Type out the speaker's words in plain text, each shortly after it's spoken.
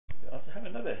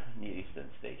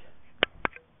state.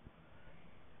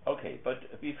 Okay,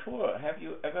 but before, have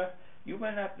you ever, you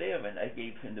were not there when I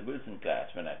gave in the Wilson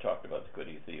class when I talked about the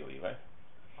critical theory, right?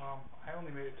 I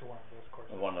only made it to one of those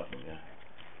courses. One of them, yeah.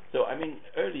 So, I mean,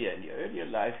 earlier, in your earlier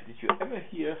life, did you ever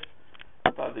hear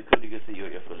about the critical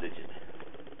theory of religion?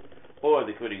 Or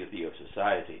the critical theory of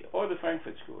society? Or the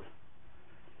Frankfurt School?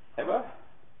 Ever?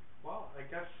 Well, I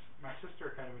guess my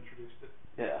sister kind of introduced it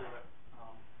Yeah. to it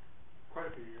quite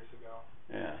a few years ago.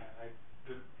 Yeah. And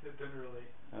it didn't really...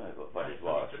 but it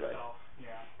was, right?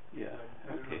 Yeah. Yeah.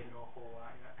 I didn't really know a whole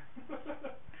lot yet.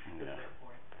 Yeah. At that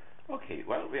point. Okay,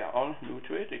 well, we are all new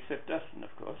to it, except Dustin,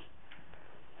 of course.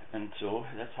 And so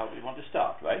that's how we want to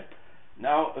start, right?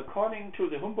 Now, according to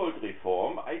the Humboldt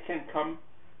reform, I can come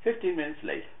 15 minutes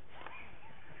late.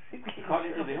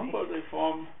 According to the Humboldt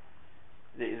reform,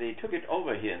 they took it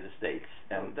over here in the States,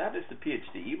 and that is the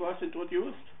PhD was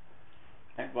introduced,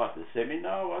 and what the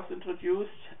seminar was introduced,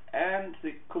 and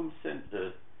the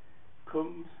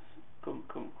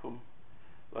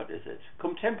what is it?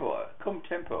 Cum tempore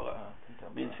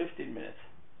means 15 minutes.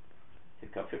 You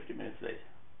come 15 minutes late.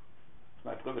 It's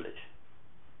my privilege.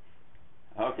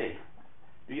 Okay.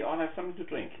 Do you all have something to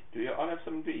drink? Do you all have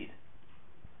something to eat?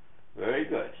 Very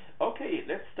good. Okay,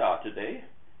 let's start today.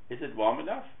 Is it warm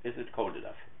enough? Is it cold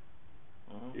enough?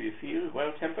 Do you feel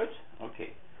well tempered?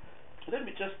 Okay. Let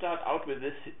me just start out with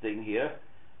this thing here.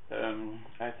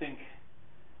 I think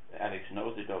Alex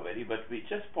knows it already, but we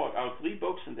just brought out 3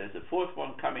 books and there's a 4th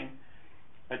one coming.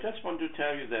 I just want to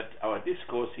tell you that our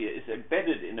discourse here is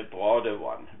embedded in a broader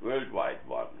one, worldwide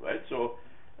one, right? So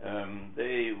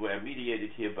they were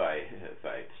mediated here by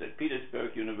St.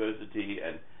 Petersburg University,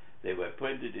 and they were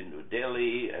printed in New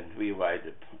Delhi, and we write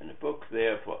in a book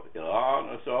there for Iran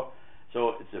or so.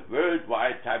 So it's a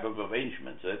worldwide type of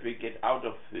arrangement, so that we get out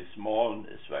of this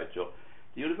smallness, right? So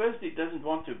the university doesn't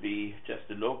want to be just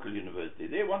a local university;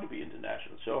 they want to be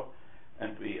international. So,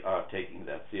 and we are taking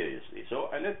that seriously. So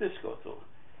I let this go through.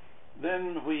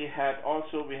 Then we have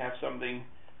something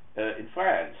in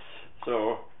France.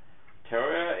 So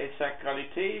terror et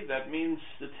sacralité, that means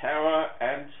the terror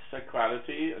and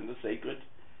sacrality and the sacred,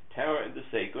 terror and the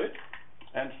sacred.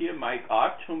 And here Mike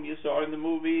Ott, whom you saw in the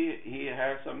movie, he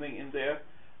has something in there.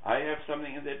 I have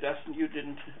something in there. Dustin, you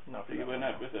didn't, you were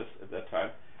not with us at that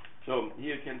time. So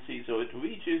here you can see, so it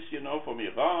reaches, from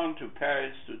Iran to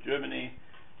Paris to Germany,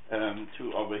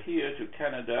 to over here to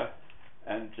Canada.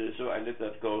 And so I let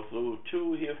that go through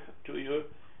to you.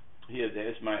 Here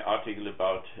there's my article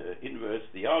about inverse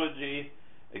theology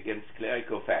against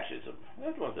clerical fascism.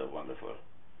 That was a wonderful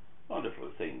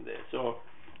thing there. So,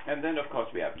 and then of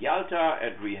course we have Yalta,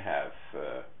 and we have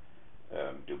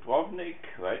Dubrovnik,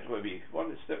 right? Where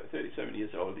one is 37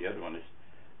 years old, the other one is,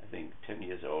 I think, 10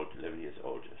 years old, 11 years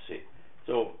old. See,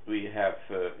 so we have,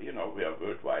 we are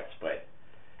worldwide spread.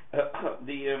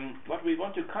 What we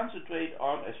want to concentrate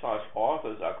on as far as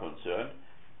authors are concerned,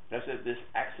 is this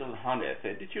Axel Honneth.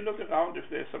 Did you look around if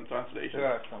there's some translation? There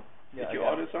are some. Yeah, Did you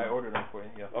order some? I ordered them for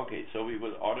you, yeah. Okay, so we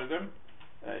will order them,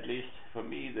 at least for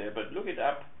me there, but look it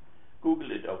up,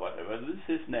 Google it or whatever. This is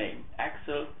his name,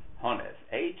 Axel Honneth,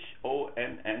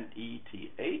 H-O-N-N-E-T-H.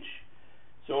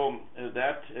 So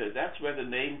that's where the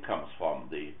name comes from,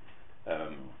 the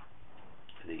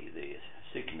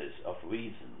sickness of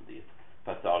reason, the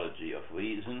pathology of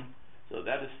reason. So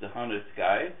that is the Honneth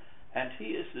guy, and he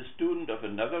is the student of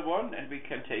another one, and we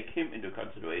can take him into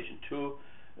consideration too.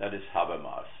 That is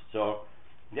Habermas. So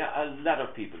there are a lot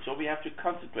of people, so we have to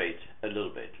concentrate a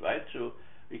little bit, right? So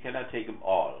we cannot take them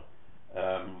all.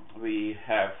 We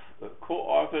have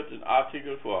co-authored an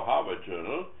article for a Harvard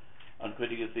journal on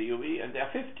critical theory, and there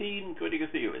are 15 critical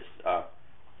theorists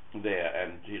there,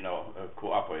 and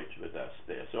cooperate with us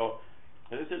there. So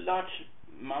there's a large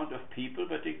amount of people,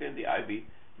 particularly in the Ivy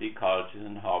League colleges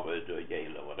in Harvard or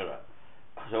Yale or whatever.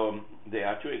 So they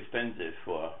are too expensive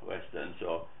for Western,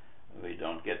 so we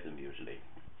don't get them usually.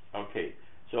 Okay,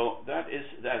 so that's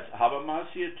Habermas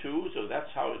here too. So that's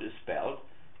how it is spelled,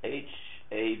 Habermas.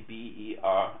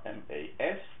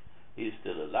 He's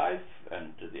still alive,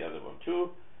 and the other one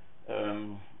too.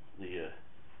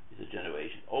 He's a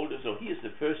generation older, so he is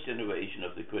the first generation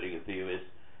of the critical theorists,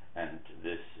 and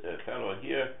this fellow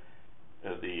here,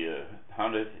 the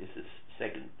Honneth, is the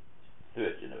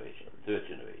third generation.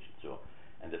 So,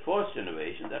 and the 4th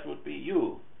generation, that would be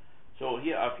you. So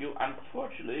here are few.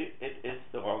 Unfortunately, it is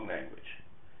the wrong language.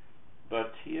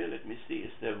 But here, let me see,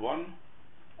 is there one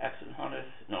Axel Honneth?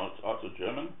 No, it's also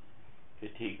German.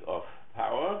 Critique of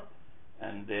Power,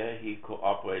 and there he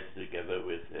cooperates together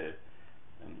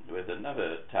with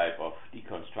another type of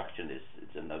deconstructionists.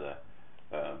 It's another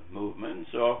movement.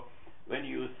 So when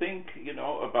you think,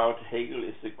 about Hegel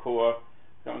is the core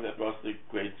That was the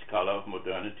great scholar of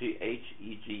modernity,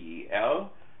 Hegel,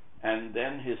 and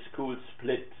then his school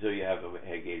split. So you have a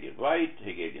Hegelian right,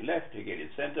 Hegelian left, Hegelian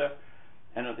center,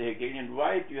 and on the Hegelian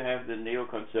right you have the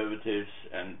neoconservatives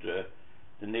and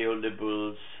the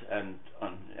neoliberals and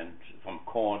from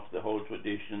Kant, the whole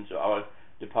tradition. So our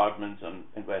departments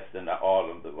in Western are all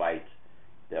on the right.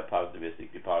 They are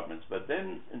positivistic departments. But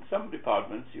then in some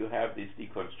departments you have these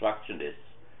deconstructionists,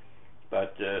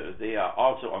 but they are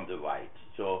also on the right.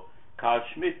 So Carl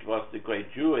Schmitt was the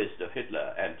great jurist of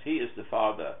Hitler, and he is the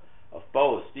father of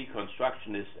both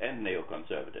deconstructionists and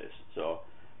neoconservatives. So,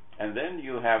 and then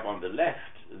you have on the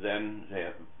left, then they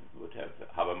would have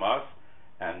Habermas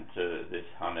and this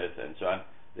Hannes and so on.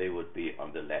 They would be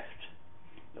on the left.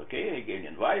 Okay,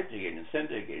 Hegelian right, Hegelian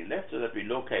center, Hegelian left, so that we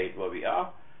locate where we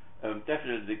are.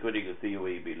 Definitely the critical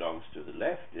theory belongs to the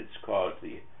left. It's called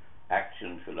the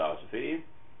action philosophy.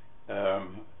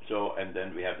 So, and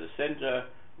then we have the center.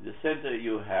 In the center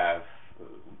you have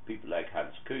people like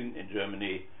Hans Küng in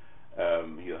Germany.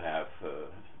 You have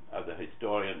other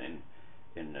historian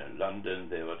in London.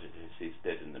 He's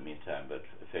dead in the meantime, but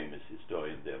a famous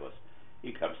historian there was.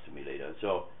 He comes to me later.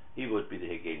 So he would be the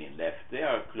Hegelian left. They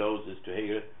are closest to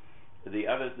Hegel. The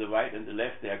others, the right and the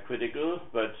left, they are critical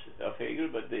of Hegel,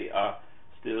 but they are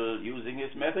still using his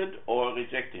method or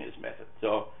rejecting his method.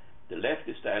 So the left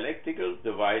is dialectical,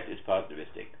 the right is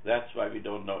positivistic. That's why we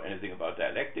don't know anything about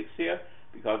dialectics here,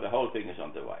 because the whole thing is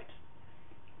on the right.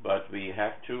 But we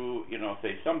have to,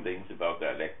 say some things about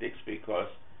dialectics, because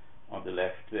on the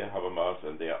left they are Habermas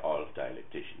and they are all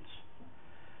dialecticians.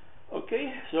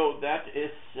 Okay, so that is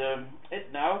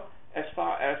it now. As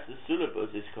far as the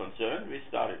syllabus is concerned, we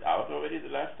started out already the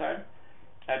last time.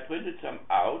 I printed some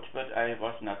out, but I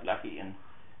was not lucky in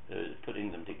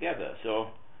putting them together. So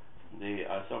they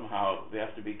are somehow, we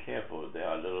have to be careful. There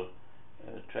are little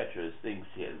treacherous things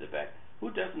here in the back. Who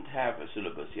doesn't have a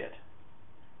syllabus yet?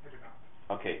 I do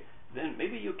not. Okay, then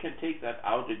maybe you can take that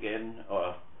out again,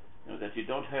 or that you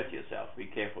don't hurt yourself. Be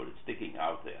careful, it's sticking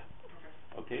out there.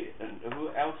 Okay, and who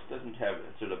else doesn't have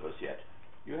a syllabus yet?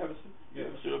 You have a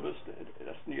syllabus?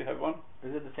 Dustin, you have one?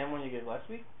 Is it the same one you gave last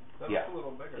week? That Yeah. looks a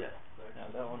little bigger. Yeah. Yeah,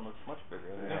 that one looks much bigger.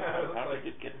 Yeah, How like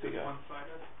did it get is bigger? it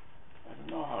one-sided? I don't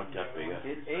know how it got bigger.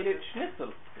 It ate its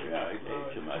schnitzel. Yeah, it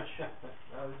ate too much.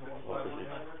 What is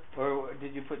it? Or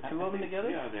did you put two of them together?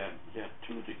 Yeah, they're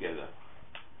two together.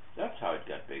 That's how it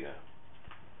got bigger.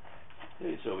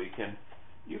 Okay, so you can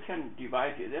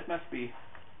divide it. That must be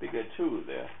bigger too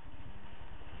there.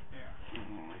 Yeah.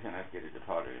 I cannot get it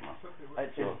apart anymore.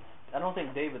 I don't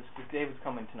think David's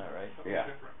coming tonight, right? Something Yeah.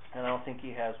 different. And I don't think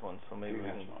he has one, so maybe we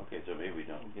can. Okay, so maybe we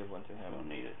don't give one to him. Don't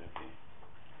need it. Okay.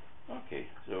 Okay,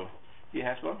 so he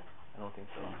has one. I don't think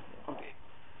so. Yeah. Okay.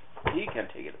 He can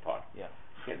take it apart. Yeah.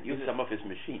 He can use some of his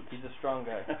machines. He's a strong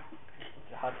guy.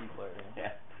 He's a hockey player.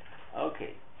 Yeah.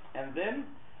 Okay, and then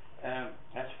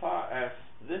as far as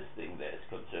this thing there is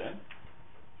concerned,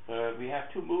 we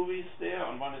have two movies there.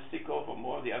 On one is Sick Over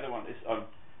More, the other one is on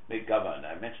McGovern.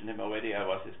 I mentioned him already. I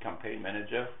was his campaign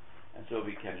manager, and so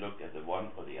we can look at the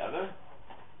one or the other.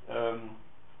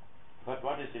 But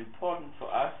what is important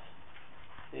for us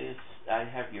is I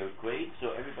have your grades,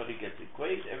 so everybody gets a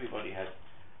grade. Everybody has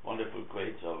wonderful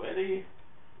grades already.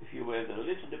 If you were in the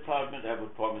religion department, I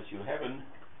would promise you heaven,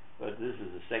 but this is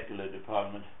a secular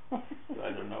department, so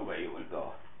I don't know where you will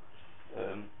go.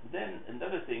 Then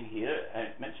another thing here,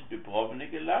 I mentioned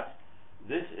Dubrovnik a lot.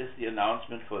 This is the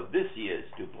announcement for this year's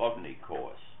Dubrovnik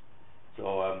course.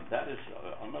 So that is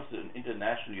almost an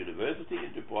international university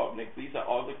in Dubrovnik. These are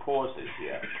all the courses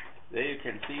here. There you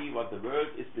can see what the world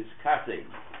is discussing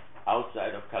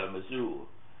outside of Kalamazoo.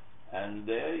 And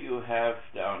there you have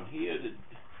down here,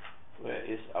 where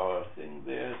is our thing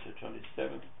there? It's the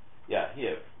 27th. Yeah,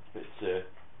 here. It's the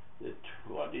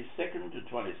 22nd to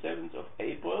 27th of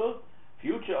April.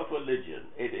 Future of Religion.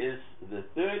 It is the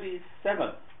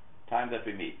 37th time that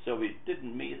we meet. So we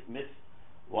didn't miss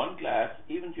one class,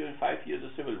 even during 5 years of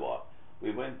Civil War.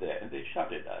 We went there and they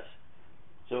shutted us.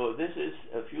 So this is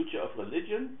a Future of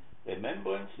Religion,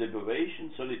 Remembrance,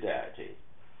 Liberation, Solidarity.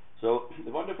 So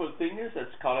the wonderful thing is that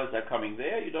scholars are coming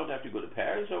there. You don't have to go to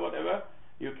Paris or whatever.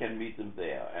 You can meet them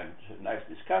there, and nice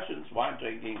discussions, wine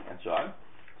drinking, and so on.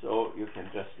 So you can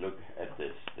just look at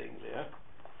this thing there.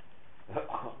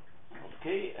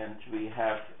 Okay, and we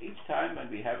have, each time when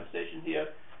we have a session here,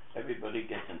 everybody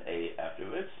gets an A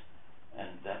afterwards, and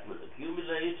that will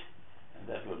accumulate, and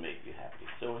that will make you happy.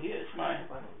 So here's my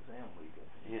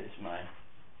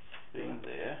thing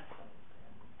there.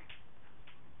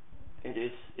 It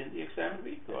is in the exam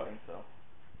week, or? I think so.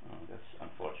 Oh, that's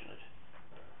unfortunate.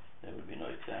 There will be no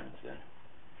exams then.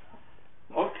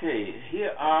 Okay. Okay,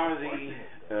 here are the.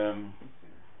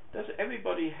 Does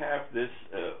everybody have this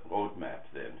roadmap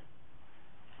then?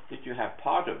 Did you have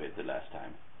part of it the last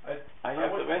time? I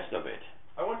have the rest of it.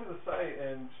 I went to the site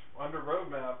and under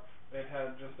roadmap it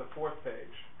had just a 4th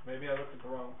page. Maybe I looked at the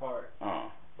wrong part.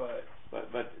 Oh.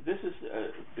 But this is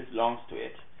belongs to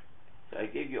it. So I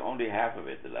gave you only half of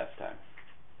it the last time.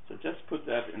 So just put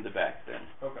that in the back then.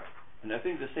 Okay. And I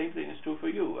think the same thing is true for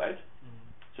you, right?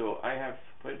 Mm-hmm. So I have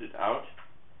printed out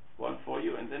one for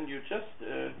you, and then you just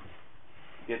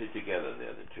get it together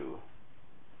there, the two.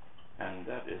 And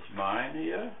that is mine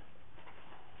here.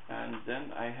 And then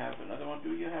I have another one.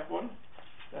 Do you have one,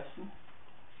 Dustin?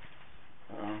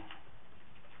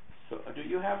 So do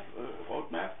you have a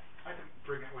roadmap? I can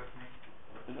bring it with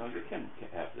me. No, you can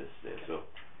have this there. So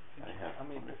I have. How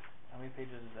many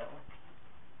pages is that one?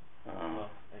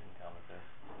 Well, I can count it there.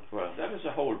 Well, that is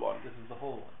a whole one. This is the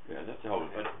whole one. Yeah, that's a whole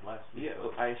one. But here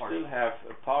I still have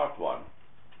a part one,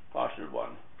 partial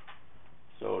one.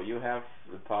 So you have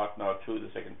the part now to the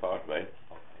second part, right?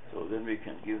 Okay. So then we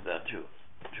can give that to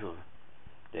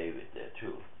David there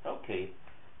too. Okay.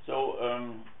 So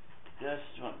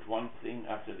just one thing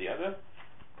after the other.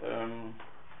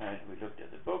 And we looked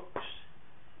at the books.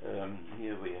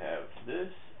 Here we have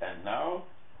this, and now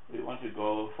we want to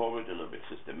go forward a little bit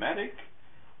systematic.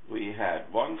 We had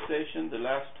one session the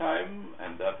last time,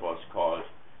 and that was called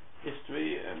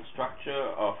History and Structure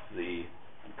of the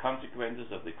Consequences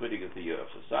of the Critical Theory of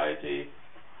Society,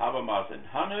 Habermas and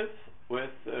Hanneth, with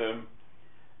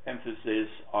emphasis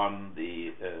on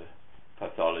the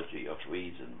pathology of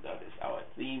reason. That is our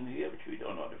theme here, which we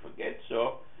don't want to forget.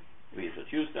 So we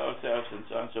introduced ourselves and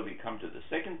so on. So we come to the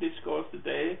second discourse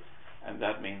today, and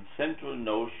that means central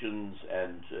notions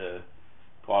and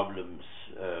problems,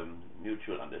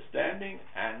 mutual understanding,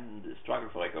 and the struggle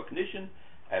for recognition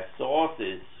as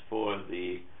sources for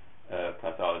the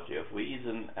pathology of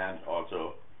reason, and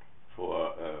also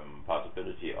for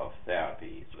possibility of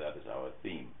therapy. So that is our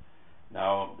theme.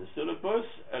 Now the syllabus,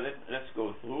 let's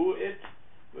go through it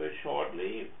very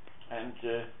shortly, and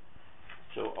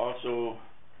so also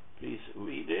please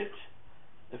read it.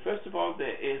 First of all,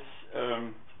 there is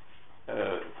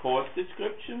course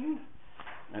description,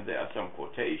 and there are some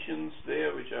quotations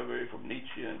there which are very from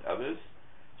Nietzsche and others.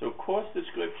 So course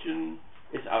description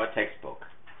is our textbook.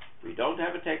 We don't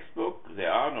have a textbook,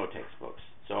 there are no textbooks.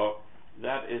 So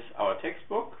that is our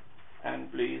textbook,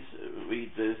 and please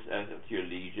read this at your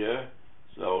leisure,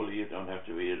 slowly. You don't have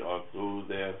to read it all through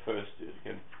there first.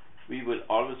 We will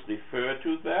always refer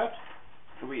to that.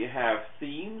 We have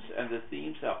themes, and the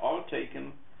themes are all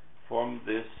taken from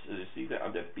this, you see that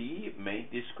under B, main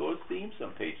discourse themes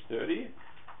on page 30,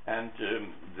 and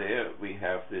there we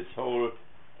have this whole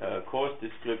course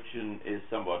description is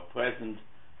somewhat present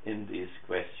in these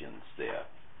questions there.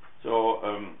 So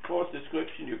course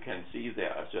description, you can see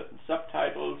there are certain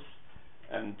subtitles,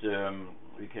 and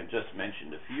we can just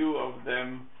mention a few of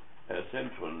them.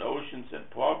 Central notions and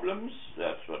problems,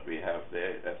 that's what we have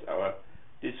there. That's our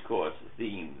discourse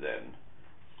theme then,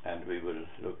 and we will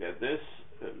look at this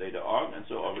later on, and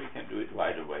so or we can do it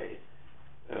right away.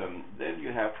 Then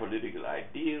you have political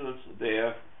ideals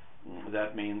there.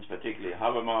 That means particularly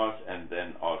Habermas, and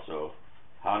then also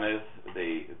Hanneth.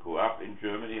 They grew up in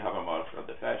Germany. Habermas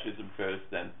under fascism first,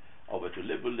 then over to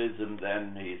liberalism.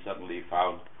 Then he suddenly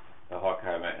found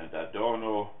Horkheimer and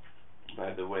Adorno.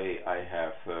 By the way, I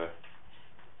have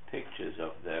pictures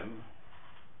of them.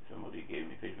 Somebody gave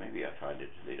me pictures. Maybe I'll find it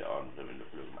later on. Let me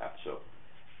look them up. So,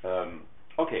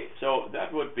 okay, so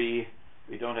that would be,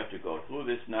 we don't have to go through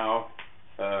this now.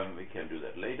 We can do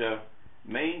that later.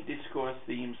 Main discourse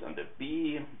themes under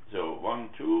B. So 1,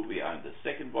 2, we are in the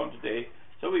second one today.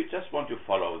 So we just want to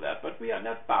follow that, but we are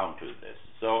not bound to this.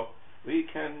 So we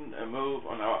can move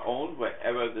on our own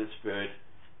wherever the Spirit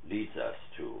leads us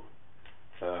to.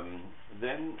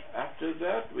 Then after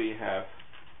that we have,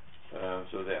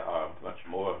 so there are much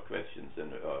more questions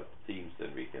and themes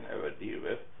than we can ever deal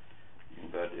with,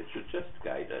 but it should just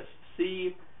guide us.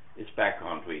 C is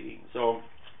background reading. So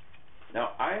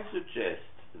now I suggest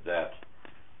that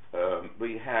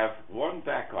we have one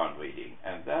background reading,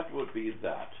 and that would be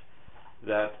that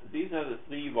these are the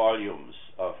 3 volumes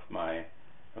of my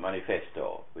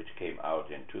manifesto, which came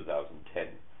out in 2010.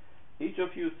 Each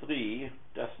of you 3,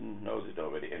 Dustin knows it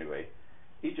already anyway,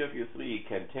 each of you 3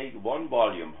 can take 1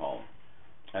 volume home,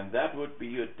 and that would be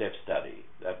your depth study.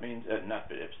 That means, not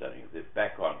the depth study, the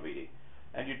background reading.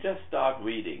 And you just start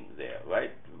reading there,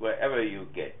 right, wherever you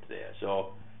get there.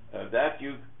 So that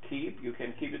you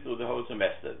can keep it through the whole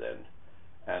semester then.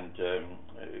 And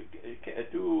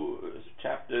do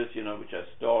chapters, which are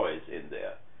stories in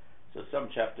there. So some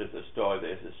chapters, there's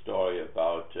a story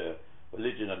about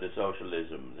religion under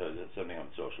socialism. There's something on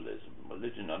socialism.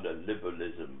 Religion under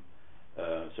liberalism.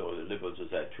 So the liberal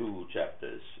society, 2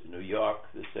 chapters. New York,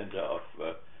 the center of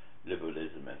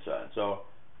liberalism, and so on. So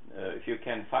if you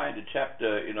can find a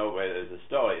chapter, where there's a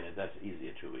story in it, that's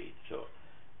easier to read. So,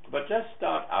 but just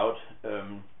start out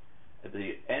at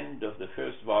the end of the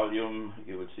first volume.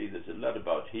 You will see there's a lot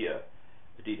about here.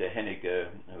 Dieter Hennecke,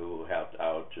 who helped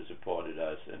out, supported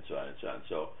us, and so on and so on.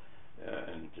 So,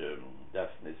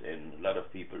 Dustin is in. A lot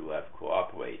of people who have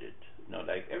cooperated.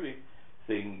 Like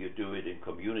everything, you do it in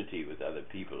community with other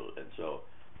people, and so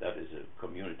that is a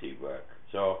community work.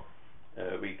 So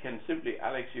we can simply,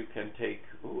 Alex, you can take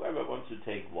whoever wants to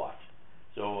take what.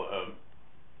 So,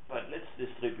 but let's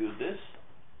distribute this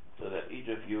so that each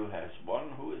of you has one.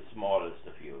 Who is smallest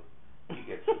of you? He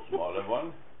gets the smaller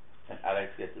one, and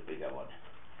Alex gets the bigger one.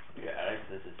 Yeah, Alex,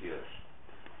 this is yours.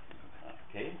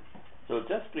 Okay. So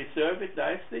just preserve it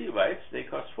nicely, right? They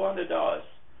cost $400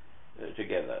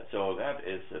 together. So that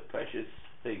is a precious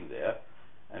thing there,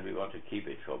 and we want to keep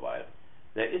it for a while.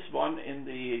 There is one in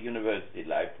the university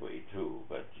library too,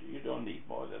 but you don't need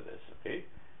more than this, okay?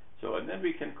 So, and then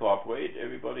we can cooperate.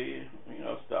 Everybody,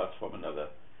 starts from another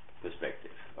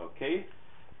perspective, okay?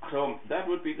 So that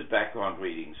would be the background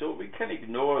reading. So we can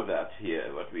ignore that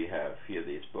here, what we have here,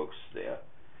 these books there.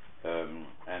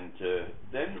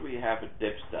 Then we have a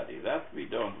depth study. That we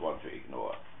don't want to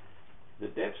ignore. The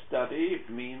depth study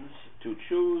means to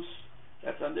choose,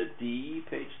 that's under D,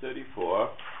 page 34.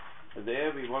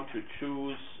 There we want to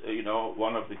choose,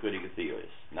 one of the critical theories.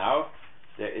 Now,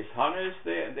 there is Hannes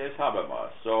there and there's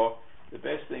Habermas. So the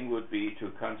best thing would be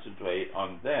to concentrate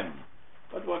on them.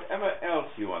 But whatever else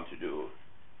you want to do,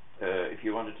 if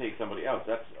you want to take somebody else,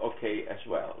 that's okay as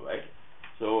well, right?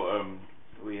 So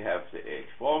we have the Erich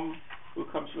Fromm, who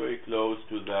comes very close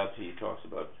to that. He talks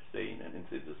about staying in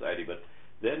instant society. But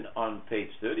then on page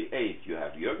 38, you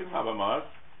have Jürgen Habermas.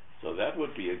 So that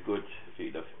would be a good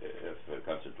field of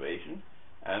concentration.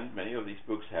 And many of these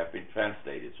books have been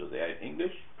translated. So they are in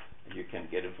English, and you can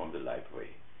get them from the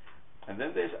library. And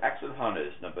then there's Axel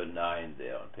Hannes, number 9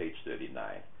 there on page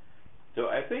 39. So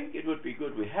I think it would be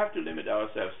good. We have to limit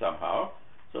ourselves somehow.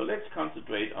 So let's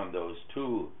concentrate on those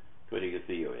 2 critical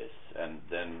theorists, and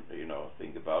then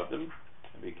think about them,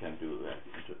 and we can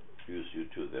introduce you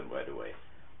to them right away.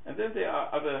 And then there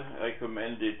are other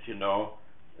recommended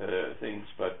things,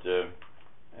 but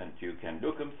and you can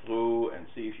look them through and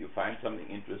see if you find something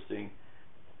interesting.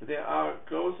 There are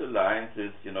close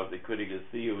alliances, the critical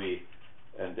theory,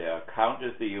 and there are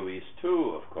counter theories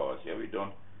too, of course. Yeah,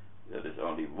 there is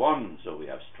only one. So we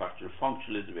have structural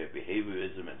functionalism, we have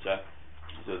behaviorism, and so on.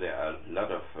 So there are a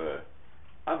lot of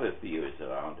other theories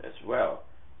around as well.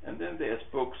 And then there's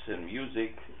books and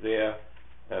music there,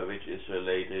 which is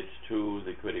related to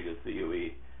the critical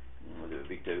theory.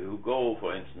 Victor Hugo,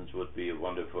 for instance, would be a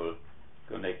wonderful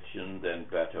connection. Then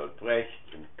Bertolt Brecht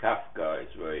and Kafka is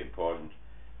very important.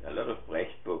 A lot of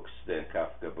Brecht books, then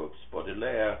Kafka books.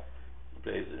 Baudelaire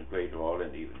plays a great role,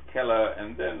 and even Keller,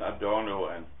 and then Adorno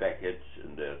and Beckett,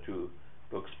 and there are 2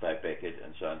 books by Beckett,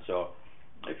 and so on. So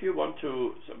if you want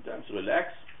to sometimes relax,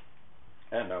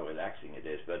 and how relaxing it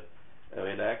is, but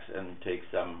relax and take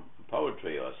some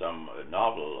poetry or some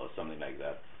novel or something like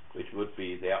that, which would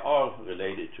be, they are all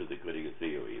related to the critical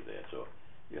theory there, so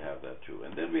you have that too.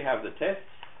 And then we have the tests.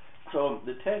 So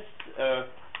the tests,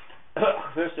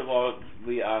 first of all,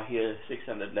 we are here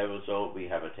 600 level, so we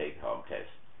have a take-home test.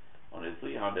 On the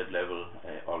 300 level,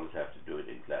 I always have to do it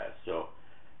in class. So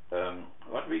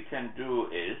what we can do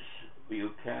is,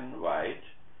 you can write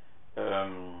a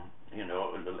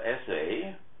little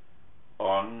essay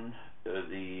on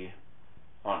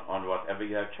on whatever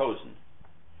you have chosen,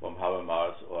 from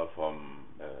Habermas or from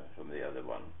the other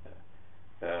one.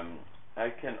 I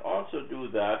can also do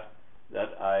that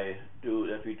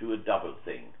we do a double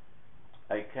thing.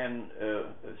 I can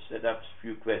set up a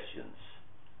few questions.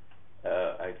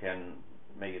 I can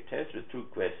make a test with 2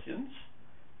 questions,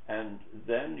 and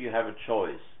then you have a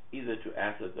choice, either to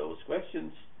answer those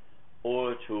questions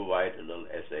or to write a little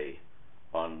essay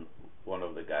on one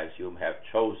of the guys whom we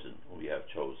have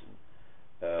chosen,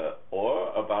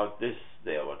 or about this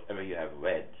there, whatever you have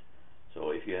read.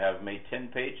 So if you have made 10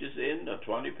 pages in, or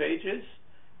 20 pages,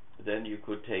 then you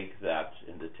could take that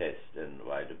in the test and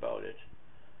write about it.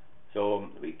 So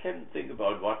we can think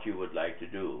about what you would like to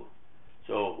do.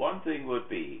 So one thing would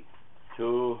be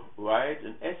to write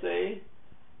an essay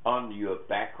on your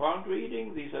background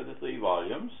reading, these are the 3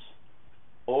 volumes,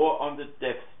 or on the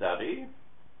depth study,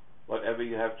 whatever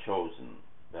you have chosen.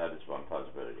 That is one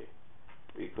possibility.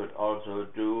 We could also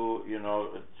do,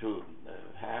 to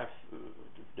half,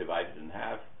 divide it in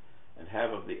half, and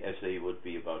half of the essay would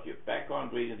be about your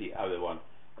background reading, the other one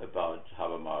about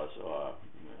Habermas or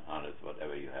Arnold,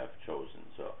 whatever you have chosen.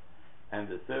 So, and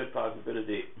the third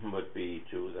possibility would be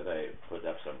that I put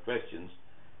up some questions.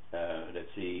 Let's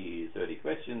see, 30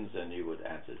 questions, and you would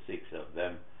answer 6 of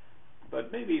them.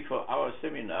 But maybe for our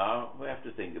seminar, we have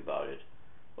to think about it.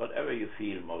 Whatever you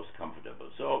feel most comfortable.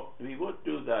 So we would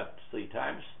do that 3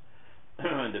 times.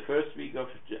 In the first week of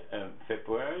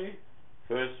February,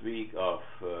 first week of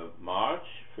March,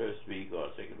 first week or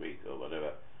second week or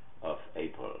whatever of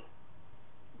April.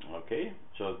 Okay,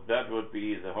 so that would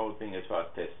be the whole thing as far as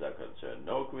tests are concerned.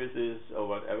 No quizzes or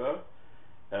whatever.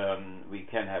 We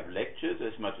can have lectures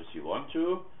as much as you want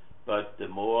to, but the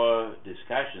more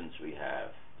discussions we have,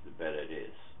 the better it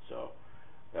is. So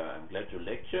I'm glad to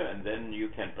lecture, and then you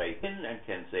can break in and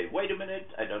can say, wait a minute,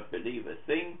 I don't believe a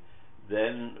thing.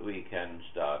 Then we can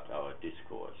start our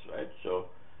discourse, right? So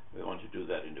we want to do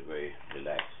that in a very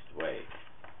relaxed way.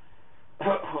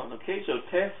 Okay, so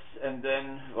tests, and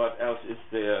then what else is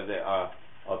there? There are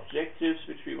objectives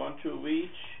which we want to reach,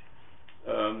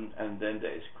 and then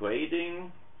there is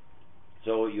grading.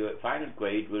 So your final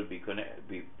grade will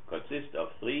consist of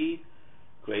 3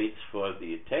 grades for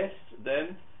the test,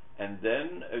 then, and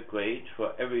then a grade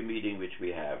for every meeting which we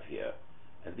have here.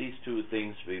 And these 2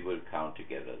 things we will count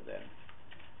together then.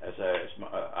 As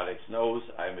Alex knows,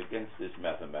 I'm against this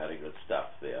mathematical stuff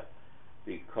there,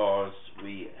 because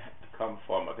we come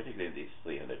from, particularly in these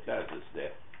 300 classes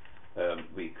there,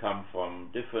 we come from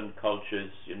different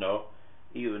cultures,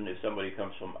 even if somebody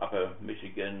comes from Upper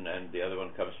Michigan and the other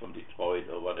one comes from Detroit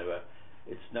or whatever,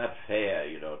 it's not fair,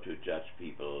 to judge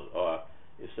people. Or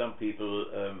if some people,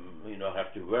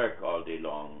 have to work all day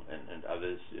long, and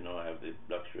others, have the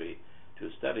luxury to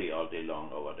study all day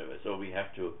long or whatever. So we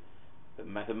have to,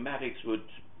 mathematics would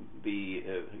be,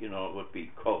 would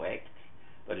be correct,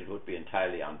 but it would be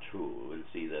entirely untrue. We'll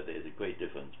see that there's a great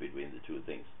difference between the 2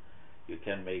 things. You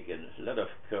can make a lot of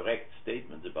correct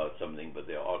statements about something, but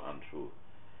they're all untrue.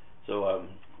 So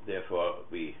therefore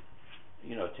we,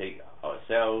 take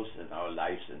ourselves and our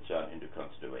lives and so on into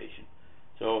consideration.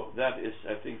 So that is,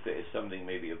 I think there is something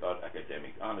maybe about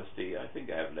academic honesty. I think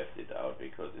I have left it out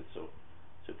because it's so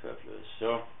superfluous.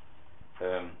 So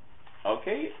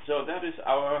okay, so that is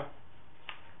our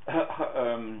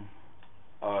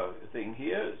thing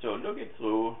here. So look it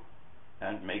through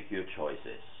and make your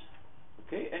choices.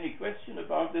 Okay, any question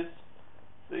about this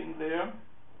thing there?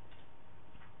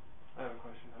 I have a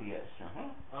question. Yes.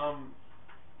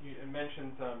 You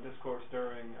mentioned discourse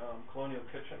during Colonial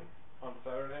Kitchen on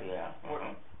Saturday. Yeah.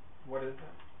 What is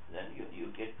that? Then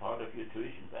you get part of your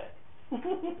tuition back. That's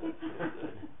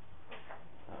good.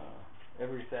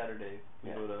 Every Saturday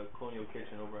we go to Colonial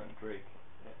Kitchen over on Drake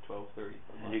at 12:30.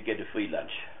 And you get a free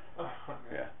lunch. Oh,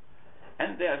 okay. Yeah.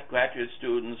 And there's graduate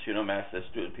students, master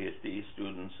students, PhD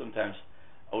students. Sometimes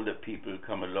older people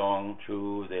come along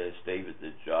too. There's David,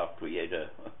 the job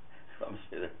creator.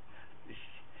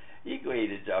 He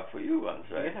created a job for you once,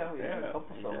 right? Yeah, we had a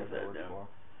couple summers I worked for.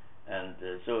 And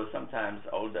so sometimes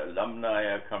older alumni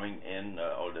are coming in,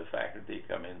 older faculty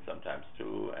come in sometimes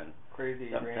too, and crazy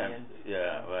sometimes, Iranians.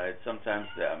 yeah, right. Sometimes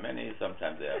there are many,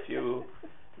 sometimes there are few.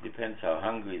 It depends how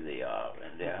hungry they are.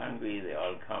 When they're hungry, they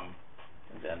all come.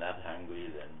 If they're not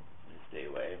hungry, then they stay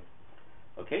away.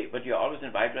 Okay, but you're always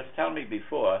invited. Just tell me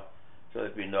before, so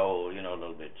that we know, a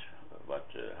little bit what,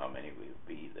 how many will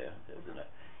be there.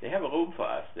 They have a room for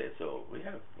us there, so we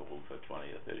have a room for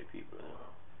 20 or 30 people.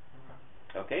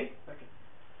 Okay. Thank you.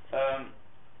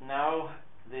 Now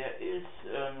there is.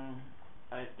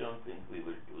 I don't think we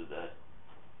will do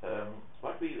that.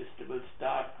 What we will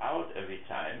start out every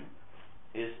time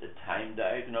is a time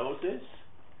diagnosis.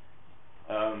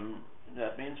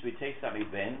 That means we take some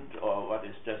event or what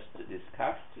is just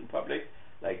discussed in public,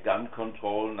 like gun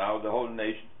control. Now the whole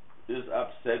nation is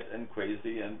upset and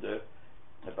crazy and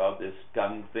about this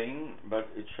gun thing, but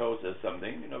it shows us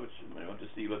something, which we want to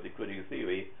see what the critical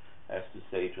theory has to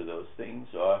say to those things,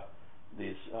 or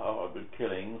these horrible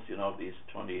killings, these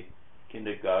 20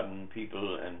 kindergarten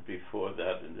people, and before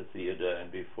that in the theater,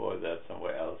 and before that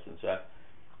somewhere else, and so on.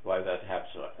 Why that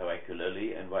happens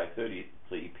regularly, and why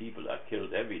 33 people are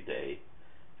killed every day,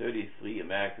 33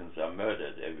 Americans are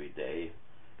murdered every day,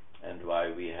 and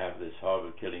why we have this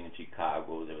horrible killing in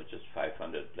Chicago. There were just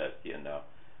 500 last year, now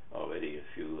already a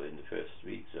few in the first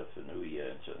weeks of the new year,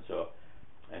 and so on. So,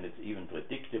 and it's even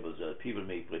predictable, so people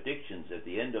make predictions at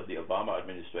the end of the Obama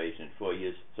administration, in 4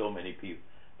 years, so many people,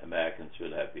 Americans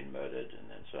will have been murdered,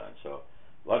 and so on. So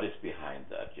what is behind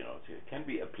that? Can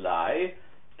we apply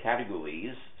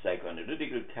categories,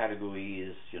 psychoanalytical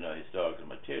categories, historical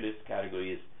materialist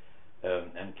categories,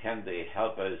 and can they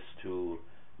help us to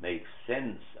make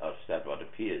sense of that what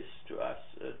appears to us,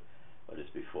 what is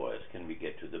before us? Can we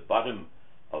get to the bottom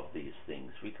of these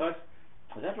things? Because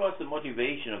that was the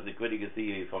motivation of the critical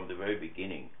theory from the very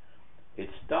beginning. It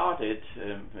started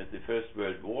with the First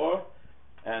World War,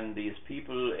 and these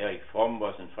people, Erich Fromm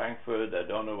was in Frankfurt,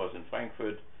 Adorno was in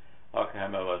Frankfurt,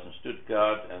 Horkheimer was in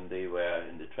Stuttgart, and they were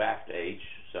in the draft age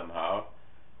somehow,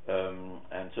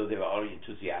 and so they were all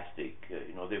enthusiastic.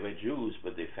 They were Jews,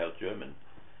 but they felt German.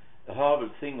 The horrible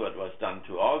thing what was done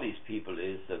to all these people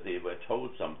is that they were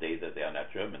told someday that they are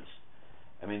not Germans.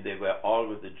 I mean, they were all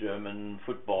with the German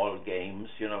football games,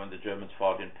 when the Germans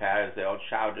fought in Paris, they all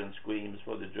shouted and screamed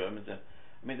for the Germans, and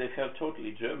I mean, they felt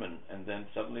totally German, and then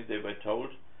suddenly they were told,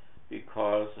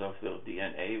 because of their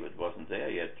DNA, it wasn't there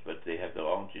yet, but they had their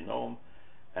own genome,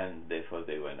 and therefore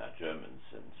they were not Germans.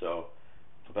 And so,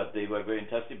 but they were very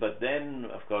interested. But then,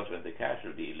 of course, when the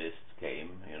casualty lists came,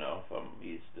 from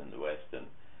East and the West, and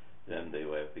then they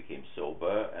became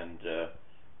sober, and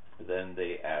then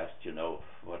they asked,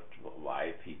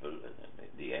 why people,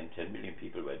 in the end 10 million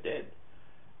people were dead,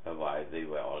 why they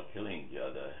were all killing each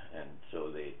other, and so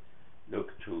they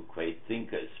looked to great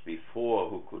thinkers before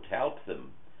who could help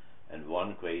them. And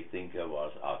one great thinker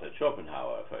was Arthur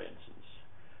Schopenhauer, for instance.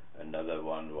 Another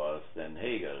one was then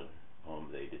Hegel, whom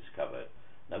they discovered.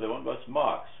 Another one was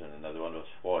Marx, and another one was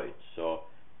Freud. So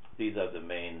these are the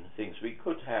main things. We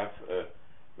could have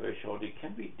very shortly.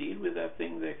 Can we deal with that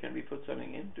thing there? Can we put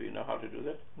something in? Do you know how to do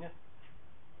that?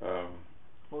 Yeah.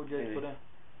 What would you like to put in?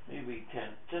 Maybe we can,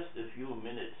 just a few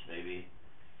minutes, maybe.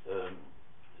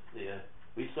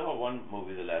 We saw one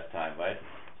movie the last time, right?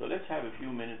 So let's have a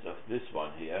few minutes of this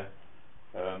one here,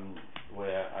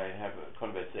 where I have a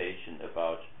conversation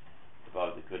about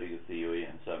the critical theory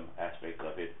and some aspects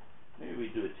of it. Maybe we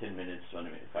do it 10 minutes, 20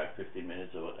 minutes, 15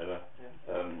 minutes or whatever.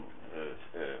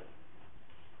 Yeah.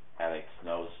 Alex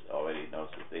already knows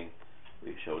the thing.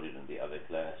 We showed it in the other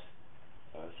class.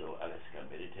 So Alex can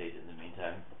meditate in the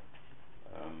meantime.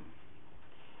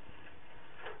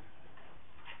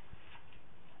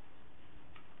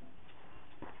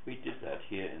 We did that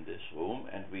here in this room,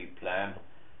 and we plan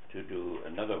to do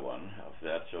another one of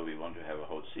that. So we want to have a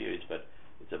whole series, but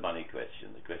it's a money question.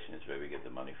 The question is where we get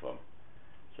the money from.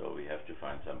 So we have to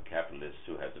find some capitalist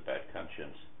who has a bad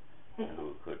conscience and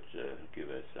who could give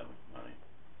us some money.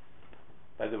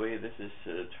 By the way, this is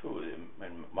true.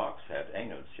 When Marx had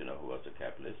Engels, who was a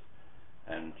capitalist,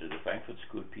 and the Frankfurt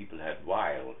School people had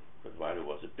Weil, but Weil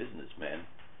was a businessman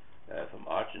from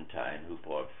Argentine who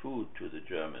brought food to the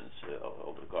Germans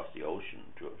across the ocean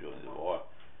during the war,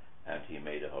 and he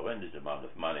made a horrendous amount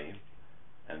of money.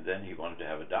 And then he wanted to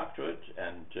have a doctorate,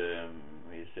 and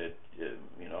he said,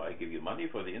 I give you money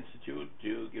for the institute,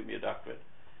 you give me a doctorate.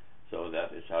 So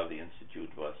that is how the institute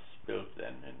was built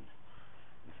then in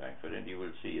Frankfurt, and you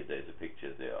will see there's a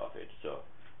picture there of it. So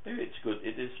maybe it's good.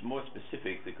 It is more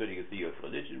specific, the critical theory of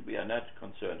religion. We are not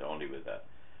concerned only with that.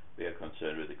 We are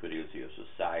concerned with the critical theory of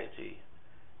society.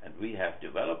 And we have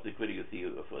developed the critical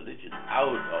theory of religion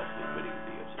out of the critical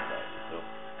theory of society. So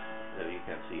there you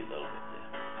can see a little bit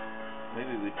there.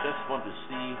 Maybe we just want to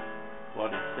see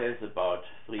what it says about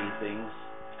three things,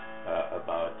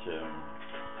 about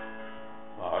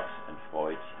Marx and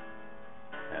Freud,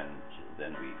 and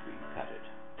then we cut it.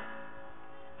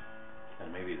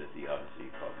 And maybe the theodicy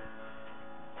problem.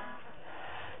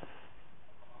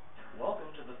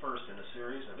 Welcome to the first in a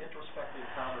series of introspective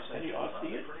conversations on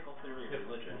the critical theory of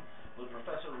religion with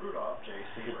Professor Rudolf J.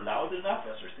 Siebert. Is it loud enough?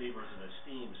 Professor Siebert is an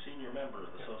esteemed senior member of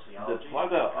the Sociology The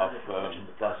brother of Department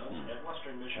at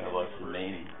Western Michigan was University. the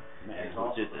main man He is who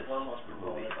also did the this foremost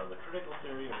movie. proponent of the critical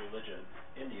theory of religion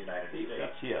in the United See, States,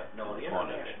 that's here, known in the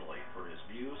corner internationally for his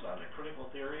views on the critical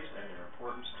theories and their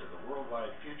importance to the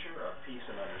worldwide future of peace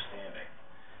and understanding.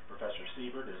 Professor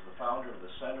Siebert is the founder of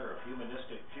the Center of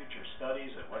Humanistic Future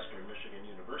Studies at Western Michigan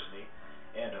University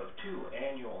and of 2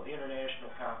 annual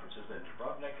international conferences in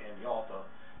Dubrovnik and Yalta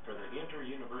for the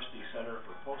Inter-University Center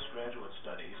for Postgraduate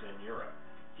Studies in Europe.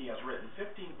 He has written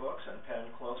 15 books and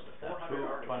penned close to 400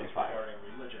 articles regarding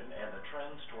religion and the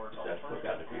trends towards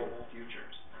alternative global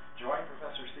futures. Join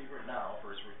Professor Siebert now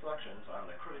for his reflections on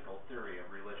the critical theory of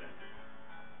religion.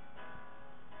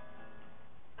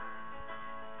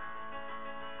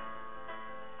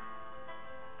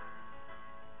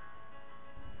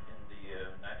 In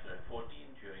the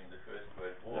 1914, during the First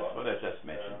World War, that's what I just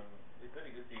mentioned.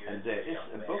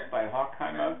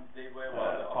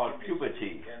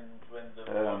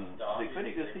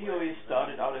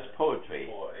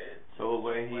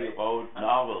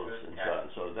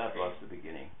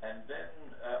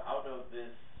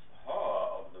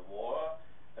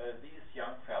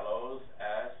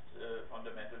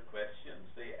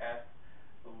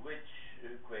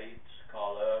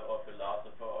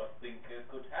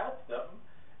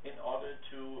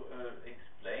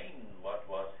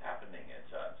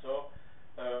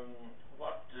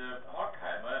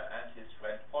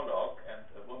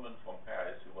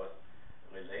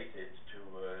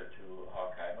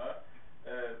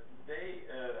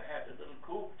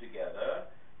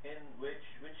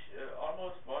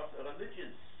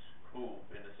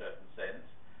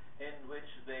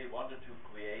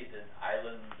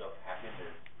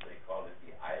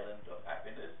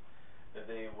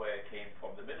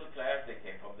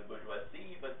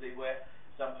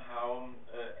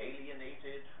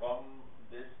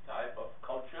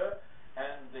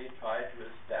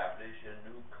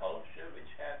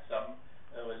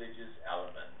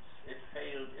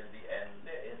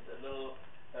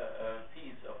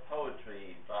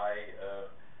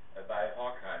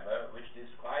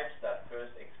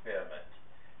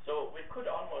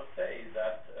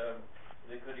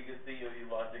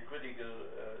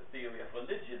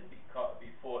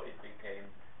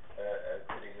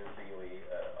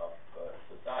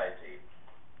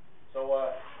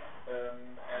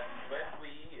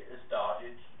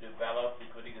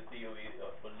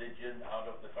 out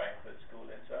of the Frankfurt School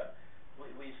and so on.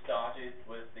 We started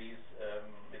with these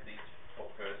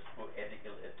first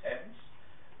poetical attempts,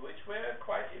 which were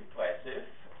quite impressive.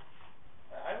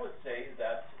 I would say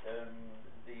that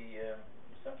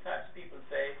sometimes people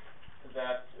say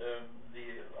that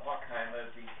the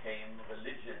Horkheimer became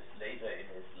religious later in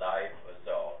his life or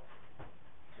so.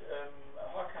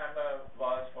 Horkheimer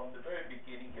was from the very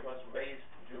beginning, he was raised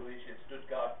Jewish in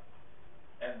Stuttgart,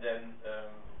 and then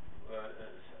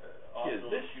also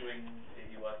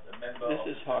he was a member of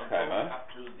the Horkheimer up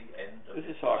to the end of This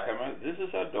is Horkheimer, this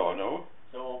is Adorno,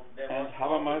 so and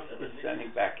Habermas is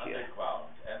standing back here.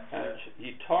 And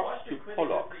he talks to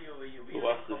Pollock, who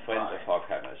was the friend of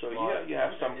Horkheimer. So here you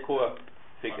have some core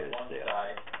figures on one there.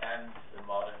 side and the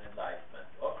modern enlightenment.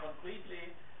 Or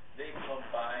concretely, they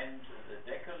combined the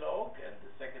Decalogue and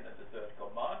the second and the third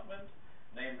commandment,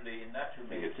 namely not to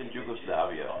make It's in images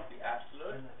Yugoslavia. of the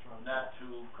absolute, not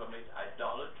to commit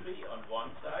idolatry on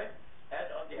one side, and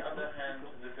on the other hand,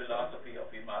 the philosophy of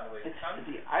Immanuel Kant.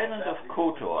 It's the island of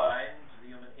Kotor,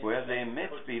 where they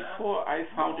met before I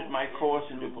founded my course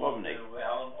in Dubrovnik.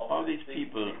 All these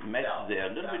people met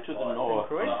there, a little bit to the north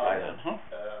of the island, huh?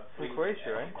 In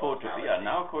Croatia, right? Kotor, yeah,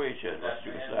 now Croatia, it was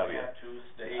Yugoslavia.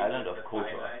 The island of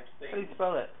Kotor. How do you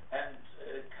spell it? And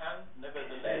Kant,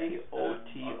 nevertheless,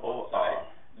 Kotor.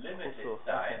 limited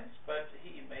science, but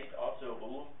he made also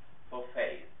room for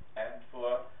faith. And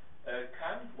for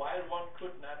Kant, while one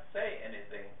could not say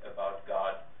anything about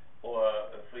God or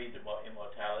freedom or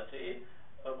immortality,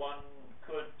 one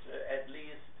could at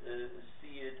least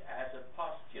see it as a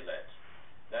postulate.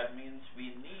 That means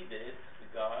we needed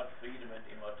God, freedom and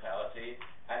immortality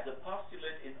as a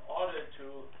postulate in order to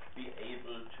be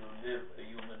able to live a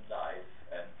human life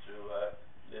and to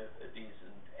live a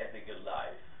decent ethical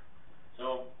life.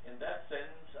 So in that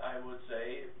sense, I would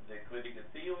say the critical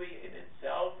theory in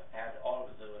itself had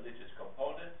always a religious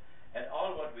component, and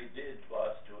all what we did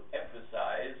was to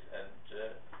emphasize and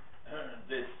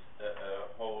this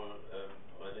whole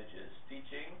religious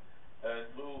teaching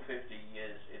through 50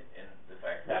 years in the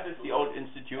Frankfurt. That is the old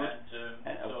institute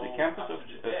of the campus of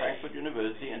Frankfurt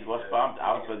University, and was bombed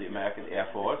out by the American Air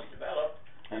Force.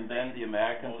 And then the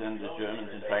Americans and the Germans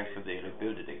in Frankfurt, they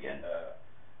rebuilt it again.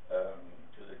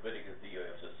 To the critical theory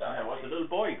of society. I was a little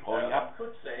boy growing up.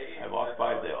 I walked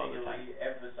by there all the time.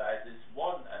 Emphasizes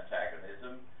one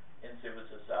antagonism in civil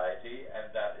society, and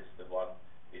that is the one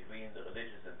between the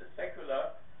religious and the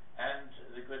secular. And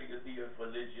the critical theory of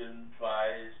religion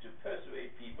tries to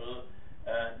persuade people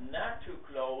not to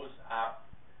close up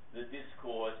the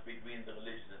discourse between the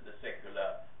religious and the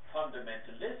secular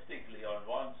fundamentalistically on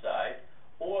one side,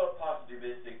 or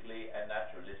positivistically and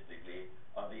naturalistically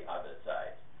on the other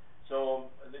side.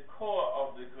 So the core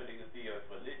of the critical theory of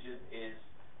religion is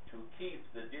to keep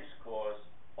the discourse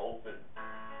open.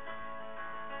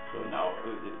 So now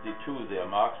the two there,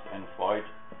 Marx and Freud,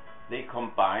 they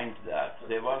combined that.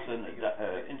 There was an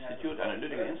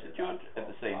analytical institute at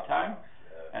the same time,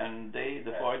 and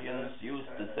the Freudians used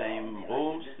the same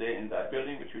rooms there in that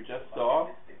building which we just saw,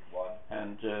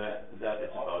 and that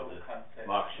is about the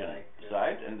Marxian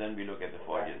side, and then we look at the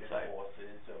Freudian side.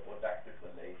 Forces or productive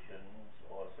relations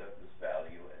or surplus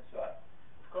value and so on.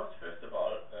 Of course, first of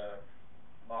all,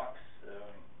 Marx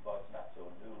was not so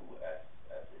new as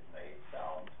it may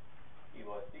sound. He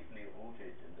was deeply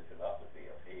rooted in the philosophy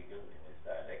of Hegel, in his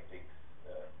dialectics,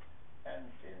 and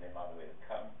in Immanuel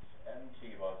Kant, and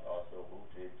he was also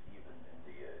rooted even in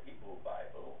the Hebrew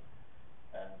Bible.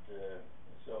 And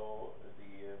so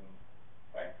the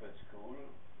Frankfurt School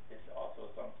is also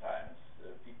sometimes,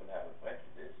 people have a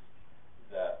prejudice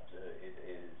that it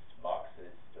is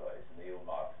Marxist or is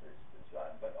neo-Marxist and so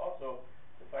on. But also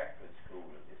the Frankfurt School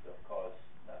is of course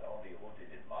not only rooted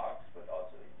in Marx, but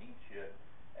also in Nietzsche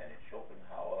and in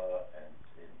Schopenhauer and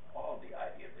in all the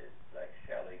idealists like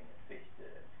Schelling, Fichte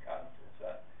and Kant and so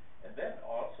on. And then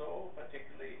also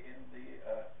particularly in the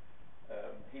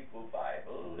Hebrew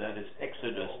Bible. That is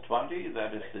Exodus 20,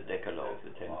 that is the Decalogue,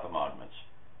 the Ten Commandments.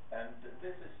 And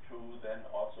this is true then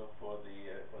also for the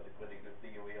critical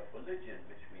theory of religion,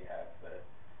 which we have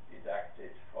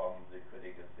deducted from the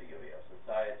critical theory of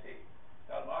society.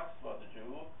 Karl Marx was a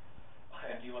Jew,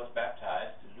 and he was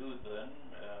baptized Lutheran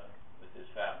with his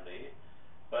family,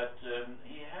 but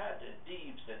he had a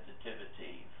deep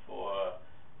sensitivity for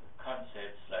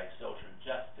concepts like social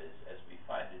justice, as we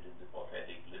find it in the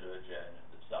prophetic literature and in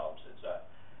the Psalms and so on.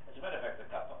 As a matter of fact, the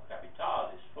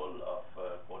Capital is full of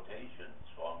quotations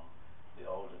from the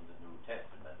Old and the New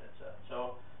Testament and so on. So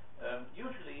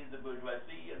usually the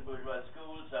bourgeoisie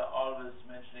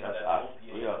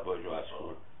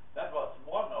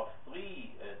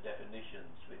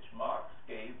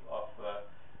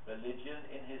religion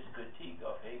in his critique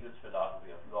of Hegel's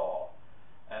philosophy of law.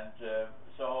 And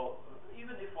so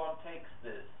even if one takes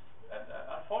this, and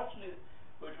unfortunately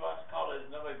bourgeois scholars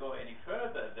never go any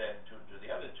further than to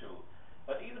the other two,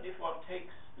 but even if one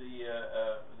takes the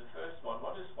first one,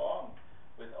 what is wrong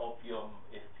with opium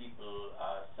if people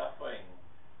are suffering,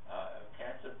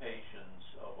 cancer patients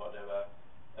or whatever?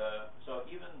 So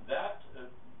even that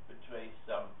betrays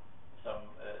some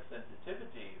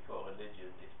sensitivity for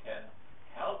religion. It can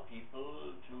help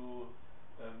people to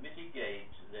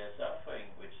mitigate their suffering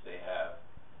which they have.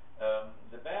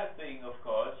 The bad thing, of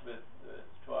course, with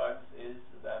drugs is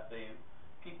that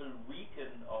people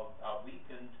weaken or are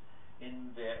weakened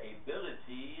in their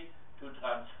ability to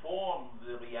transform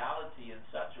the reality in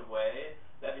such a way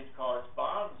that it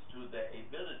corresponds to their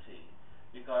ability.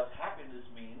 Because happiness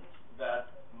means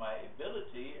that my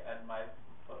ability and my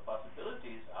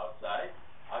possibilities outside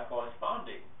are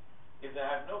corresponding. If I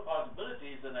have no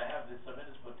possibilities and I have this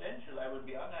tremendous potential, I will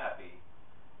be unhappy.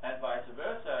 And vice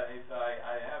versa, if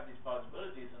I have these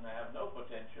possibilities and I have no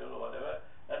potential or whatever,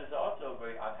 that is also a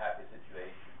very unhappy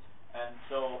situation. And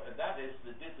so that is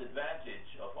the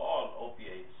disadvantage of all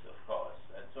opiates, of course.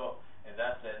 And so in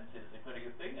that sense, it is a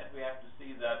critical thing, and we have to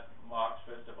see that Marx,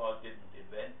 first of all, didn't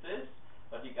invent this,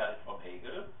 but he got it from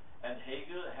Hegel, and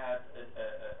Hegel had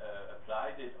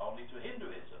applied it only to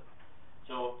Hinduism.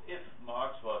 So if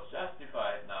Marx was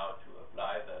justified now to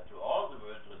apply that to all the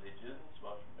world's religions,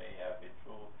 what may have been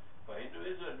true for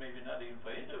Hinduism, and maybe not even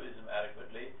for Hinduism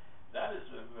adequately, that is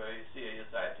a very serious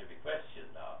scientific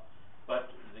question now.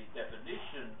 But the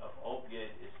definition of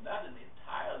opiate is not an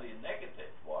entirely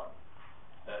negative one.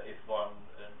 If one,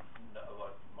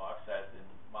 what Marx has in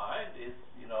mind is,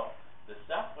 the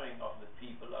suffering of the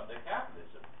people under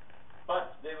capitalism.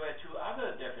 But there were two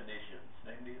other definitions,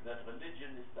 namely that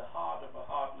religion is the heart of a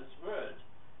heartless world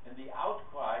and the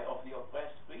outcry of the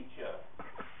oppressed creature.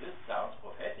 This sounds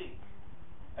prophetic.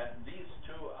 And these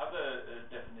two other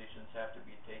definitions have to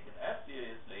be taken as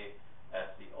seriously as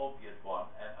the opiate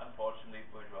one, and unfortunately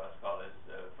bourgeois scholars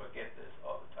forget this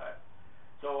all the time.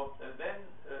 So then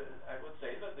I would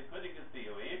say that the critical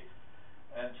theory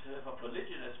and of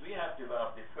religion, as we have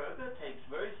developed it further, takes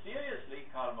very seriously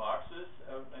Karl Marx's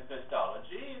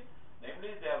Christology,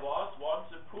 namely there was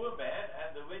once a poor man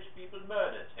and the rich people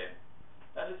murdered him.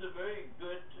 That is a very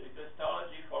good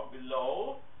Christology from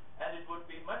below, and it would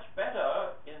be much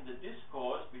better in the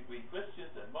discourse between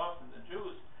Christians and Muslims and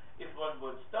Jews if one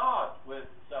would start with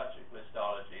such a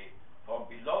Christology from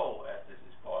below, as this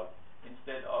is called,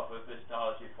 instead of a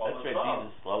Christology from above. That's where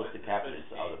Jesus throws the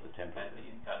capitalists out of the temple. And the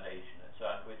incarnation and so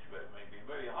on, which may be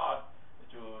very hard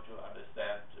to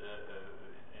understand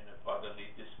in a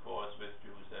brotherly discourse with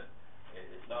Jews and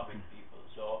Islamic people.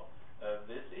 So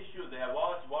this issue, there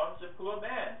was once a poor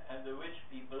man and the rich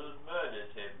people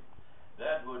murdered him.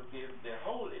 That would give the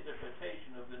whole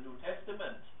interpretation of the New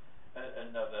Testament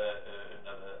another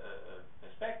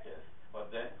perspective. But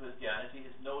then Christianity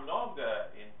is no longer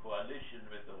in coalition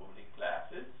with the ruling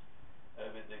classes,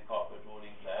 with the corporate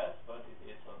ruling class, but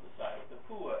it is on the side of the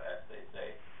poor, as they say.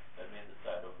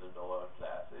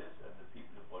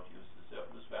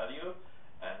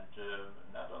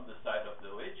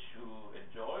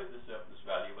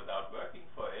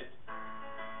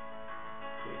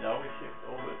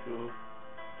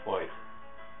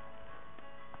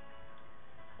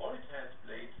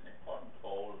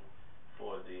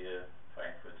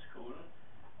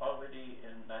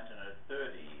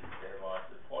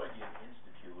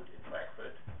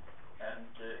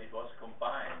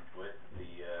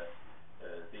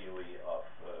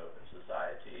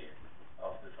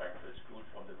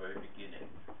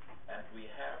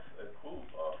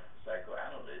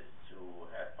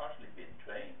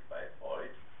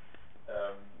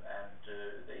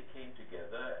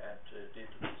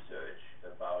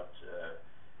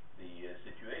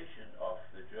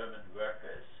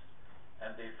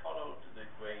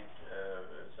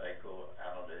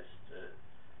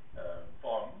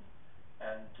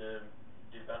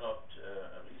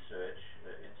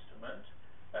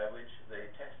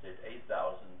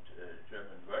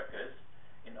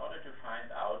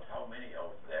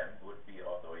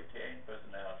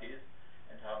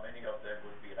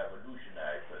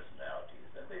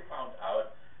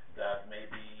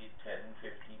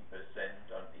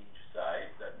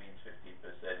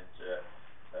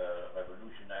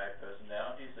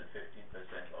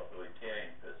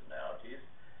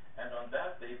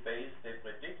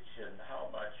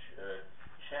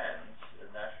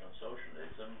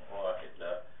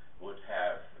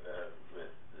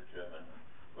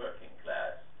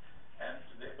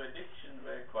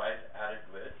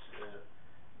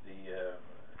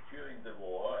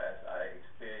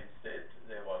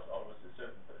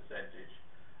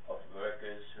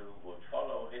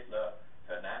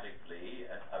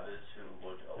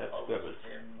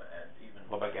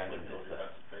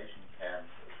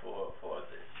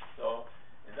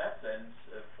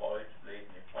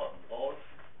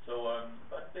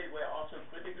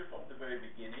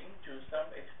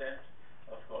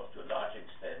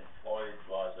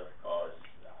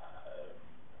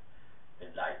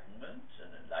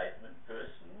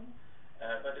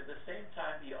 the same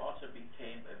time he also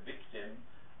became a victim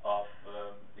of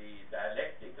the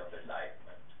dialectic of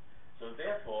enlightenment. So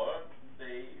therefore,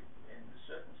 they, in a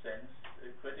certain sense,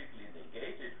 critically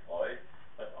negated Freud,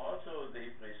 but also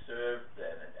they preserved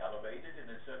then and elevated in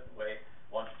a certain way,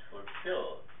 wanted to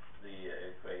fulfill the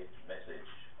great message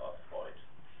of Freud.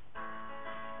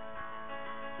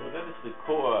 So that is the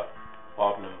core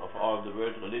problem of all the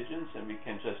world religions, and we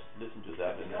can just listen to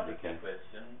that, and then we can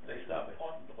question plays an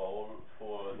important role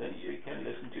for then we can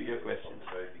listen to your questions from the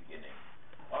very beginning.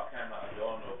 Horkheimer,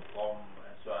 Adorno, Fromm,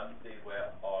 and so on, they were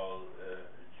all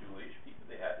Jewish people.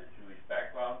 They had a Jewish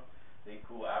background. They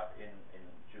grew up in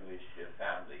Jewish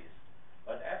families.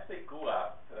 But as they grew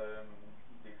up,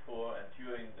 before and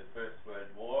during the First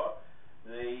World War,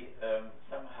 they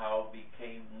somehow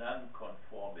became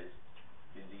non-conformist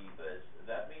believers.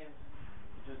 That means,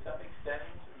 to some extent,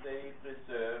 they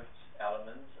preserved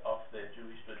elements of their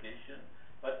Jewish tradition,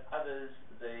 but others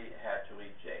they had to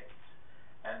reject.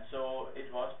 And so it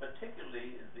was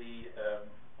particularly the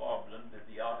problem, the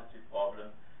theodicy problem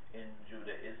in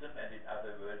Judaism and in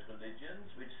other world religions,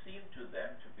 which seemed to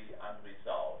them to be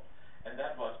unresolved. And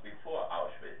that was before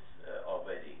Auschwitz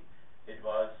already. It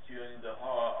was during the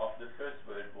horror of the First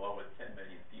World War with 10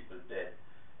 million people dead.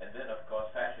 And then, of course,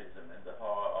 fascism and the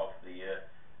horror of the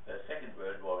Second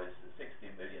World War with 60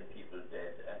 million people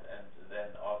dead, and then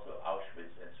also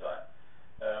Auschwitz and so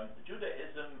on.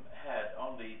 Judaism had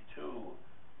only two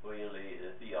really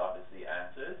theodicy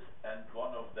answers, and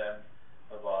one of them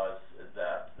was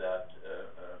that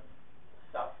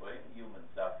suffering, human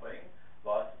suffering,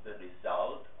 was the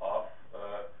result of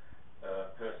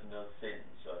personal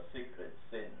sins or secret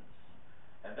sins.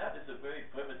 And that is a very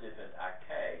primitive and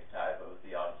archaic type of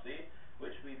theodicy,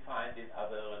 which we find in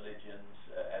other religions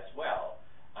as well.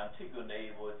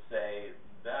 Antigone would say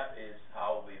that is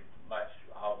how we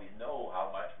know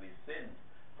how much we sinned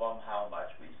from how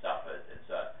much we suffered, and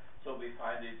so on. So we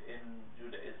find it in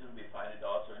Judaism, we find it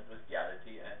also in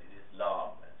Christianity and in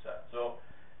Islam, and so on. So,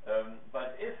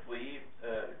 but if we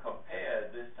compare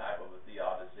this type of a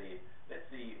theodicy, let's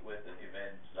see, with an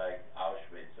event like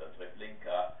Auschwitz or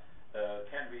Treblinka,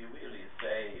 can we really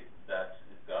say that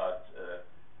God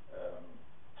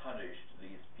punished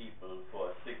these people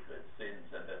for secret sins,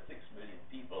 and that 6 million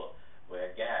people were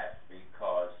gassed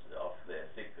because of their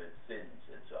secret sins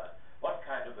and so on? What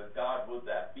kind of a God would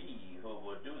that be who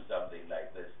would do something like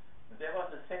this? There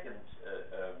was a second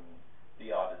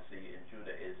theodicy in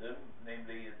Judaism,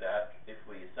 namely that if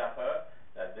we suffer,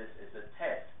 that this is a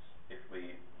test. If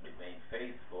we remain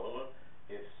faithful,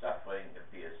 if suffering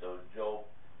appears. So Job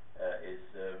is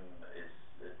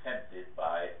tempted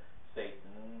by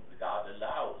Satan. God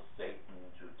allows Satan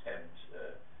to tempt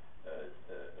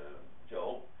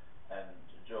Job, and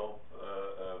Job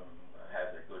has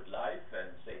a good life,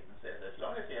 and Satan says as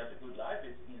long as he has a good life,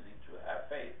 it's easy to have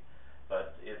faith.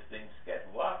 But if things get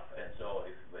rough, and so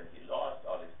when he lost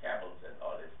all his camels and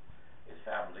all his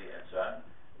family and so on,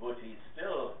 would he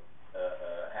still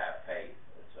have faith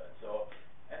and so on? So,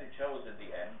 and it shows in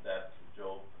the end that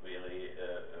Job really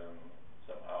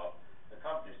somehow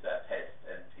accomplished that test,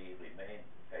 and he remained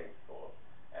faithful,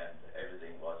 and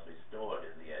everything was restored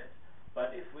in the end.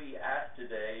 But if we ask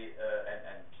today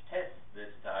and test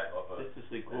this type of a this is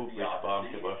the group which bombed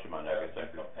Hiroshima and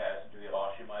Nagasaki. In comparison to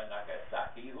Hiroshima and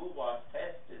Nagasaki, who was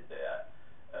tested there?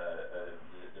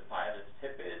 The pilot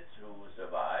Siebert, who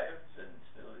survived and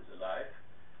still is alive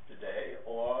today,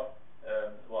 or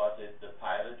was it the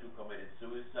pilot who committed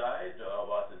suicide, or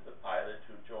was it the pilot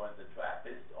who joined the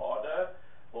Trappist order,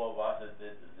 or was it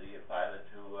the pilot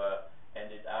who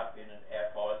ended up in an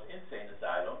Air Force insane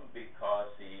asylum because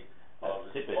he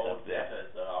always wrote letters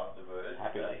around the world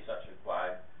that such a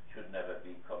crime should never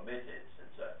be committed, and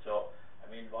so on. So, I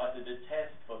mean, was it a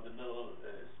test for the little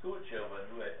school children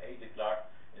who at 8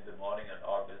 o'clock in the morning on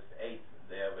August 8th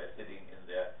there were sitting in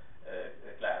their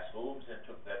classrooms and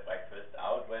took their breakfast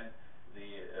out when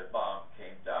the bomb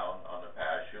came down on a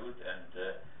parachute and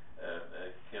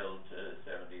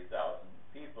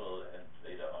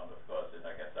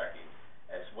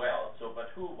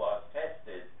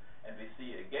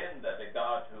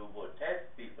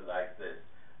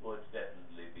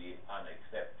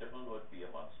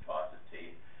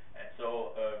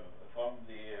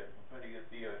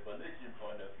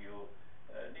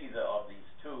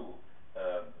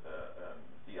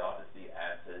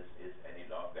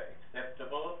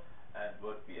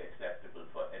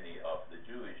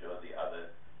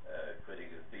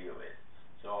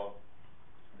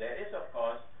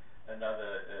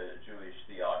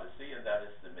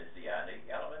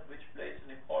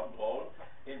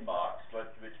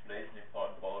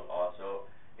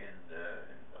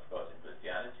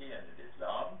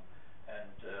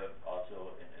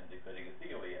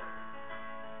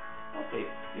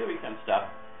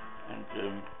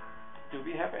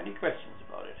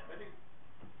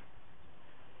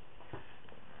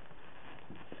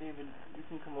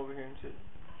over here and sit?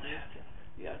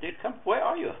 Yeah, David, come. Where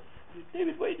are you?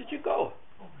 David, where did you go?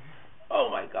 Oh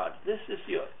my God, this is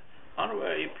your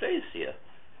honorary place here.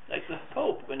 Like the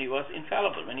Pope when he was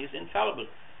infallible. When he's infallible,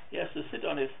 he has to sit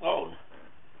on his throne.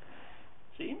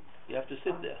 See? You have to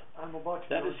sit there. I'm about to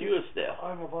that be is ordained. yours there.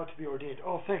 I'm about to be ordained.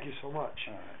 Oh, thank you so much.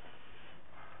 All right.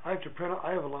 I have to print.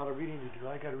 I have a lot of reading to do.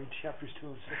 I got to read chapters 2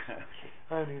 and 6.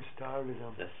 I need to start with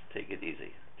them. Just take it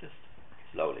easy. Just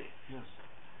slowly. Yes.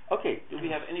 Okay. Do we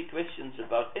have any questions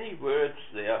about any words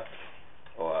there,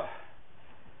 or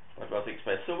what was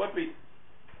expressed? So what we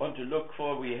want to look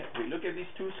for, we look at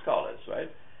these two scholars, right?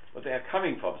 But they are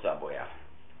coming from somewhere.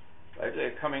 Right?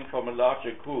 They're coming from a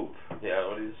larger group. They are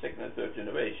already the second and third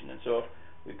generation, and so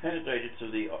we penetrated to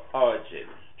the origin,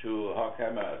 to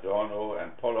Horkheimer, Adorno,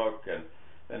 and Pollock, and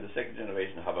then the second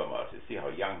generation Habermas. You see how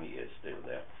young he is still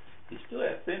there. He's still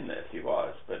as thin as he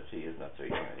was, but he is not so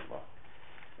young anymore.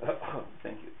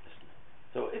 Thank you.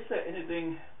 So is there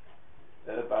anything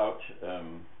about,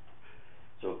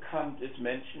 so Kant is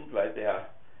mentioned right there.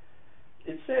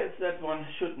 It says that one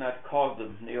should not call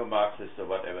them neo-Marxists or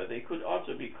whatever. They could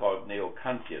also be called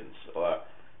neo-Kantians, or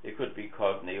they could be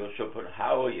called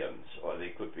neo-Schopenhauerians, or they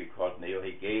could be called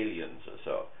neo-Hegelians or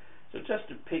so. So just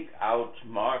to pick out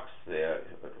Marx there,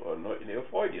 or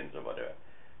neo-Freudians or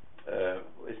whatever,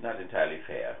 is not entirely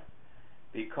fair,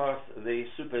 because they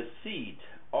supersede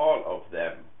all of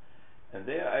them. And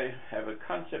there I have a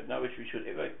concept now which we should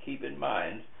ever keep in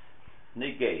mind: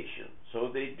 negation. So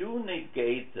they do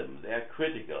negate them, they are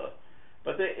critical,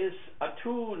 but there are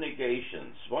two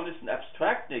negations. One is an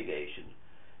abstract negation,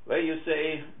 where you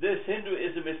say, this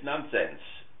Hinduism is nonsense,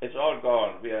 it's all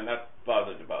gone, we are not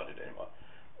bothered about it anymore.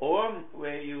 Or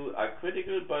where you are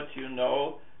critical, but you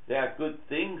know there are good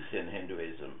things in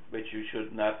Hinduism which you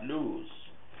should not lose.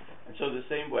 And so the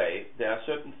same way, there are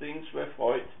certain things where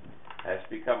Freud has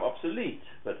become obsolete,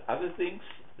 but other things,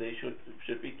 they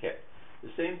should be kept. The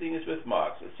same thing is with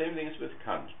Marx, the same thing is with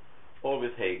Kant, or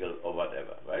with Hegel, or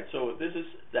whatever, right? So this is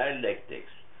dialectics.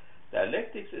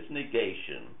 Dialectics is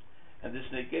negation, and this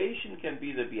negation can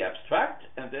either be abstract,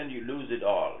 and then you lose it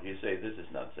all. You say, this is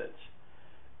nonsense.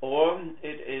 Or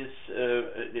it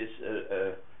is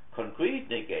a concrete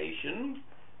negation,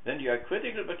 then you are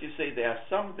critical, but you say there are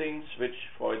some things which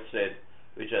Freud said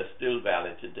which are still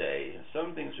valid today,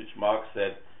 some things which Marx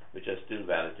said which are still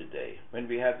valid today. When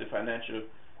we had the financial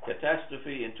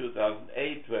catastrophe in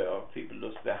 2008, where people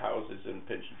lost their houses and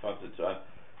pension funds and so on,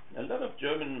 a lot of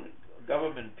German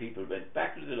government people went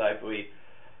back to the library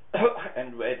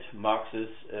and read Marx's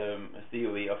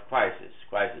theory of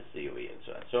crisis theory and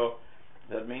so on. So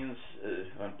that means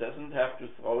one doesn't have to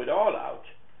throw it all out.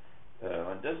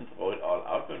 One doesn't throw it all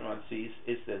out, but one sees,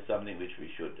 is there something which we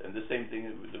should? And the same thing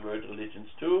with the world religions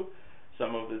too.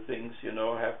 Some of the things,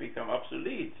 have become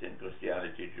obsolete in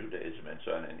Christianity, Judaism, and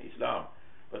so on, in Islam.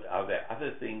 But are there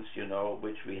other things,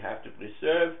 which we have to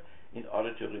preserve in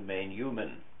order to remain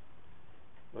human?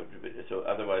 So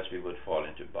otherwise we would fall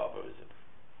into barbarism.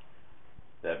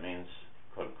 That means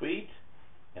concrete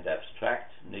and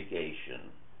abstract negation.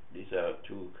 These are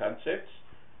two concepts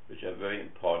which are very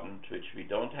important, which we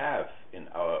don't have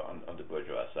on the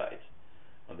bourgeois side,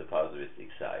 on the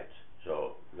positivistic side.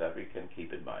 So that we can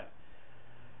keep in mind.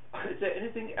 Is there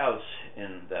anything else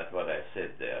in that what I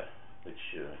said there, which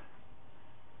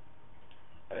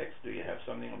Alex, do you have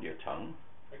something on your tongue?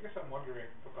 I guess I'm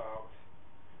wondering about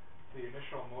the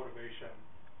initial motivation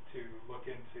to look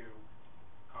into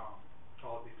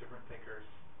all of these different thinkers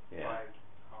by,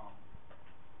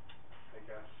 I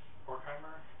guess,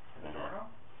 Horkheimer and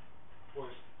Adorno,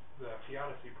 was the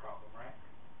theodicy problem, right?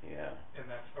 Yeah.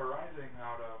 And that's arising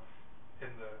out of,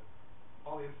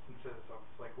 all the instances of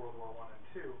like World War I and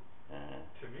II,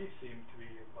 to me seem to be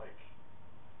like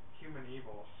human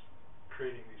evils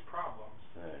creating these problems,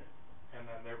 right. And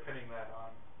then they're pinning that on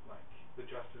like the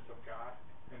justice of God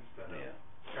instead of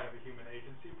kind of a human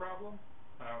agency problem.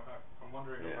 I'm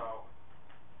wondering about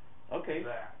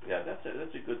that. Yeah, that's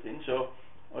a good thing. So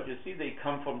what you see, they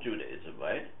come from Judaism,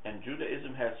 right? And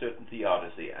Judaism has certain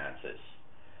theodicy answers.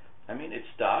 I mean, it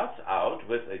starts out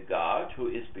with a God who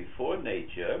is before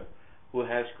nature, who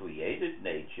has created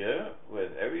nature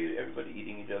with everybody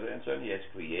eating each other and so on. He has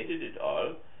created it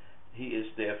all. He is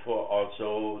therefore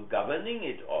also governing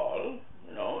it all.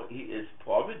 He is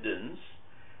providence.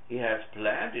 He has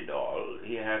planned it all.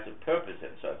 He has a purpose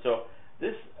and so on. So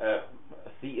this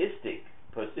theistic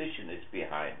position is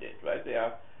behind it, right?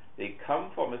 They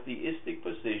come from a theistic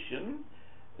position.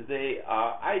 They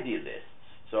are idealists.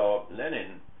 So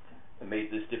Lenin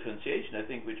made this differentiation, I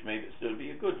think, which may still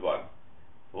be a good one.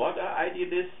 What are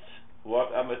idealists?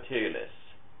 What are materialists?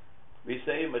 We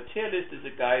say a materialist is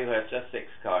a guy who has just sex,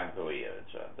 car, and career, and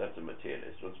so on. That's a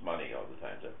materialist, wants money all the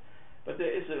time. So. But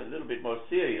there is a little bit more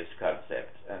serious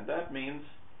concept, and that means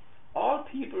all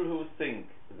people who think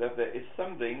that there is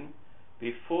something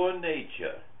before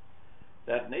nature,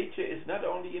 that nature is not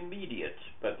only immediate,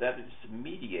 but that it's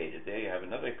mediated. There you have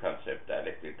another concept,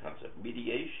 dialectical concept,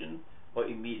 mediation or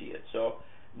immediate. So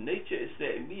nature is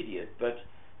there immediate, but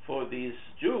for these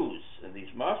Jews and these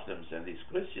Muslims and these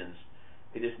Christians,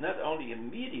 it is not only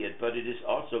immediate, but it is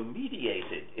also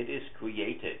mediated. It is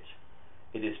created.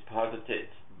 It is posited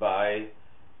by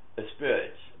a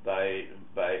spirit, by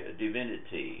a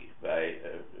divinity, by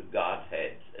a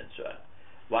Godhead, and so on.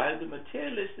 While the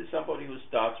materialist is somebody who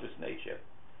starts with nature.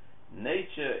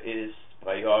 Nature is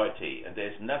priority, and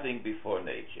there's nothing before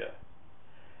nature.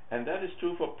 And that is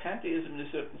true for pantheism in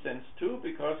a certain sense too,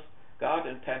 because God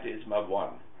and pantheism are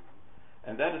one.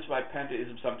 And that is why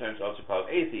pantheism is sometimes also called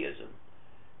atheism.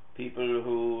 People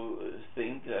who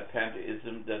think that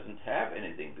pantheism doesn't have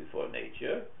anything before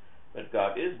nature, but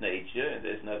God is nature and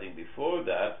there's nothing before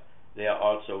that, they are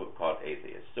also called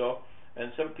atheists. So,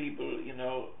 and some people,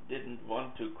 didn't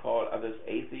want to call others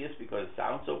atheists because it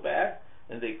sounds so bad,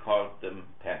 and they called them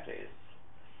pantheists.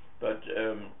 But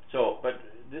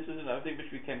this is another thing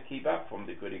which we can keep up from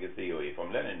the critical theory,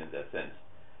 from Lenin in that sense.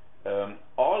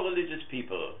 All religious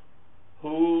people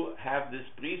who have this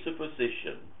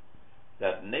presupposition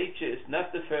that nature is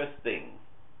not the first thing,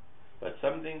 but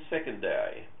something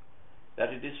secondary,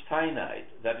 that it is finite,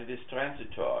 that it is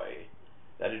transitory,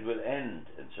 that it will end,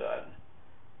 and so on,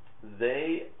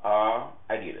 they are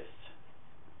idealists.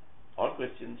 All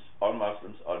Christians, all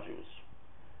Muslims, all Jews.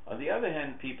 On the other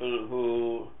hand, people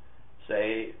who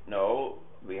say, no,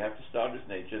 we have to start with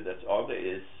nature, that's all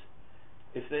there is.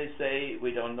 If they say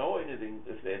we don't know anything,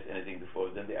 if there's anything before,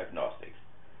 then they're agnostics.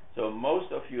 So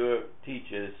most of your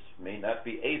teachers may not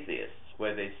be atheists,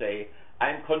 where they say,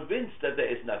 I'm convinced that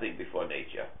there is nothing before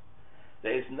nature.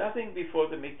 There is nothing before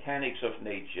the mechanics of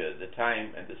nature, the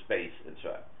time and the space and so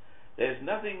on. There is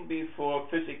nothing before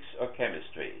physics or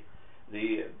chemistry.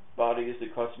 The bodies, the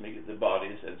cosmic, the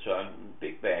bodies and so on,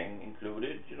 Big Bang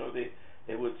included,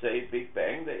 they would say Big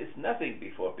Bang, there is nothing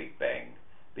before Big Bang.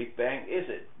 Big Bang is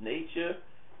it. Nature,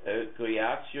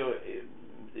 creatio,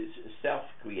 is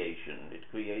self-creation. It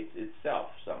creates itself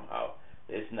somehow.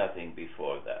 There's nothing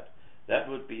before that. That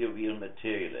would be a real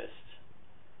materialist.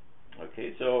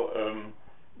 Okay, so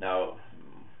now,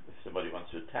 if somebody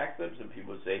wants to attack them, some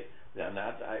people say they are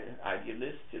not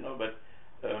idealists, but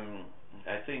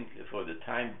I think for the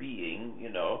time being,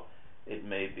 it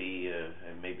may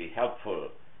be helpful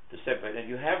to separate. And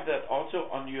you have that also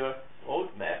on your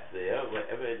roadmap there,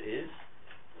 wherever it is.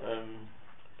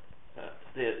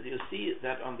 There, you see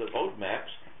that on the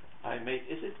roadmaps I made.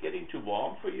 Is it getting too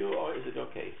warm for you, or is it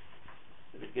okay?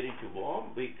 If it's getting too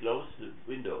warm, we close the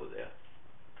window there.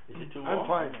 Is it too warm? I'm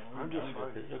fine. I'm just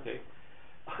fine. It's okay.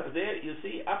 There, you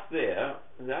see, up there,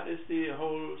 that is the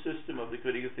whole system of the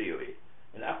critical theory.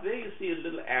 And up there you see a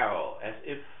little arrow, as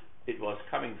if it was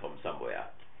coming from somewhere.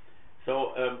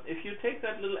 So, if you take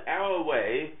that little arrow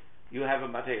away, you have a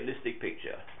materialistic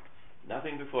picture.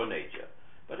 Nothing before nature.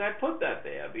 But I put that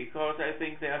there because I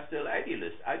think there are still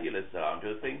idealists around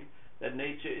who think that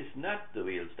nature is not the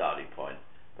real starting point,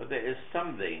 but there is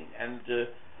something, and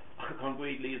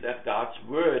concretely that God's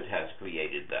Word has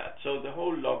created that. So the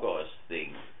whole Logos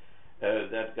thing,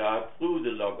 that God through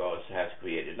the Logos has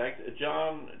created. Like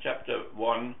John chapter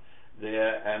 1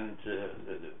 there, and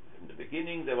in the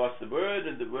beginning there was the Word,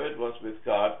 and the Word was with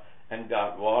God, and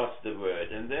God was the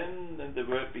Word. And then the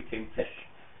Word became flesh,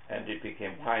 and it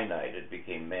became finite, it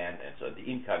became man, and so the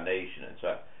incarnation and so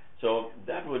on. So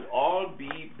that would all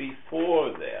be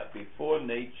before there, before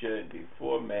nature and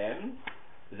before man.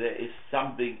 There is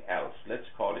something else. Let's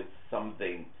call it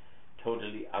something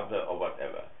totally other or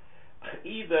whatever.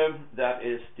 Either that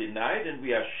is denied and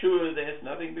we are sure there is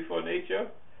nothing before nature,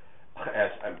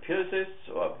 as empiricists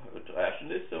or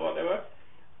rationalists or whatever,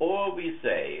 or we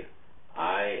say,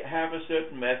 I have a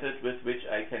certain method with which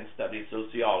I can study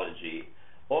sociology,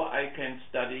 or I can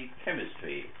study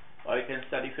chemistry, or I can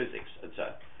study physics,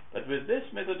 etc. But with this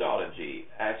methodology,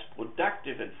 as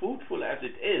productive and fruitful as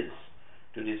it is,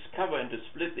 to discover and to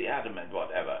split the atom and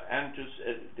whatever, and to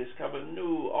discover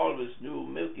always new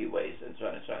Milky Ways and so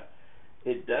on and so on,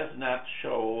 it does not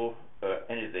show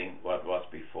anything what was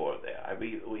before there.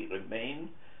 We remain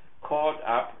caught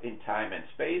up in time and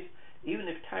space, even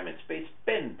if time and space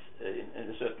bend in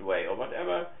a certain way or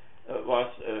whatever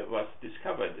was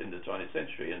discovered in the 20th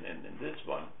century and in this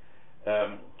one.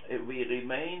 We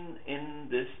remain in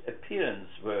this appearance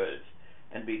world,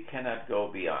 and we cannot go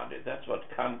beyond it. That's what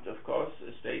Kant, of course,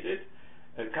 stated.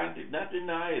 Kant did not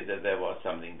deny that there was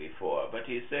something before, but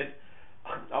he said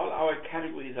all our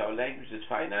categories, our language is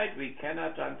finite, we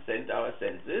cannot transcend our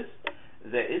senses.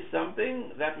 There is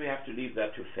something that we have to leave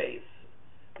that to faith.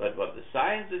 But what the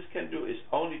sciences can do is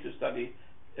only to study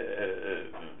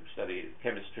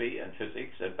chemistry and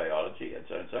physics and biology and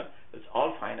so on and so on. It's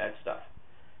all finite stuff.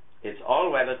 It's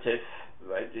all relative,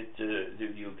 right?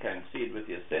 You can see it with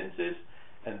your senses,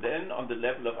 and then on the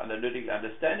level of analytical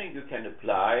understanding, you can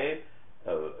apply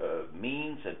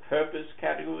means and purpose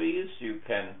categories. You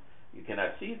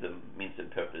cannot see the means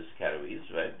and purpose categories,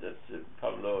 right? That's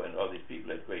Pavlov and all these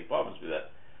people had great problems with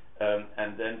that.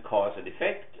 And then cause and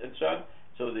effect and so on.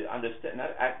 So the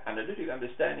analytical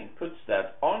understanding puts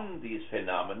that on these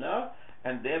phenomena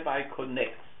and thereby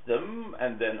connects them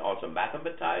and then also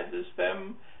mathematizes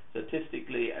them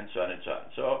statistically and so on and so on.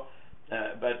 So,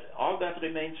 but all that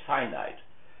remains finite.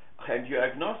 And your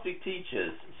agnostic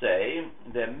teachers say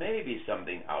there may be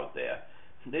something out there.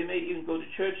 They may even go to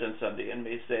church on Sunday and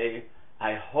may say,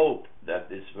 I hope that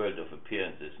this world of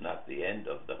appearance is not the end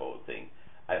of the whole thing.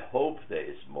 I hope there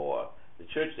is more. The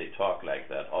church, they talk like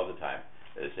that all the time.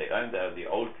 They say, and they're the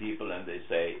old people, and they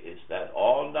say, is that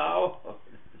all now?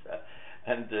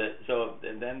 And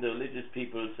then the religious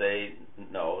people say,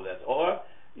 no, that's all.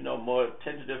 You know, more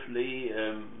tentatively,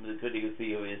 the critical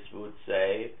theorists would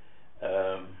say,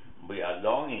 we are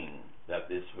longing that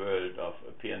this world of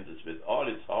appearances with all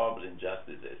its horrible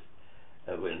injustices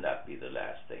will not be the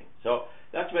last thing. So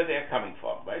that's where they're coming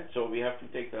from, right? So we have to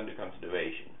take that into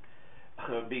consideration.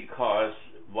 Because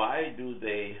why do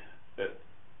they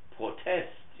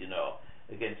protest, you know,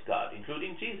 against God,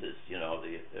 including Jesus? You know,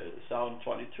 the Psalm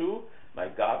 22, my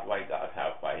God, why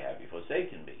have you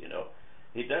forsaken me? You know,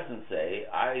 he doesn't say,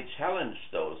 I challenged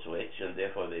those rich and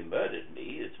therefore they murdered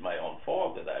me. It's my own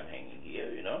fault that I'm hanging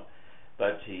here, you know.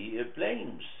 But he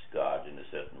blames God in a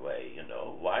certain way, you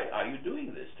know. Why are you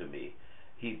doing this to me?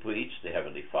 He preached the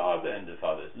Heavenly Father, and the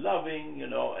Father is loving, you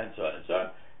know, and so on and so on.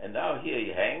 And now here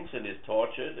he hangs and is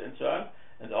tortured and so on.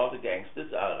 And all the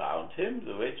gangsters are around him,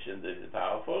 the rich and the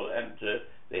powerful, and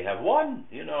they have won,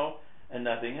 you know, and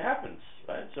nothing happens,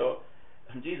 right? So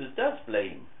Jesus does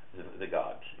blame the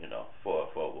God, you know, for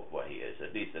what he is.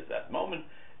 At least at that moment,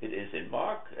 it is in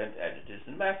Mark and it is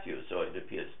in Matthew, so it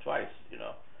appears twice, you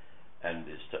know. And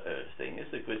this thing is,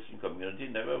 the Christian community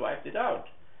never wiped it out,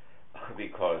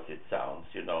 because it sounds,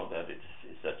 you know, that it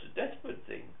is such a desperate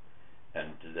thing,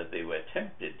 and that they were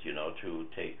tempted, you know, to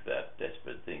take that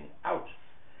desperate thing out.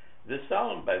 The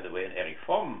Psalm, by the way, and Erich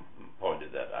Fromm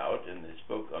pointed that out in his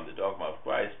book on the Dogma of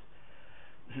Christ,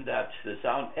 that the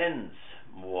Psalm ends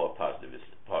more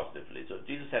positively. So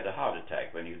Jesus had a heart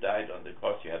attack. When you died on the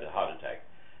cross, you had a heart attack.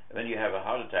 And when you have a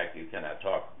heart attack, you cannot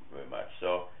talk very much.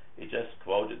 So he just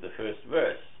quoted the first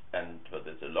verse, but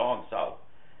it's a long psalm.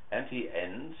 And he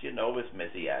ends, you know, with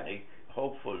messianic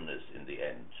hopefulness in the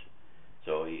end.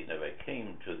 So he never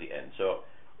came to the end. So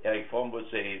Erich Fromm would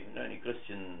say, any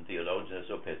Christian theologians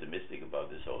are so pessimistic about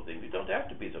this whole thing. We don't have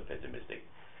to be so pessimistic,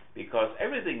 because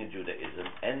everything in Judaism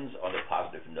ends on a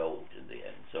positive note in the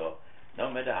end. So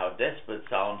no matter how desperate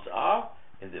psalms are,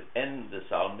 in the end the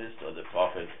psalmist or the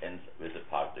prophet ends with a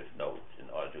positive note in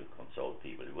order to console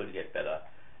people. It will get better,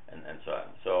 and so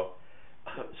on.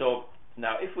 So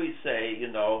now if we say,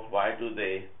 you know, why do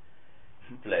they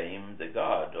blame the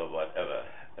God or whatever,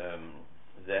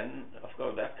 then of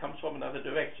course that comes from another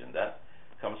direction. That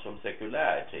comes from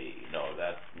secularity. You know,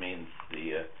 that means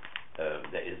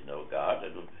there is no God.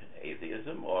 It would be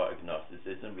atheism or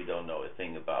agnosticism. We don't know a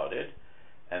thing about it.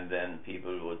 And then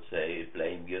people would say,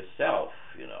 blame yourself,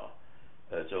 you know.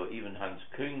 So even Hans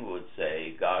Küng would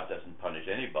say, God doesn't punish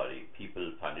anybody,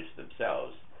 people punish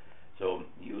themselves. So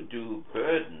you do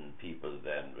burden people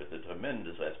then with a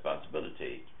tremendous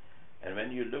responsibility. And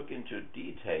when you look into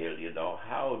detail, you know,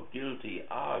 how guilty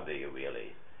are they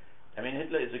really? I mean,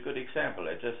 Hitler is a good example.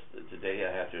 Today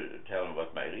I have to tell him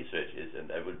what my research is,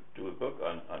 and I will do a book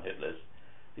on Hitler's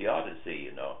Theodicy,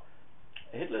 you know.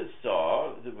 Hitler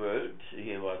saw the world.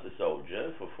 He was a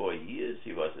soldier for 4 years.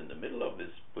 He was in the middle of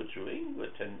this butchering where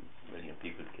 10 million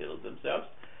people killed themselves.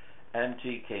 And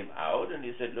he came out and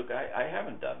he said, look, I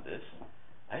haven't done this.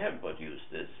 I haven't produced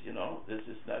this, you know. This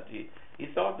is not... He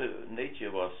thought that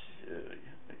nature was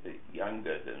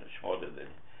younger than, shorter than...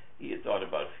 He had thought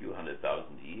about a few 100,000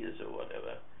 years or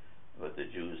whatever. But the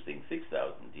Jews think 6,000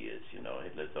 years, you know.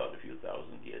 Hitler thought a few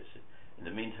thousand years. In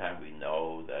the meantime, we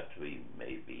know that we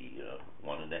may be, you know,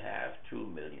 1.5, 2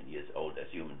 million years old as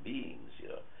human beings, you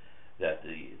know. That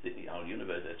our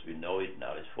universe as we know it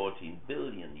now is 14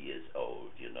 billion years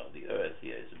old, you know. The Earth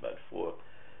here is about 4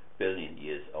 billion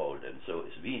years old, and so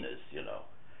is Venus, you know.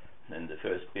 In the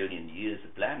first billion years, the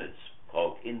planets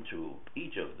broke into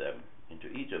each of them, into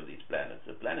each of these planets,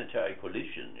 a planetary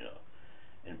collision, you know.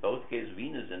 In both cases,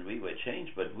 Venus and we were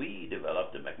changed, but we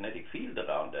developed a magnetic field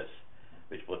around us,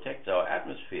 which protects our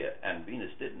atmosphere, and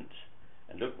Venus didn't.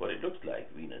 And look what it looks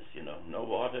like, Venus, you know, no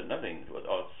water, nothing. It was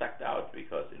all sucked out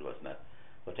because it was not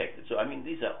protected. So, I mean,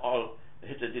 these are all,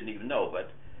 Hitler didn't even know,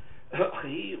 but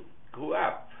he grew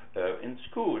up in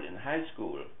school, in high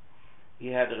school. He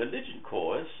had a religion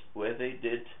course where they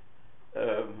did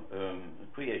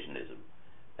creationism.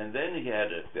 And then he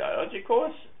had a biology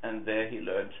course, and there he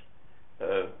learned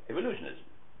evolutionism.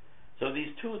 So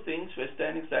these two things were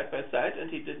standing side by side, and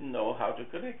he didn't know how to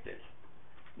connect it.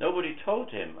 Nobody told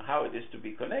him how it is to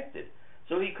be connected.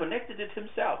 So he connected it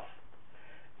himself.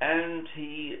 And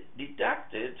he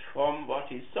deducted from what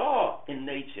he saw in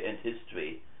nature and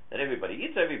history that everybody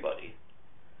eats everybody,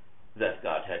 that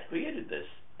God had created this,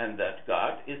 and that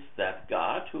God is that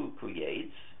God who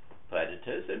creates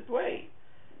predators and prey.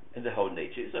 And the whole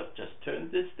nature is of just turn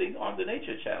this thing on, the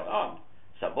nature channel on.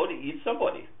 Somebody eats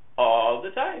somebody all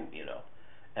the time, you know.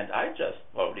 And I just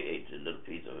probably ate a little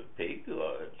piece of a pig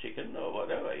or a chicken or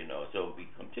whatever, you know. So we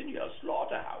continue our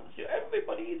slaughterhouses.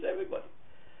 Everybody eats everybody.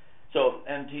 So,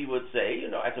 and he would say, you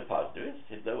know, as a positivist,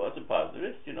 Hitler was a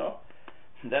positivist, you know,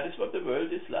 that is what the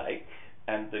world is like,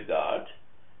 and the God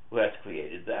who has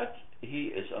created that, he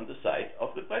is on the side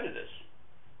of the predators,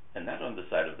 and not on the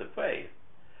side of the prey.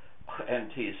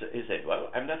 And he said, well,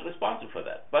 I'm not responsible for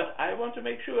that, but I want to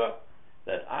make sure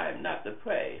that I'm not the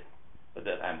prey, but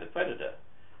that I'm the predator,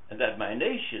 and that my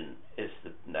nation is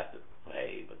not the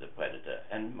prey, but the predator,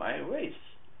 and my race,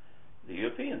 the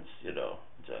Europeans, you know.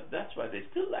 So that's why they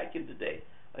still like him today.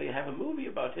 You have a movie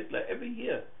about Hitler every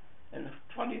year, and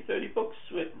 20, 30 books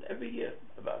written every year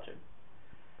about him.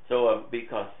 So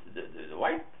because the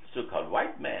white, so-called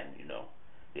white man, you know,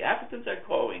 the Africans are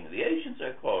growing, the Asians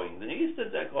are growing, the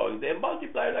Easterns are growing, they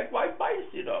multiply like white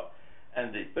mice, you know,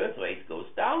 and the birth rate goes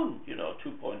down, you know,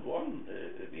 2.1,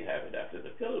 we have it after the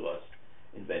pill was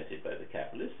invented by the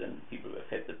capitalists, and people were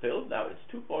fed the pill. Now it's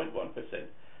 2.1%.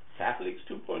 Catholics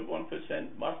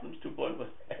 2.1%, Muslims 2.1%,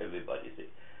 everybody see.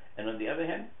 And on the other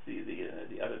hand,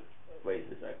 the other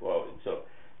races are growing. So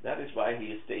that is why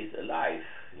he stays alive,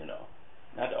 you know.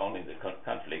 Not only the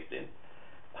conflict in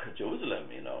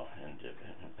Jerusalem, you know, and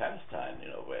Palestine, you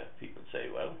know, where people say,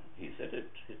 well, he said it,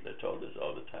 Hitler told us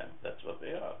all the time, that's what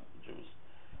they are, the Jews.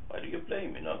 Why do you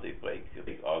blame? You know, they break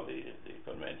all the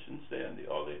conventions there and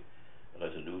all the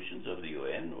resolutions of the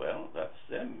UN. Well, that's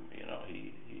them, you know,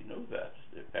 he knew that,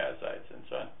 the parasites and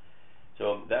so on.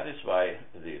 So that is why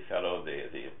the fellow,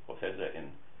 the professor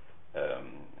in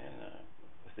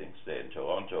I think there in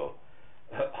Toronto,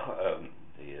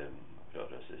 what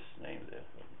was his name there,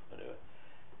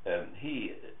 whatever,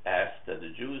 he asked that the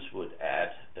Jews would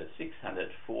add a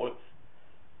 604th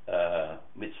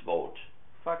mitzvot.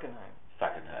 Fackenheim.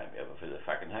 Yeah, Professor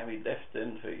Fackenheim. He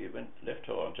left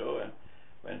Toronto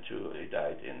and he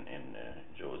died in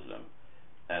Jerusalem.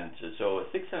 And so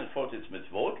 640th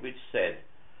mitzvot, which said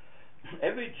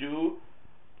every Jew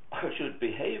should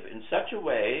behave in such a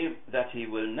way that he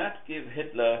will not give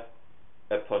Hitler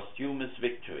a posthumous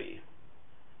victory.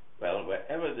 Well,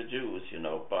 wherever the Jews, you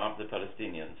know, bomb the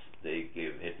Palestinians, they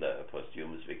give Hitler a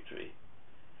posthumous victory.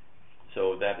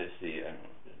 So that is I'm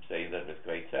saying that with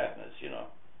great sadness, you know,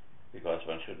 because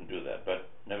one shouldn't do that. But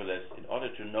nevertheless, in order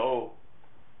to know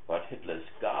what Hitler's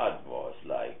God was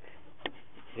like,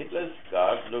 Hitler's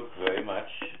God looked very much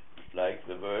like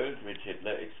the world which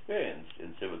Hitler experienced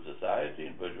in civil society,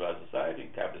 in bourgeois society, in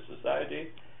capitalist society.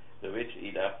 The rich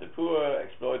eat up the poor,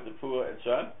 exploit the poor, and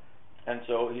so on. And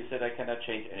so he said, I cannot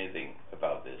change anything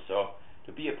about this. So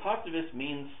to be a positivist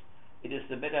means it is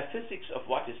the metaphysics of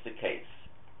what is the case.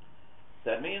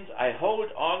 That means I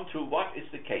hold on to what is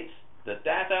the case, the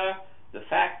data, the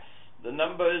facts, the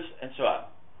numbers, and so on.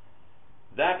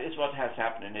 That is what has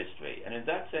happened in history. And in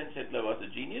that sense, Hitler was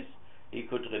a genius. He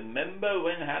could remember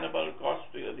when Hannibal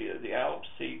crossed the Alps.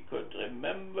 He could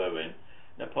remember when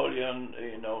Napoleon,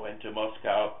 you know, went to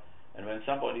Moscow. And when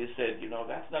somebody said, you know,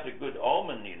 that's not a good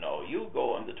omen, you know, you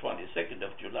go on the 22nd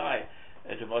of July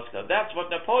to Moscow. That's what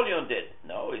Napoleon did.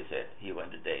 No, he said, he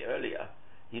went a day earlier.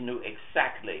 He knew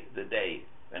exactly the day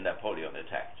when Napoleon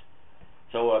attacked.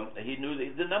 So he knew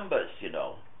the numbers, you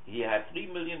know. He had 3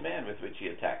 million men with which he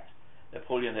attacked.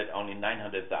 Napoleon had only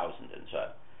 900,000 and so on.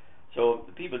 So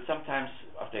the people sometimes,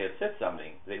 after they had said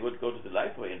something, they would go to the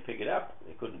library and pick it up.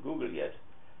 They couldn't Google yet.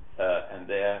 And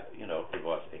there, you know, it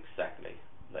was exactly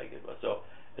like it was. So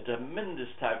a tremendous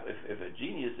type, if a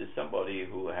genius is somebody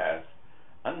who has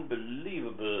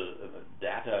unbelievable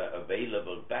data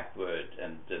available backward,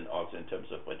 and then also in terms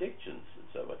of predictions.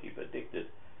 So what he predicted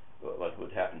what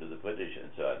would happen to the British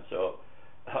and so on. So,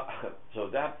 so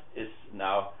that is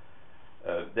now,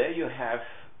 there you have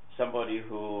somebody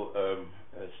who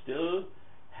still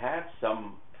had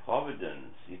some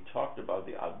providence. He talked about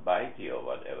the Almighty or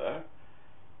whatever,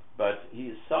 but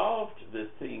he solved the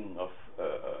thing of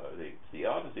the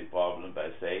theodicy problem by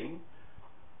saying,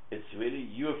 it's really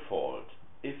your fault.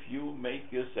 If you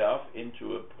make yourself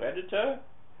into a predator,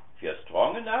 if you're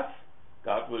strong enough,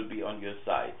 God will be on your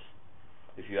side.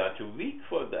 If you are too weak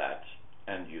for that,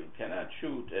 and you cannot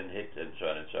shoot and hit and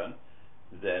so on,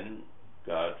 then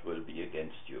God will be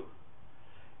against you.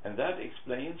 And that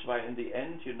explains why in the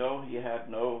end, you know, he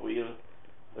had no real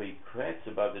regrets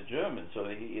about the Germans. So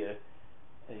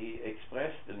he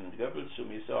expressed in Goebbels,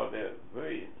 whom he saw,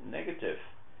 very negative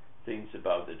things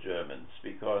about the Germans,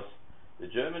 because the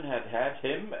German had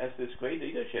him as this great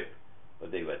leadership,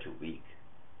 but they were too weak.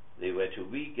 They were too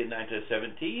weak in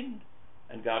 1917,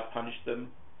 and God punished them,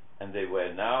 and they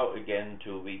were now again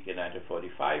too weak in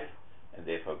 1945, and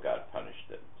therefore God punished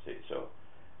them. See, so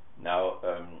now,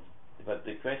 but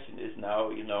the question is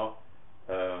now, you know,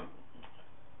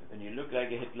 when you look like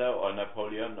a Hitler or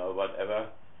Napoleon or whatever,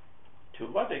 to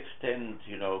what extent,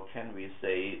 you know, can we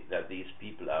say that these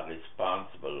people are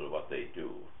responsible for what they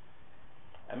do?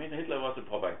 I mean, Hitler was a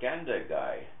propaganda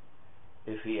guy.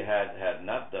 If he had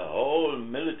not the whole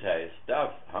military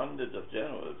stuff, hundreds of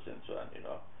generals and so on, you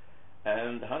know,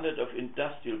 and hundreds of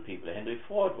industrial people. Henry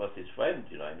Ford was his friend,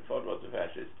 you know. Henry Ford was a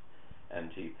fascist, and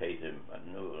he paid him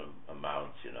annual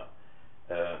amounts, you know.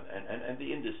 And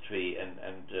the industry and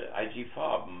IG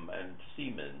Farben and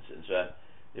Siemens and so on,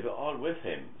 they were all with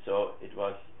him. So it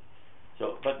was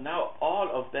so. But now all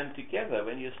of them together,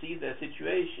 when you see their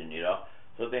situation, you know,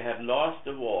 so they had lost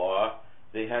the war,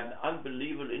 they had an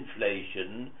unbelievable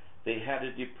inflation, they had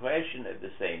a depression at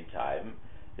the same time,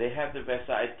 they had the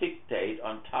Versailles Dictate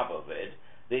on top of it,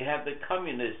 they had the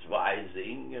communists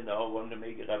rising, you know, wanting to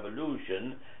make a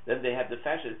revolution, then they had the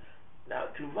fascists. Now,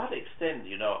 to what extent,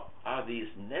 you know, are these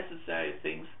necessary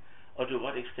things, or to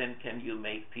what extent can you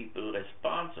make people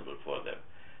responsible for them?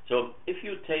 So, if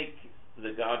you take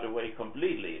the God away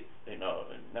completely, you know,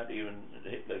 not even the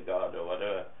Hitler God or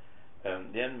whatever,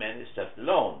 then man is just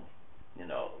alone, you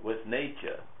know, with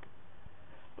nature.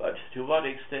 But to what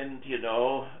extent, you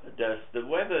know, does the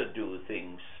weather do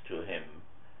things to him,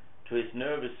 to his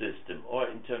nervous system, or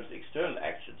in terms of external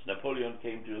actions? Napoleon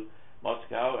came to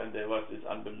Moscow, and there was this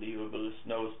unbelievable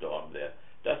snowstorm there.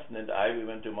 Dustin and I, we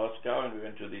went to Moscow, and we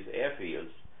went to these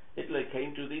airfields. Hitler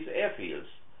came to these airfields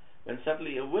when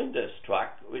suddenly a winter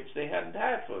struck, which they hadn't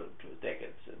had for 2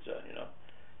 decades and so on, you know.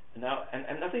 Now,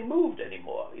 and nothing moved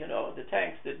anymore, you know. The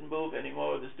tanks didn't move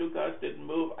anymore, the Stukas didn't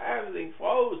move, everything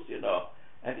froze, you know,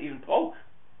 and even broke,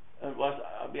 and was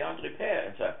beyond repair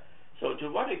and so on. So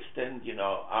to what extent, you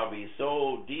know, are we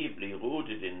so deeply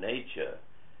rooted in nature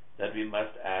that we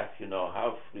must ask, you know,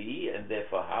 how free and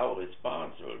therefore how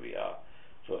responsible we are?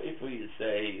 So if we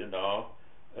say, you know,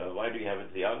 why do you have a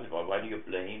theology, or why do you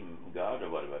blame God or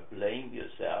whatever? Blame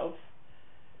yourself.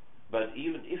 But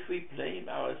even if we blame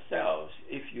ourselves,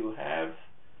 if you have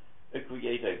a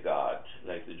creator God,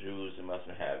 like the Jews and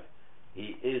Muslims have,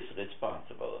 he is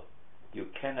responsible. You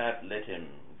cannot let him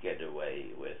get away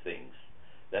with things.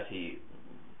 That he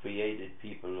created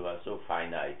people who are so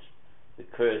finite, the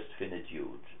cursed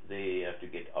finitude. They have to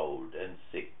get old and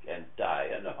sick and die,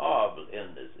 and horrible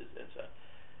illnesses and so on.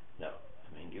 No,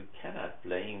 I mean, you cannot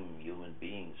blame human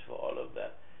beings for all of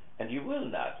that. And you will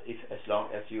not, as long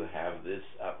as you have this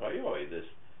a priori, this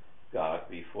God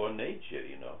before nature,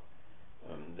 you know.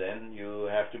 Then you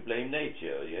have to blame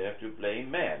nature, you have to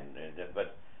blame man.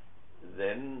 But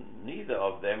then neither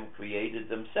of them created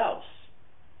themselves.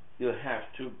 You have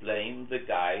to blame the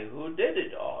guy who did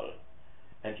it all.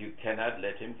 And you cannot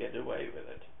let him get away with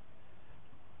it.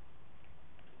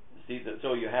 See,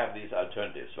 so you have these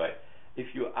alternatives, right?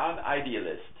 If you are an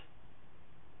idealist,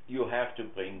 you have to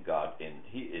bring God in.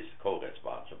 He is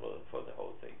co-responsible for the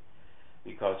whole thing.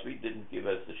 Because we didn't give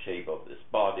us the shape of this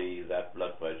body, that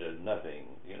blood pressure, nothing.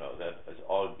 You know, that is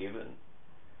all given.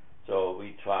 So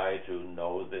we try to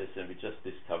know this, and we just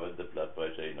discovered the blood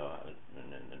pressure, you know, in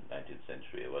the 19th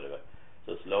century or whatever.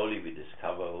 So slowly we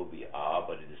discover who we are,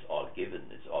 but it is all given.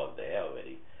 It's all there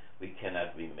already. We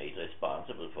cannot be made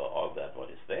responsible for all that what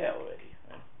is there already.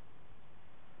 Right?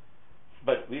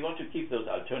 But we want to keep those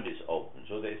alternatives open.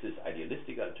 So there's this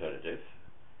idealistic alternative,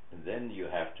 and then you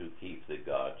have to keep the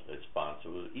God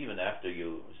responsible. Even after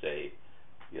you say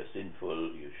you're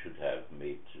sinful, you should have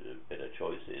made better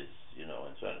choices, you know,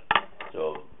 and so on.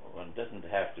 So one doesn't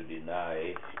have to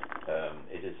deny.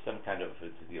 It is some kind of,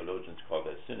 theologians call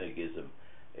that synergism.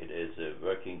 It is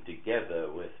working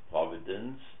together with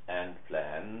providence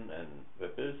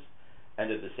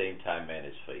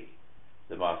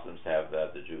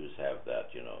Jews have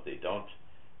that. They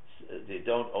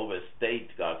don't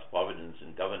overstate God's providence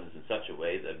and governance in such a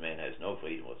way that man has no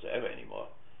freedom whatsoever anymore.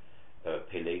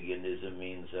 Pelagianism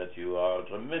means that you are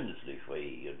tremendously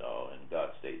free, and God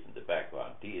stays in the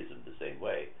background. Deism the same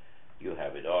way. You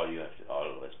have it all. You have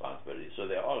all responsibility. So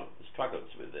there are all struggles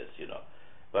with this,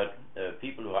 But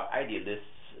people who are idealists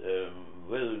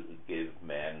will give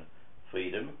man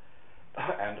freedom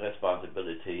and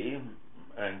responsibility,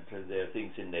 and there are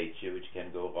things in nature which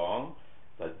can go wrong,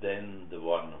 but then the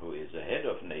one who is ahead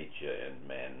of nature and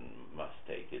man must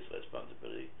take his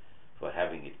responsibility for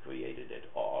having it created at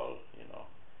all.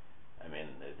 I mean,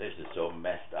 this is so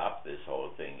messed up, this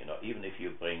whole thing. Even if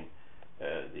you bring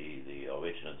the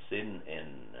original sin in,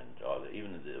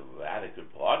 even in the radical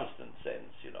Protestant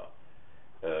sense, in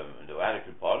the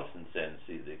radical Protestant sense,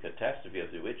 the catastrophe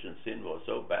of the original sin was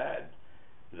so bad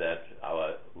that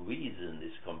our reason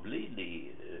is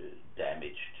completely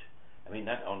damaged. I mean,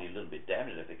 not only a little bit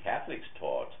damaged, as the Catholics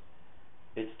taught,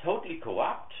 it's totally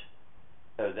corrupt.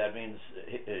 That means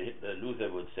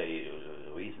Luther would say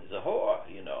reason is a whore.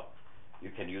 You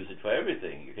can use it for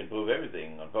everything. You can prove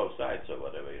everything on both sides or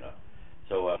whatever.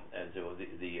 So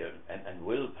and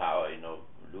willpower.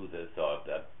 Luther thought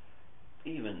that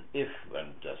even if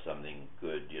one does something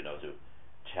good, to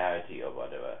charity or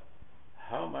whatever,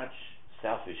 how much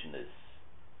selfishness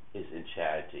is in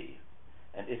charity?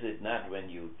 And is it not when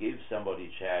you give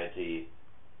somebody charity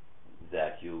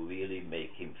that you really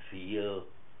make him feel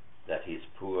that he's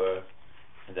poor,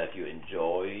 and that you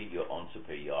enjoy your own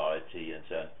superiority and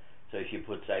so on? So if you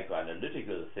put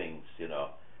psychoanalytical things,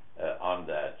 on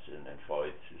that, and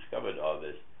Freud discovered all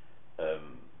this,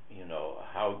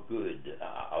 how good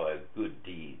are our good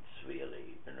deeds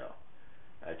really,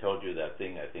 I told you that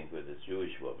thing, I think, with this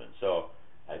Jewish woman. So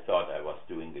I thought I was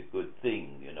doing a good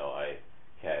thing, I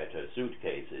carried her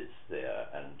suitcases there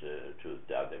and to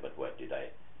the other, but what did I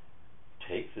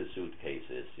take the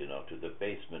suitcases, to the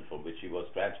basement from which she was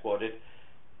transported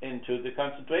into the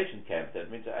concentration camp? That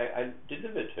means I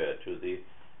delivered her to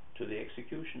the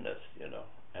executioners,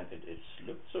 and it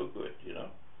looked so good,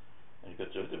 and it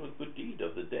was a good deed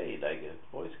of the day, like a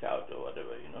Boy Scout or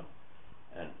whatever,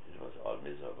 and it was all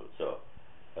miserable. So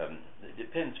it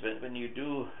depends when you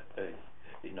do,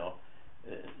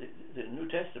 the New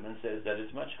Testament says that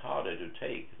it's much harder to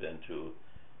take than to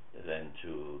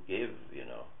give,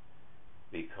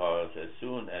 because as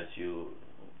soon as you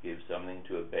give something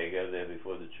to a beggar there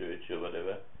before the church or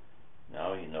whatever,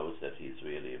 now he knows that he's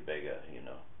really a beggar,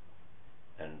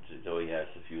 and though he has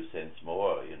a few cents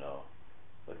more,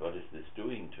 but what is this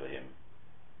doing to him,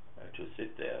 to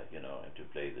sit there, and to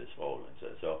play this role?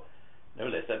 And so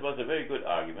nevertheless, that was a very good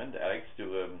argument, Alex,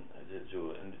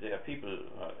 and there are people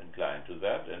who are inclined to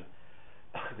that, and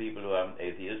people who are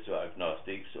atheists or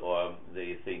agnostics, or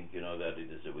they think, that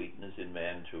it is a weakness in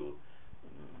man to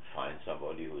find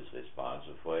somebody who is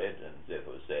responsible for it, and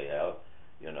therefore say, hell,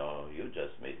 you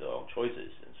just made the wrong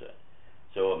choices, and so on.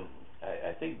 So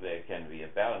I think there can be a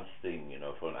balanced thing,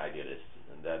 for an idealist,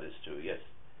 and that is to, yes,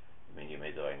 I mean, you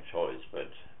made the right choice, but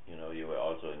you were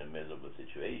also in a miserable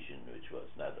situation which was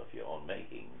not of your own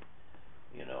making,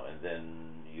 and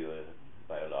then you're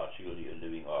biological, you're a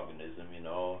living organism,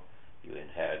 you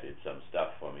inherited some stuff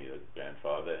from your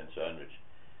grandfather and so on, which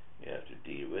you have to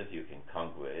deal with. You can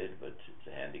conquer it, but it's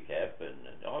a handicap,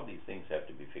 and all these things have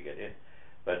to be figured in.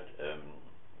 But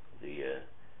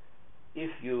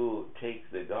if you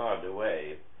take the God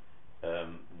away,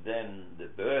 then the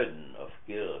burden of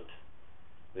guilt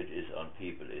which is on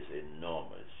people is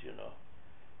enormous,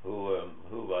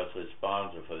 Who was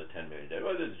responsible for the 10 million dead?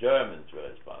 Well, the Germans were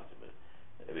responsible.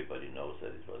 Everybody knows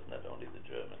that it was not only the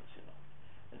Germans,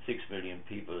 And 6 million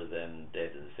people then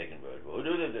dead in the Second World War.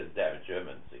 The damn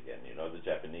Germans again, the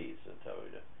Japanese and so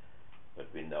on. But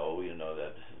we know,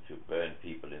 that to burn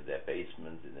people in their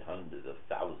basements, in the hundreds of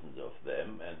thousands of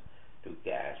them, and to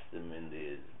gas them in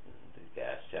the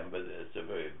gas chamber, it's a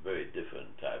very, very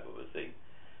different type of a thing.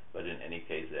 But in any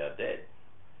case, they are dead.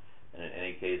 And in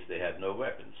any case, they had no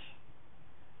weapons.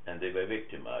 And they were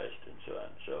victimized and so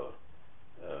on. So,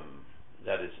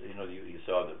 that is, you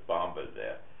saw the bomber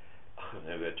there.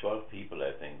 There were 12 people,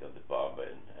 I think, on the bomber,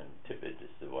 and Tippett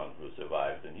is the one who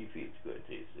survived, and he feels good.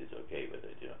 He's okay with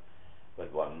it,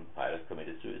 But one pilot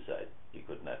committed suicide. He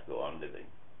could not go on living.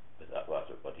 But that was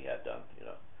what he had done,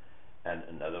 And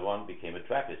another one became a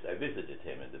Trappist. I visited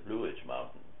him in the Blue Ridge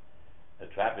Mountain. A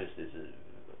Trappist is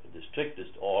the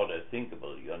strictest order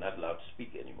thinkable. You are not allowed to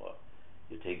speak anymore.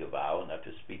 You take a vow not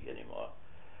to speak anymore.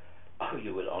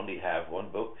 You will only have one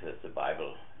book, that's the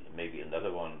Bible, maybe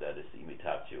another one that is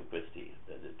Imitatio Christi.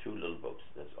 There's 2 little books,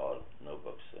 that's all, no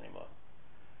books anymore.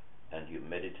 and you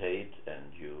meditate,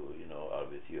 and you know, are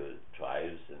with your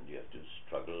tribes, and you have to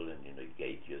struggle and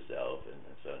gate yourself, and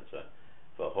so on and so on,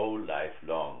 for a whole life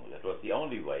long. That was the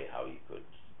only way how he could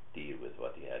deal with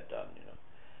what he had done, you know.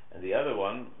 And the other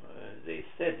one, they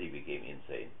said he became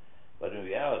insane, but in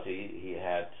reality he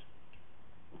had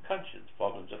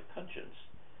problems of conscience,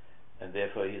 and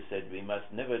therefore he said we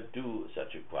must never do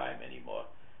such a crime anymore.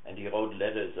 And he wrote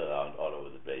letters around all over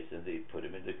the place, and they put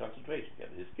him in the concentration camp.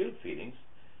 His guilt feelings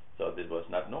thought it was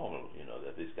not normal, you know,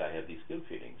 that this guy had these guilt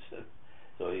feelings.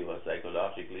 So he was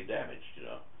psychologically damaged, you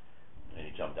know. And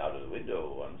he jumped out of the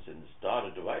window once and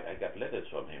started to write. I got letters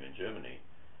from him in Germany,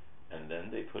 and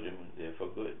then they put him there for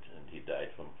good, and he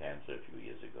died from cancer a few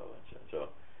years ago. And so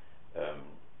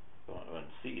one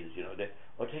sees, you know,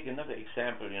 or take another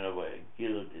example, you know, where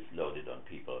guilt is loaded on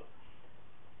people.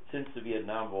 Since the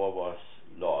Vietnam War was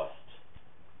lost,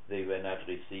 they were not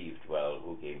received well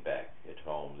who came back at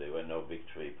home. There were no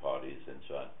victory parties and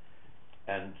so on.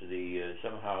 And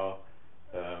somehow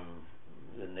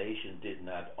the nation did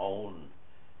not own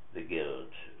the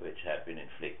guilt which had been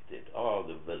inflicted, all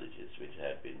the villages which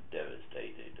had been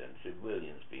devastated, and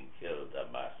civilians being killed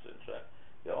en masse and so on.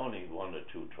 There were only 1 or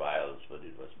 2 trials, but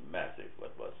it was massive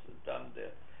what was done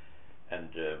there. And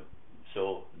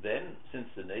so then, since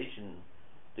the nation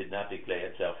did not declare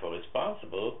itself for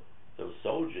responsible, so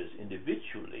soldiers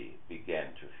individually began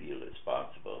to feel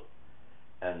responsible.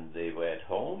 And they were at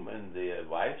home, and their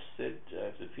wives said,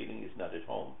 the feeling is not at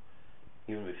home,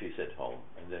 even if he's at home.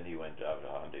 And then he went out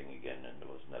hunting again and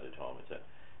was not at home.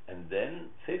 And then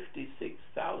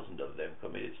 56,000 of them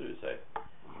committed suicide.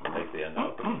 Like they are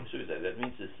now committing suicide. That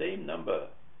means the same number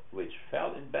which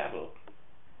fell in battle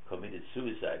committed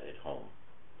suicide at home.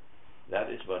 That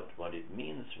is what it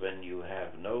means when you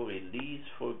have no release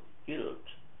for guilt,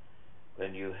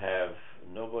 when you have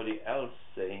nobody else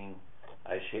saying,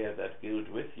 I share that guilt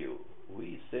with you.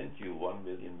 We sent you 1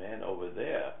 million men over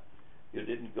there. You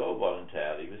didn't go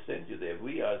voluntarily. We sent you there.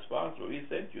 We are responsible. We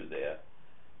sent you there.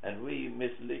 And we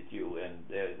misled you, and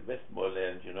the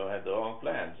Westmoreland, you know, had the wrong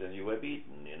plans, and you were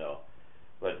beaten, you know.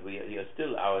 But you're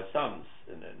still our sons.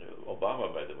 And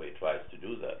Obama, by the way, tries to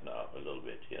do that now a little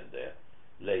bit here and there.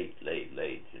 Late,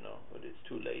 you know, but it's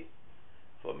too late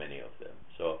for many of them.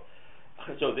 So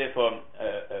therefore,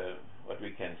 what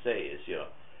we can say is, you know,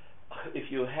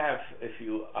 if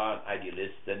you are an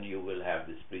idealist, then you will have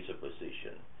this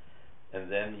presupposition,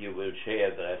 and then you will share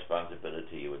the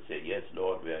responsibility. You would say, yes,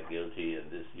 Lord, we are guilty,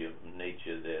 and this human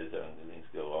nature, there's things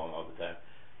go wrong all the time,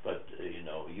 but you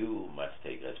know, you must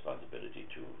take responsibility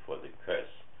too for the curse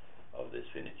of this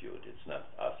finitude. It's not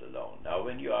us alone. Now,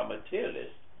 when you are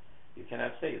materialist, you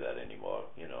cannot say that anymore.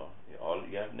 You know,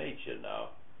 you have nature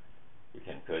now. You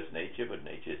can curse nature, but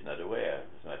nature is not aware.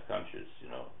 It's not conscious. You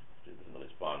know, it doesn't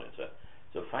respond. And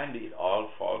so finally, it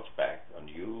all falls back on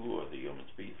you or the human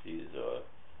species or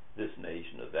this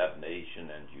nation or that nation,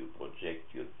 and you project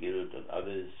your guilt on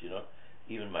others. You know,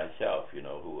 even myself. You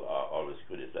know, who are always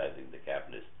criticizing the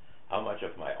capitalists. How much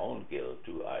of my own guilt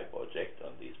do I project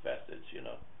on these bastards? You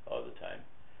know, all the time.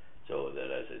 So that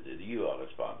I said, you are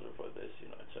responsible for this. You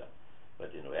know,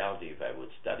 but in reality, if I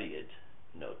would study it,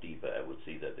 you know, deeper, I would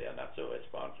see that they are not so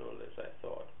responsible as I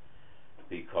thought.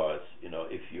 Because, you know,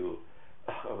 if you,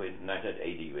 in 1980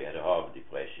 we had a horrible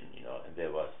depression, you know, and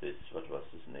there was this, what was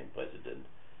his name, president,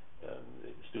 the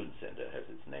student center has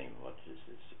its name. What is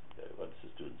the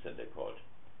student center called?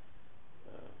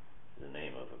 The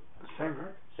name of a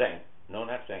Sanger? No,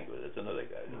 not Sanger. That's another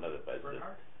guy, another president.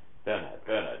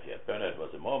 Bernard, yeah. Bernard was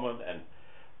a Mormon, and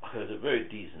he was a very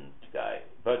decent guy,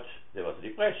 but there was a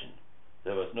depression.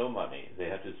 There was no money. They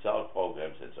had to solve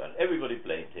programs and so on. Everybody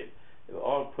blamed him. They were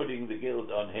all putting the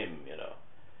guilt on him, you know.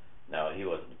 Now, he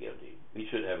wasn't guilty. We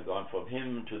should have gone from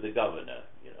him to the governor,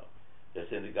 you know. They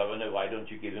said, the governor, why don't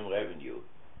you give him revenue?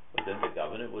 But then the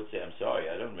governor would say, I'm sorry,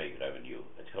 I don't make revenue.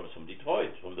 It comes from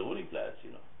Detroit, from the ruling class, you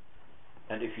know.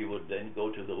 And if you would then go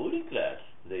to the ruling class,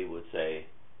 they would say,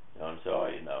 no, I'm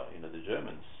sorry, now, you know, the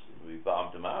Germans, we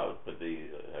bombed them out, but they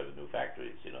have new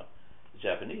factories, you know. The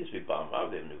Japanese, we bombed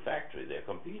out, they have a new factory, they're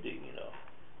competing, you know.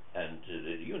 And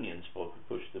the unions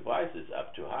push the prices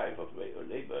up too high for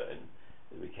labor, and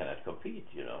we cannot compete,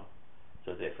 you know.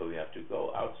 So therefore we have to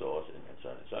go outsource and so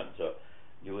on and so on. So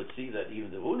you would see that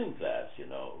even the ruling class, you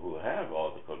know, who have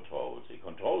all the controls, they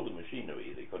control the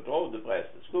machinery, they control the press,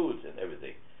 the schools and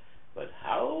everything. But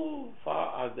how far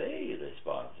are they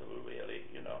responsible, really,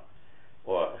 you know?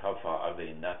 Or how far are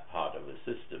they not part of a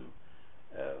system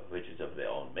which is of their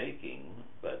own making,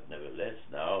 but nevertheless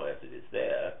now, as it is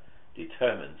there,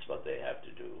 determines what they have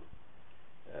to do?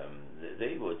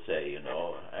 They would say, you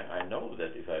know, I know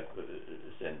that if I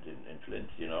send in Flint,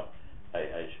 you know,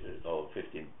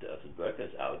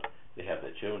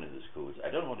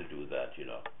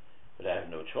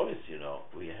 choice, you know.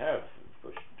 We have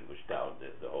to push down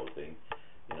the whole thing.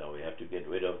 You know, we have to get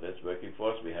rid of this working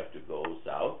force. We have to go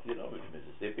south, you know, to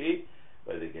Mississippi,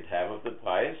 where they get half of the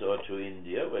price, or to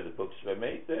India, where the books were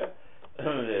made there.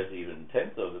 There's even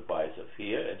tenth of the price of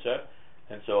here,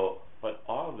 and so. But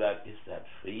all that is that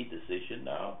free decision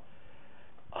now.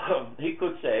 He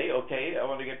could say, okay, I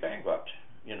want to get bankrupt,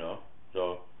 you know.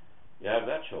 So you have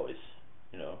that choice,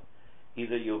 you know.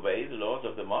 Either you obey the laws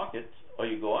of the market or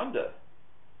you go under.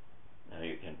 Now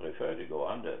you can prefer to go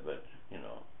under, but you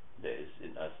know, there is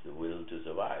in us the will to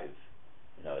survive,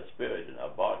 in our spirit, in our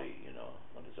body, you know,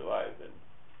 want to survive. And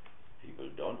people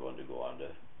don't want to go under,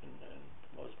 and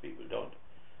most people don't.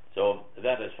 So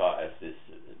that, as far as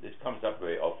this comes up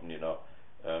very often, you know,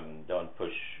 don't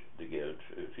push the guilt,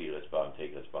 feel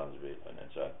take responsibility,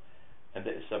 and so on. And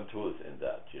there is some truth in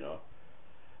that, you know.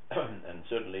 And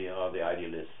certainly all the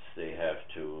idealists, they have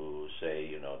to say,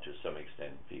 you know, to some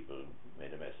extent people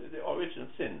made a mess. The original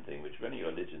sin thing, which many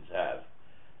religions have,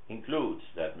 includes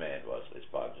that man was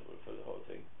responsible for the whole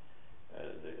thing.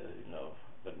 You know,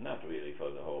 but not really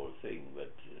for the whole thing,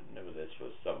 but nevertheless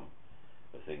for some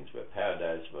things where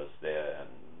paradise was there,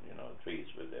 and you know, trees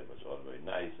were there, was all very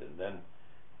nice, and then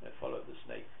they followed the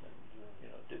snake and you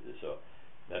know, did this. So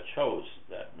that shows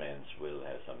that man's will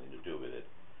has something to do with it.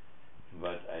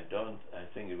 But I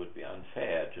think it would be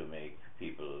unfair to make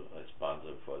people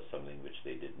responsible for something which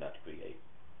they did not create,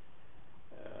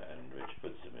 and which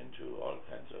puts them into all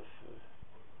kinds of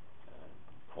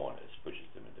corners, pushes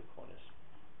them into corners.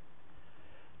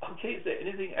 Okay, is there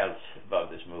anything else about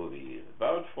this movie?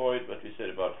 About Freud, what we said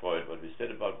about Freud, what we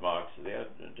said about Marx, they are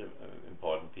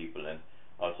important people, and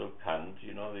also Kant,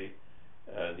 you know,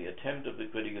 the attempt of the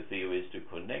critical theorist to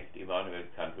connect Immanuel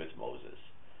Kant with Moses.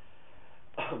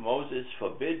 Moses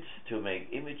forbids to make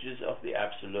images of the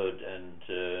absolute and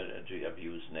to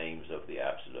abuse names of the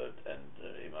absolute, and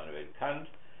Immanuel Kant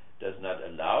does not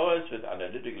allow us with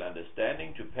analytical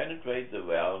understanding to penetrate the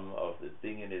realm of the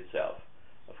thing in itself,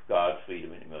 of God,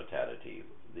 freedom, and immortality.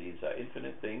 These are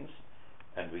infinite things,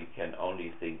 and we can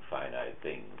only think finite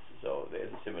things. So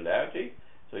there's a similarity.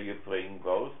 So you bring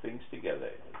both things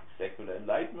together, secular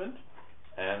enlightenment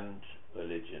and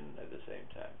religion at the same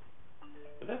time.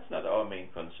 But that's not our main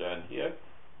concern here.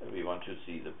 We want to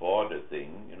see the broader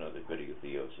thing, you know, the critical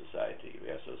theory of society. We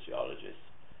are sociologists,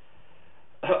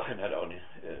 not only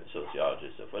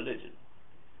sociologists of religion.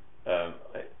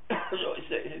 So is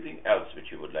there anything else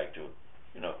which you would like to,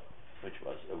 you know, which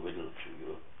was a riddle to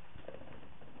you?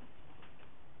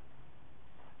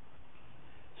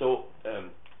 So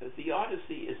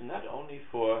theodicy is not only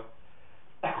for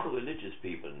religious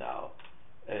people now.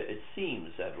 It seems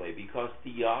that way because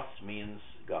theos means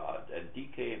God and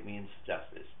dike means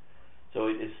justice. So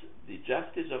it is the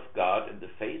justice of God in the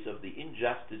face of the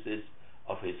injustices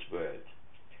of His word.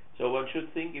 So one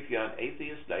should think, if you're an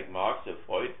atheist like Marx or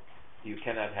Freud, you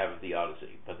cannot have a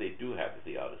theodicy, but they do have a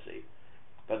theodicy.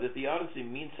 But the theodicy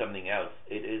means something else.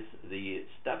 It is the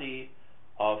study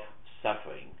of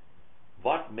suffering.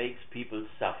 What makes people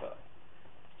suffer?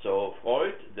 So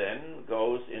Freud then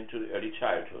goes into early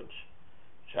childhood,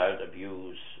 child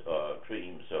abuse or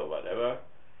dreams or whatever,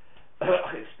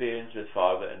 experience with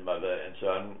father and mother and so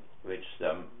on, which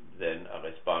then are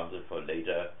responsible for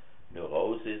later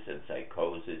neurosis and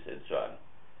psychosis and so on.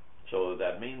 So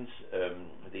that means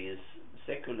these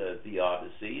secular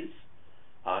theodicies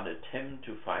are an attempt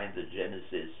to find the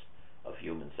genesis of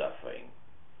human suffering,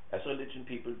 as religion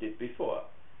people did before.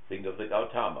 Think of the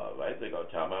Gautama, right? The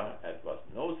Gautama was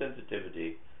no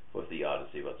sensitivity for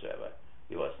theodicy whatsoever.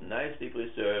 He was nicely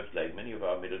preserved, like many of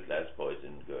our middle-class boys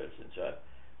and girls and so on.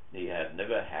 He had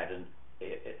never had a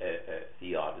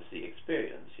theodicy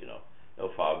experience, you know.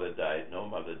 No father died, no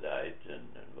mother died, and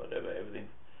whatever, everything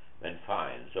went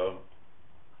fine. So,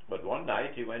 but one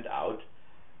night he went out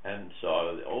and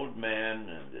saw the old man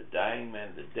and the dying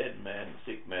man, the dead man,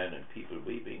 sick man, and people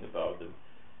weeping about them.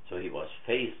 So he was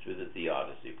faced with a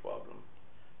theodicy problem,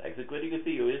 like the critical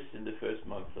theorist in the first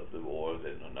month of the war,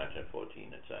 then in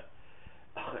 1914, etc.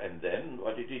 And then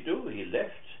what did he do? He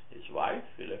left his wife,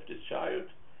 he left his child,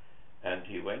 and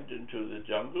he went into the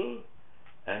jungle,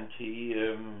 and he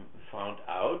found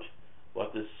out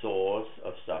what the source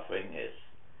of suffering is.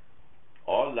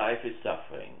 All life is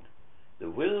suffering. The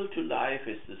will to life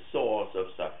is the source of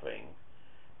suffering.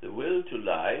 The will to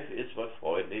life is what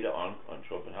Freud later on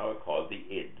Schopenhauer called the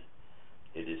id.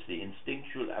 It is the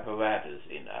instinctual apparatus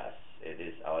in us. It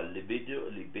is our libido,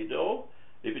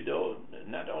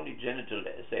 not only genital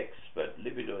sex, but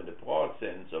libido in the broad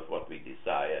sense of what we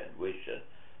desire and wish and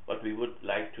what we would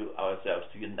like to ourselves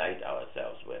to unite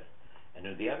ourselves with. And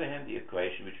on the other hand, the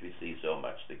question which we see so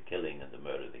much, the killing and the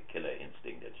murder, the killer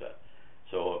instinct, etc.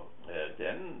 So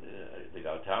then the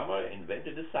Gautama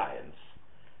invented a science,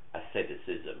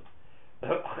 asceticism.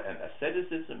 And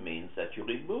asceticism means that you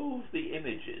remove the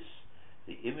images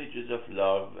of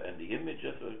love and the image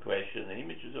of aggression, the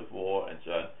images of war and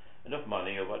so on, and of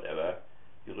money or whatever.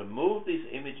 You remove these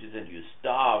images and you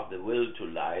starve the will to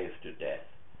life to death,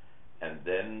 and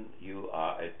then you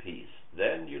are at peace.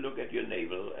 Then you look at your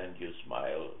navel and you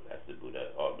smile, as the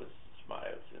Buddha always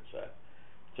smiles and so on.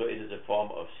 So it is a form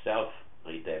of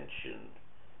self-redemption,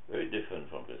 very different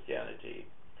from Christianity.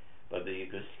 But the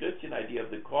Christian idea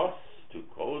of the cross, to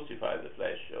crucify the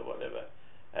flesh or whatever,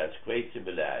 has great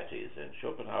similarities, and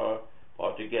Schopenhauer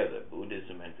brought together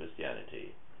Buddhism and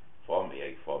Christianity, formed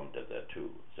the two.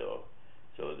 So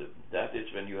that is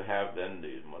when you have then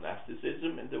the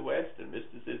monasticism in the West, and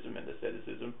mysticism and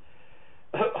asceticism.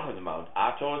 The Mount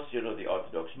Athos, the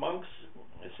Orthodox monks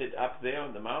sit up there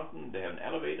on the mountain, they have an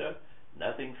elevator,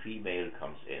 nothing female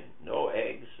comes in, no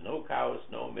eggs, no cows,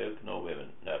 no milk, no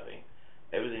women, nothing.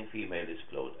 Everything female is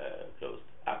closed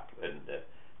up, and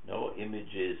no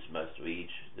images must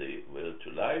reach the will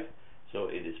to life, so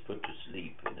it is put to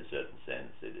sleep in a certain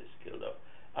sense, it is killed off.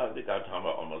 The Gautama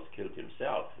almost killed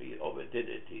himself, he overdid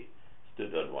it, he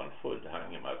stood on one foot,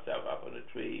 hung himself up on a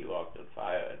tree, walked on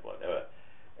fire and whatever.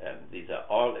 And these are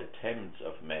all attempts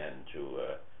of man to,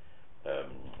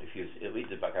 if you read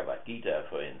the Bhagavad Gita,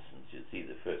 for instance, you see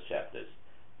the first chapters,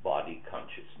 body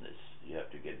consciousness. You have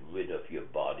to get rid of your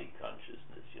body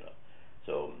consciousness,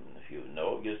 So if you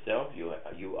know yourself, you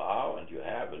are and you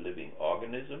have a living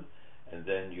organism, and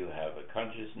then you have a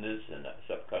consciousness and a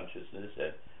subconsciousness,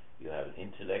 and you have an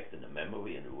intellect and a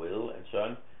memory and a will and so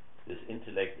on. This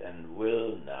intellect and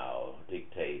will now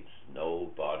dictates no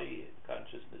body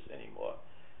consciousness anymore.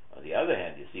 On the other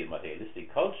hand, you see a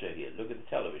materialistic culture here. Look at the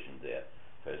television there.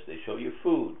 First they show you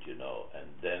food, and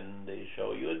then they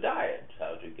show you a diet,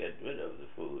 how to get rid of the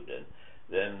food, and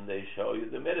then they show you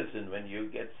the medicine when you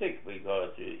get sick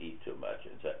because you eat too much,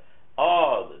 and so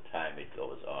all the time it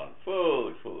goes on,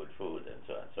 food, and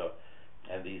so on. So,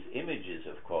 and these images,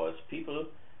 of course, people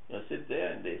sit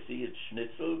there and they see a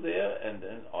schnitzel there, and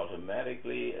then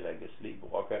automatically, like a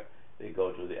sleepwalker, they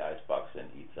go to the icebox and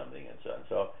eat something and so on.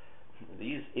 So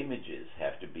these images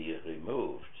have to be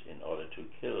removed in order to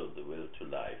kill the will to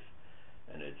life,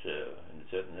 and it's in a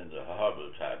certain sense a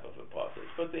horrible type of a process,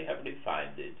 but they have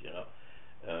refined it,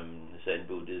 Zen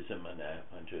Buddhism, and I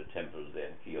went to a temple there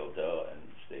in Kyoto and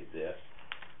stayed there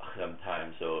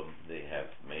sometimes, so they have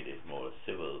made it more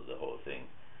civil, the whole thing.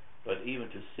 But even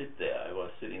to sit there, I was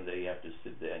sitting there, you have to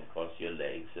sit there and cross your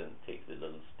legs and take the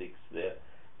little sticks there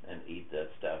and eat that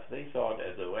stuff. They thought,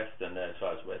 as a Westerner, as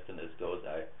far as Westerners goes,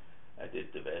 I did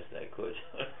the best I could.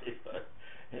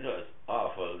 It was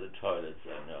awful, the toilets.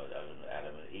 I know that was an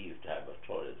Adam and Eve type of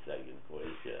toilets like in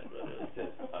Croatia, but it was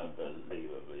just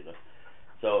unbelievable,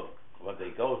 So what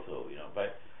they go through,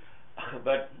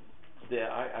 but there,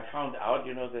 I found out,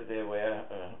 that they were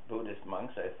Buddhist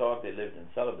monks. I thought they lived in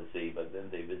celibacy, but then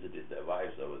they visited their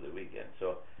wives over the weekend,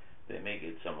 so they make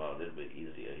it somehow a little bit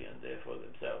easier here and there for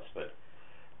themselves. But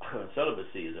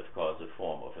celibacy is, of course, a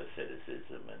form of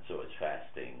asceticism, and so is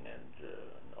fasting and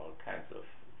all kinds of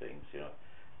things,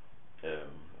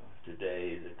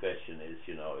 Today the question is,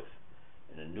 if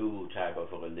in a new type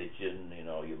of a religion,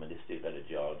 humanistic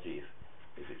religiosity,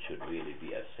 if it should really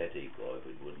be ascetic, or if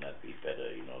it would not be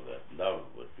better, that love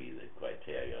would be the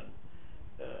criterion,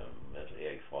 as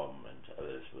Erich Fromm and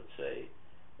others would say,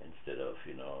 instead of,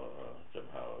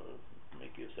 somehow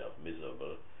make yourself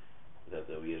miserable, that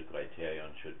the real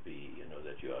criterion should be,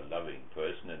 that you are a loving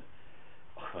person, and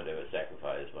whatever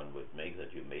sacrifice one would make,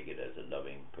 that you make it as a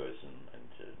loving person, and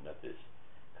not this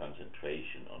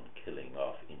concentration on killing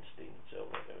off instincts or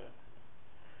whatever.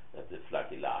 That the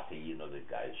flagellati, the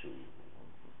guys who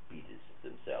beat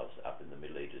themselves up in the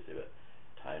Middle Ages, there were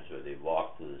times where they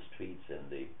walked through the streets and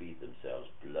they beat themselves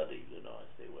bloody,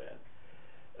 as they went.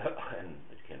 And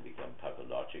it can become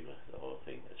pathological, the whole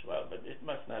thing as well. But it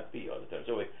must not be all the time.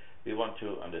 So we want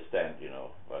to understand,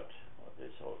 what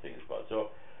this whole thing is about. So,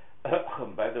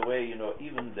 by the way,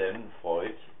 even then,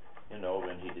 Freud,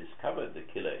 when he discovered the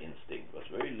killer instinct, was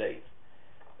very late.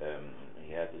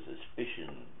 He had the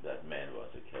suspicion that man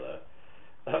was a killer,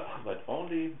 but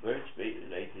only very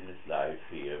late in his life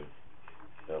he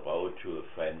wrote to a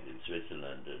friend in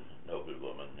Switzerland, a noble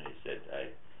woman. He said, I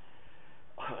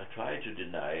try to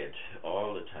deny it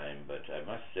all the time, but I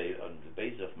must say, on the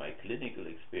basis of my clinical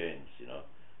experience,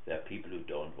 there are people who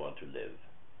don't want to live.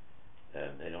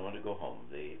 They don't want to go home.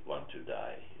 They want to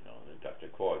die.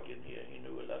 Dr. Corrigan here, he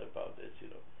knew a lot about this.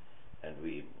 And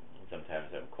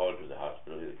sometimes I'm called to the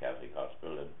hospital, the Catholic hospital.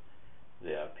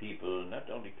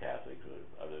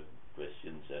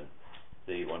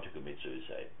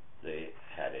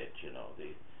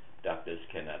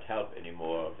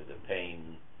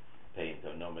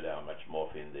 how much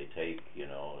morphine they take, you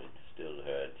know, it still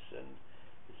hurts, and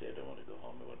they say, I don't want to go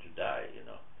home, I want to die, you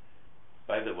know.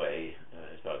 By the way,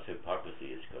 as far as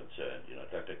hypocrisy is concerned, you know,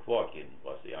 Dr. Kvorkin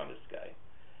was the honest guy.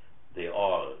 They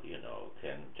all, you know,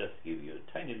 can just give you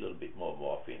a tiny little bit more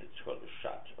morphine. It's called a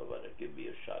shot, or what? Give me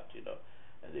a shot, you know,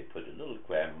 and they put a little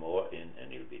gram more in,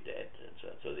 and he'll be dead. And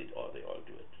so they all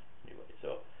do it anyway.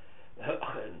 So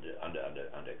and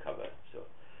undercover. So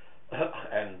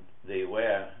and they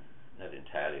were not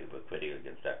entirely critical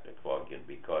against Dr. Kvorkin,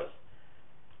 because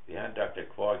behind Dr.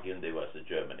 Kvorkin there was the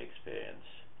German experience.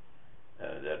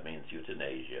 That means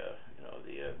euthanasia. You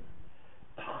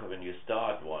know, when you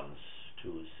start once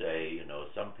to say, you know,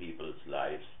 some people's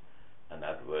lives are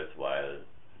not worthwhile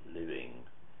living,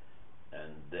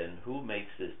 and then who makes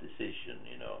this decision,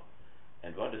 you know,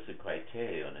 and what is the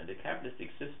criterion? In the capitalistic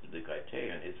system, the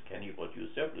criterion is, can you produce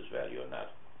surplus value or not?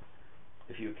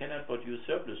 If you cannot produce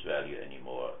surplus value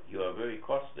anymore, you are very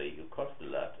costly, you cost a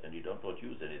lot, and you don't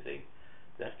produce anything,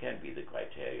 that can be the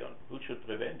criterion. Who should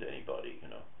prevent anybody, you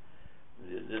know?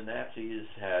 The Nazis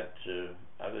had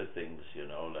other things, you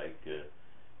know, like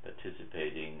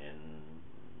participating in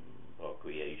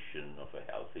procreation of a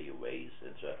healthy ways,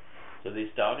 and so they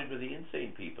started with the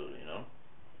insane people, you know,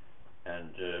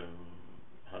 and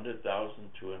 100,000,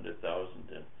 200,000,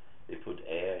 and they put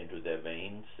air into their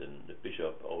veins. And the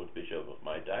old bishop of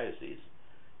my diocese,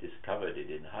 discovered it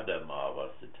in Hadamar,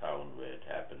 was the town where it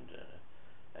happened,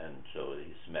 and so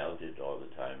he smelled it all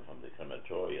the time from the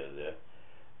crematoria there.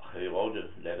 He wrote a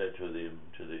letter to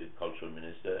the cultural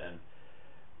minister, and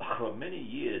for many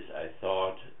years I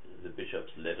thought the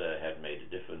bishop's letter had made a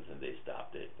difference and they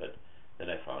stopped it, but then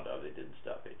I found out they didn't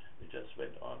stop it. It just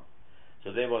went on.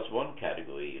 So there was one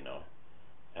category, you know,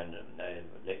 and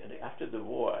after the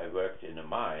war I worked in a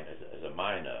mine as a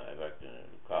miner. I worked in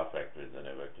a car factory, then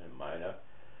I worked in a miner,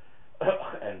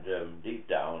 and deep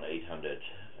down, 800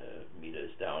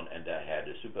 meters down, and I had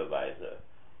a supervisor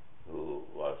who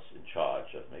was in charge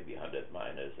of maybe 100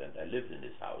 miners, and I lived in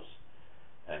his house,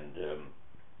 and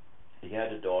he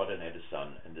had a daughter and had a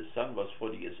son, and the son was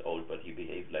 40 years old, but he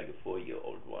behaved like a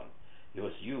 4-year-old one. He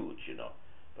was huge, you know,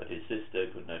 but his sister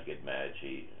could not get married.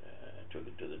 She took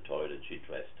him to the toilet, she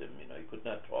dressed him, you know, he could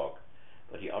not talk,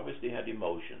 but he obviously had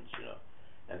emotions, you know.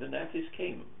 And the Nazis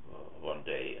came one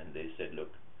day, and they said,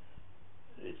 look,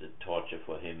 it's a torture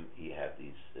for him. He had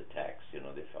these attacks, you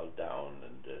know, they fell down,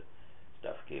 and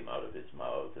stuff came out of his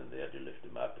mouth, and they had to lift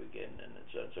him up again, and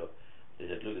so on. So they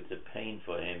said, look, it's a pain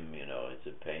for him, you know, it's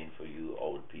a pain for you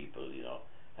old people, you know,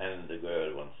 and the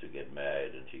girl wants to get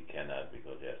married, and she cannot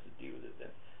because he has to deal with it then.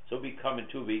 So we come in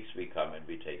 2 weeks, we come and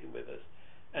we take him with us,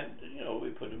 and, you know, we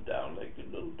put him down like a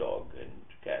little dog and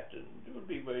cat, and it would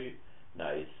be very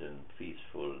nice and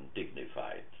peaceful and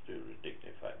dignified, to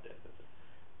dignified death.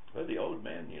 Well, the old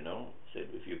man, you know,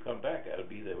 said, if you come back, I'll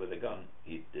be there with a gun.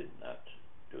 He did not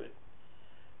do it.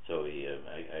 So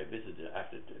I visited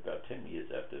after about 10 years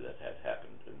after that had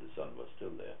happened, and the son was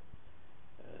still there.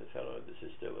 The fellow and the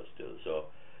sister was still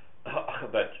so.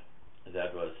 But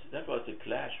that was a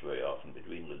clash very often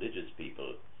between religious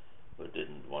people who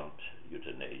didn't want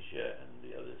euthanasia, and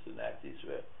the others, the Nazis,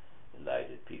 were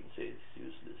enlightened people say it's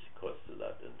useless, it costs a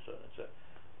lot, and so on and so on.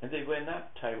 And they were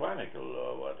not tyrannical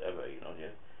or whatever, you know.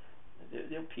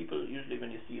 People usually,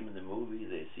 when you see them in the movie,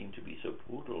 they seem to be so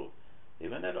brutal. They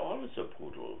were not always so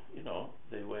brutal, you know.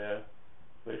 They were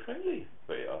very friendly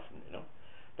very often, you know.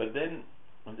 But then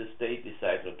when the state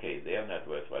decides, okay, they are not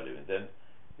worthwhile living, then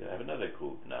you have another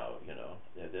group now, you know.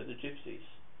 They're the gypsies.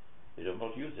 They don't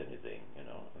produce anything, you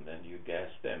know, and then you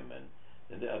gas them, and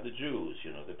then there are the Jews,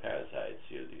 you know, the parasites,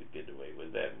 you get away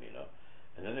with them, you know.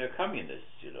 And then there are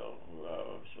communists, you know, who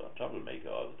are a troublemaker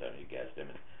all the time. You gas them,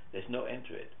 and there's no end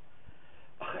to it.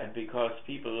 And because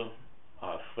people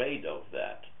are afraid of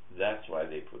that, that's why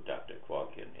they put Dr.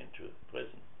 Kvorkin into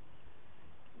prison.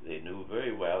 They knew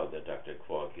very well that Dr.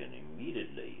 Kvorkin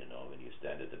immediately, you know, when you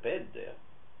stand at the bed there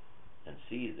and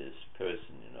see this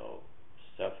person, you know,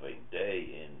 suffering day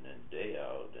in and day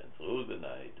out and through the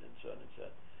night and so on and so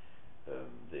on,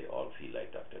 they all feel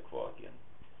like Dr. Kvorkin.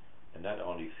 And not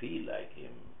only feel like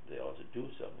him, they also do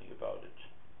something about it.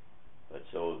 But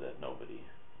so that nobody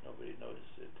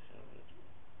notices it, you know,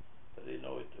 but they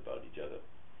know it about each other.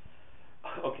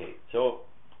 Okay, so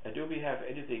do we have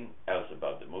anything else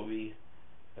about the movie?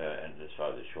 And as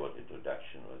far as a short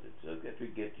introduction was it, so that we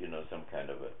get, you know, some kind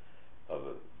of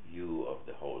a view of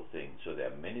the whole thing. So there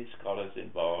are many scholars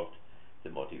involved. The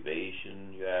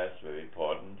motivation, you asked, very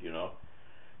important, you know.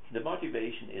 The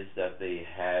motivation is that they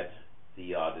had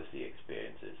the Odyssey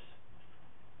experiences,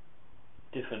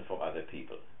 different from other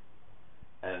people.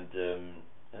 And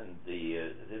and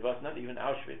it was not even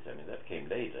Auschwitz. I mean, that came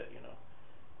later,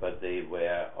 but they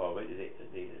were already.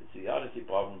 The Odyssey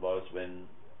problem was when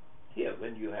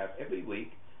you have every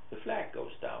week the flag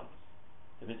goes down.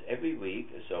 That means every week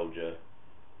a soldier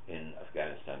in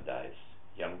Afghanistan dies,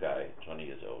 young guy, 20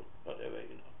 years old, whatever,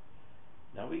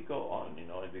 Now we go on,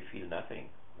 and we feel nothing,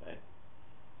 right?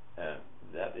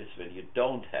 That is when you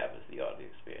don't have a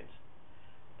theodic experience.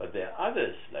 But there are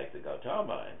others, like the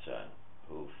Gautama and so on,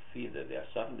 who feel that they are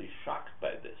suddenly shocked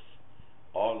by this.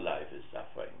 All life is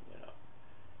suffering,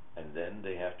 and then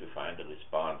they have to find a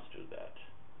response to that.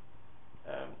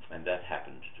 And that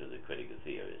happened to the critical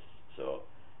theorists. So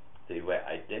they were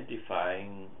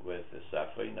identifying with the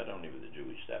suffering, not only with the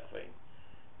Jewish suffering,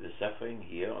 the suffering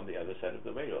here on the other side of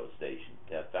the railroad station.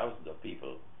 There are thousands of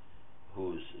people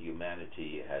whose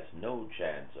humanity has no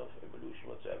chance of evolution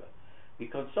whatsoever. We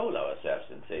console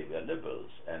ourselves and say we are liberals,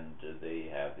 and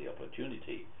they have the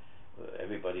opportunity.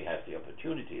 Everybody has the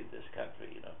opportunity in this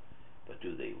country, but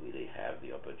do they really have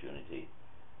the opportunity?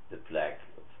 The black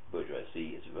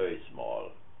bourgeoisie is very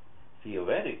small.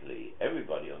 Theoretically,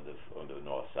 everybody on the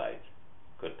north side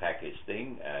could pack his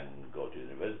thing and go to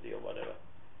university or whatever,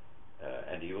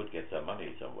 and he would get some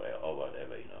money somewhere or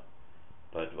whatever,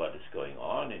 But what is going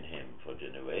on in him for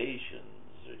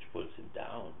generations, which puts him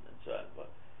down and so on, but,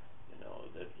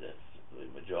 that's the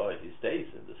majority stays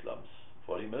in the slums.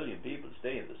 40 million people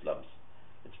stay in the slums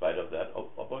in spite of that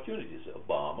opportunities.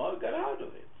 Obama got out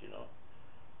of it,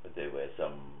 but there were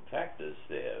some factors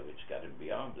there which got him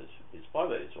beyond this. His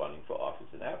father is running for office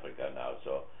in Africa now,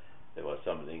 so there was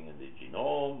something in the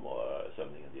genome or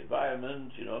something in the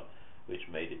environment, which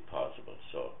made it possible.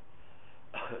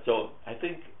 So I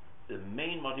think the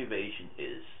main motivation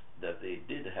is that they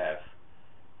did have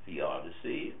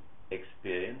theodicy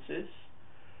experiences,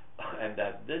 and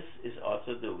that this is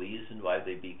also the reason why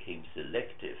they became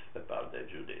selective about their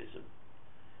Judaism,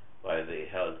 why they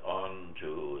held on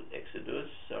to Exodus,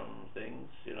 some things,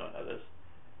 and others,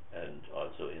 and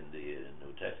also in the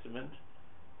New Testament,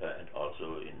 and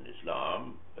also in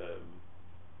Islam,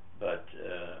 but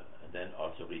then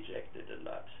also rejected a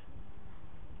lot.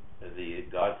 The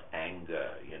God's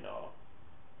anger,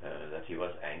 that he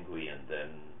was angry and then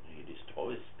he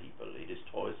destroys people, he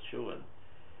destroys children.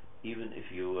 Even if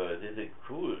the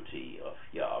cruelty of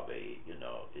Yahweh,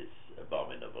 is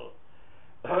abominable.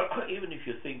 Even if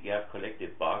you think you have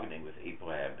collective bargaining with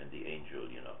Abraham and the angel,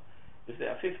 if there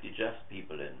are 50 just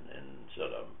people in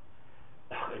Sodom,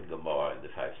 in Gomorrah, in the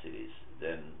 5 cities,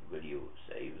 then will you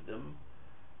save them?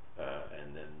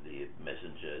 And then the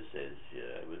messenger says,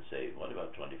 I will say, what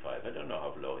about 25? I don't know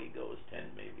how low he goes,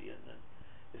 10 maybe. And then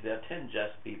if there are 10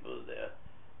 just people there,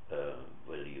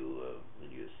 will you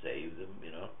save them?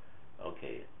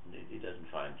 Okay, he doesn't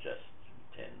find just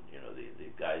 10. The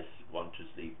guys want to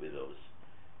sleep with those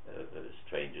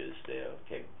strangers there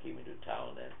came into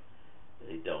town, and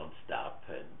they don't stop,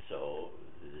 and so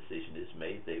the decision is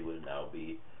made. They will now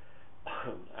be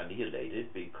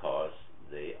annihilated because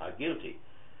they are guilty.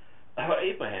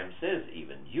 Abraham says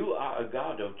even, you are a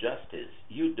God of justice.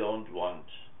 You don't want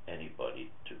anybody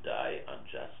to die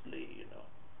unjustly,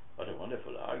 What a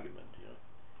wonderful argument,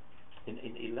 In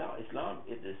Islam,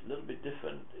 it is a little bit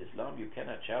different. Islam, you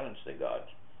cannot challenge the God.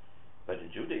 But in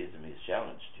Judaism, he's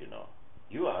challenged,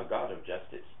 You are a God of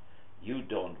justice. You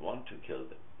don't want to kill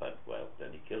them. But, well,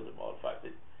 then he killed them all 5. Do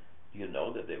you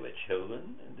know that there were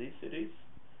children in these cities?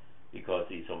 Because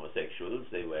these homosexuals,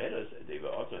 they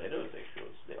were also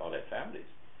heterosexuals. They all had families.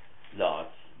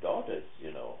 Lot's daughters, he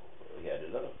had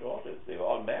a lot of daughters. They were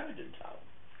all married in town.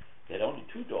 He had only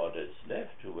 2 daughters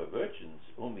left who were virgins,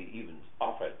 whom he even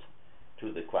offered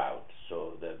to the crowd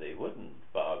so that they wouldn't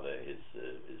bother his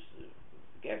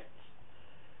guests.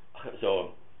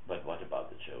 So, but what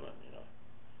about the children,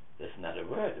 There's not a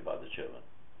word about the children.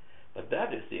 But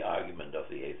that is the argument of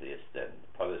the atheist then,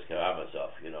 Paulus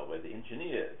Karamazov, where the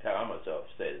engineer Karamazov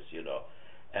says,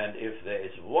 and if there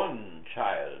is one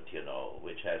child,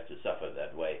 which has to suffer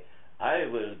that way, I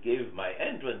will give my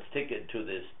entrance ticket to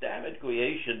this damned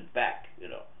creation back,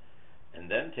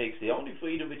 and then takes the only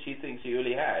freedom which he thinks he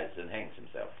really has and hangs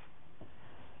himself.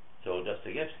 So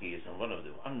Dostoevsky is one of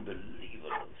the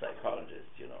unbelievable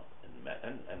psychologists,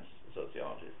 and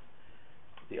sociologists.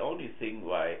 The only thing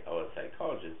why our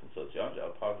psychologists and sociologists,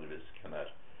 our positivists, cannot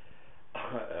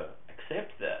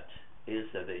accept that is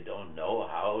that they don't know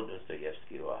how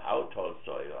Dostoevsky or how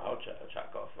Tolstoy or how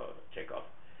Chekhov,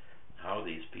 how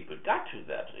these people got to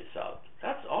that result.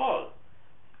 That's all.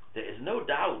 There is no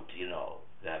doubt,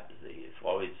 that the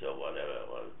Freuds or whatever,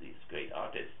 or these great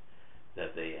artists,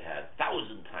 that they had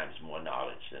 1,000 times more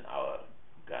knowledge than our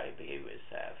behaviorists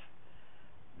have.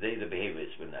 The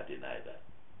behaviorists will not deny that.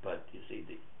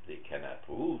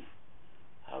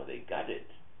 got it.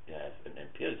 You have an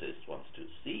empiricist wants to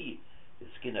see the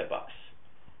Skinner box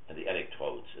and the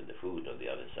electrodes and the food on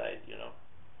the other side, you know.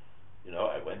 You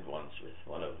know, I went once with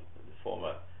one of the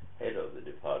former head of the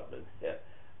department. Yeah,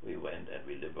 we went and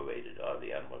we liberated all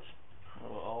the animals.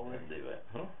 Oh, Ulrich? And they were,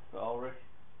 Ulrich?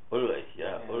 Ulrich,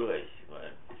 yeah. Ulrich. Well,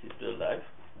 is he still alive?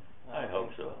 I hope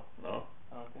so. No?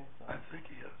 I don't think so. I think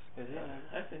he is. Is he?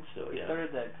 I think so, He yeah.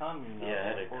 started that commune.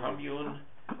 Yeah, had a commune,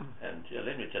 and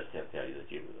let me just tell you that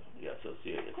you're so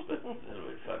serious, but a little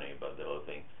bit funny about the whole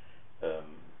thing.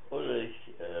 Ulrich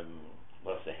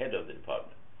was the head of the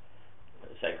department,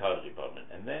 psychology department,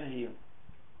 and then he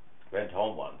went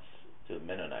home once to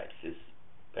Mennonites. His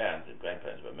parents and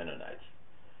grandparents were Mennonites.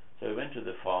 So he went to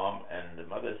the farm, and the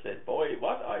mother said, "Boy,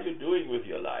 what are you doing with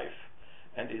your life?"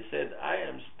 And he said, "I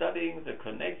am studying the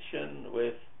connection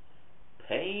with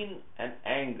pain and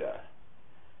anger."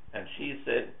 And she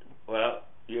said, "Well,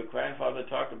 your grandfather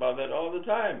talked about that all the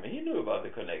time. He knew about the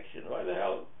connection. Why the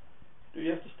hell do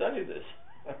you have to study this?"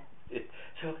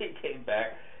 So he came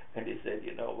back and he said,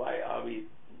 "You know, why are we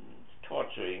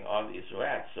torturing all these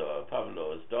rats or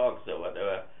pavlos, dogs or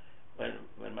whatever,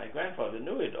 when my grandfather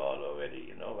knew it all already,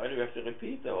 you know? Why do we have to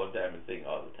repeat the whole damn thing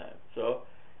all the time?" So,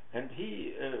 and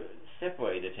he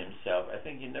separated himself. I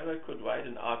think he never could write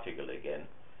an article again.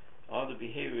 All the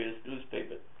behaviorist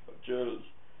newspaper journals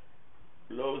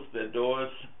closed their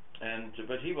doors,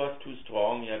 but he was too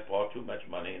strong. He had brought too much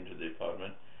money into the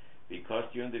department, because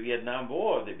during the Vietnam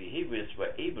War, the behaviorists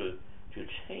were able to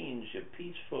change a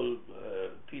peaceful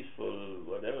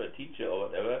whatever teacher or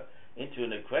whatever into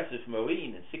an aggressive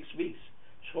Marine in 6 weeks,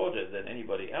 shorter than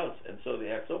anybody else. And so they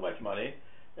had so much money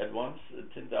that once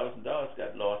 $10,000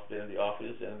 got lost there in the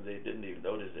office, and they didn't even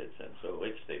notice it, and so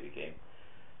rich they became.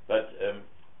 But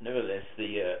nevertheless,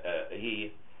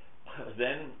 he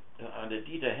then under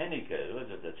Dieter Hennecke, was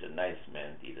such a nice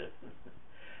man, Dieter.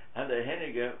 Under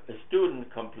Hennecke, a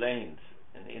student complained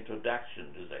in the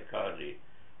introduction to psychology.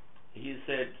 He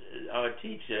said, our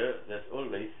teacher, that's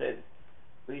always said,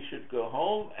 we should go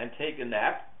home and take a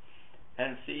nap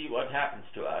and see what happens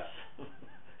to us.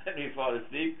 And we fall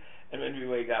asleep, and when we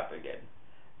wake up again.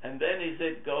 And then he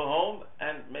said, go home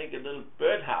and make a little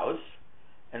birdhouse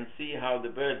and see how the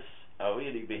birds are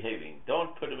really behaving.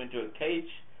 Don't put them into a cage.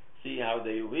 See how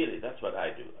they really, that's what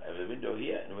I do. I have a window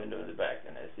here and a window in the back,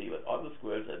 and I see what all the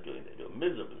squirrels are doing. They do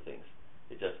miserable things.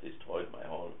 They just destroyed my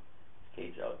whole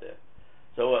cage out there.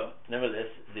 So nevertheless,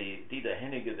 the Dieter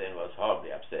Hennecke then was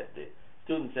horribly upset. The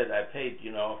student said, I paid,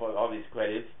 you know, for all these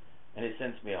credits, and he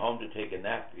sends me home to take a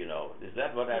nap, you know. Is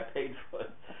that what I paid for?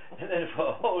 And then for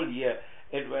a whole year,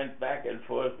 it went back and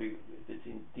forth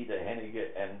between Dieter Hennecke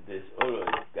and this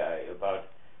Ulrich guy about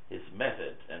his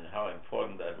method and how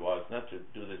important that was, not to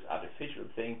do this artificial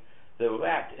thing. The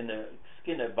rat in the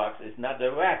Skinner box is not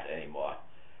a rat anymore.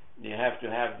 You have to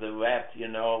have the rat, you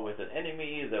know, with an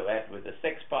enemy, the rat with a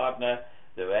sex partner,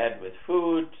 the rat with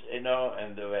food, you know,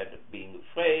 and the rat being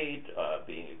afraid or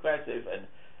being aggressive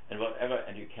and whatever,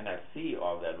 and you cannot see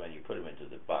all that when you put them into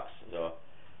the box. So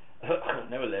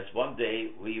nevertheless, one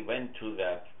day we went to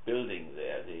that building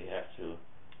there. They have to,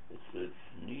 it's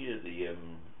near the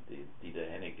Dieter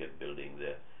Hennecke building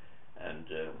there, and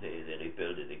they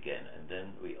rebuilt it again, and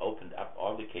then we opened up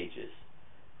all the cages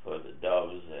for the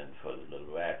doves and for the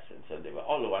little rats, and so they were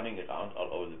all running around all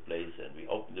over the place, and we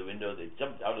opened the window, they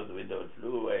jumped out of the window and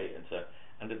flew away, and so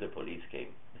until the police came.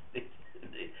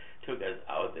 They took us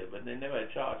out there, but they never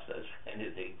charged us for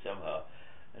anything somehow,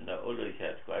 and Ulrich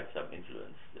had quite some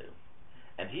influence there.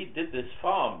 And he did this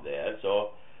farm there,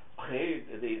 so he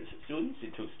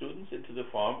took students into the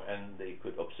farm, and they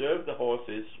could observe the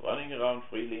horses running around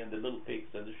freely, and the little pigs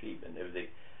and the sheep and everything,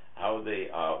 how they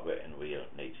were in real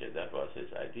nature. That was his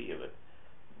idea, but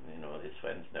you know, his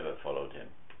friends never followed him.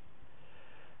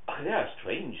 There are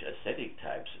strange ascetic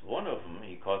types. One of them,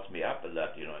 he calls me up a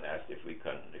lot, you know, and asked if we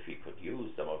could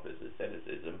use some of this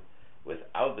asceticism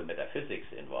without the metaphysics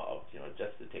involved, you know,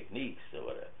 just the techniques or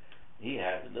whatever. He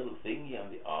has a little thingy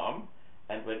on the arm,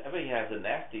 and whenever he has a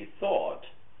nasty thought,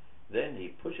 then he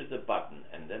pushes a button,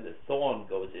 and then the thorn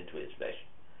goes into his flesh.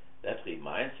 That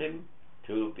reminds him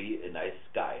to be a nice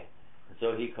guy. And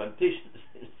so he conditions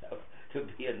himself to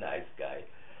be a nice guy.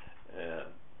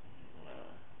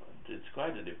 It's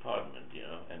quite a department, you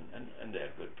know, and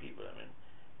they're good people. I mean,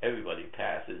 everybody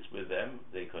passes with them.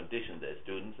 They condition their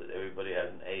students that everybody has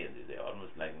an A in it. They're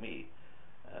almost like me.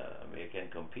 We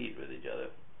can compete with each other.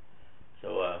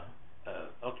 So,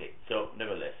 okay, so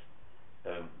nevertheless,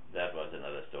 that was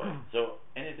another story. So,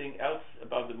 anything else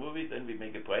about the movie? Then we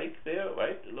make a break there,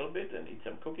 right, a little bit, and eat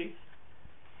some cookies.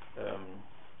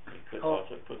 We could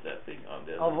also put that thing on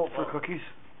there. I'll vote for cookies.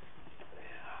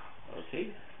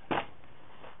 Okay.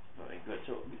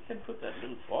 put that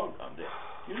little frog on there.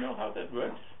 Do you know how that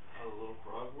works? How the little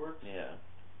frog works? Yeah.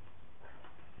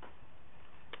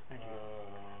 Thank you.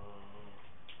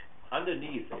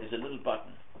 Underneath is a little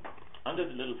button. Under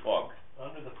the little frog.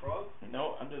 Under the frog?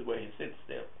 No, under where he sits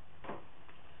there.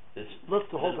 This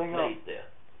Lift the whole thing up. plate there.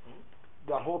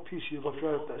 That whole piece you looked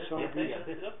right at that centerpiece.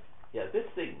 This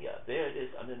thing, there it is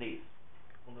underneath.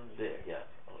 There,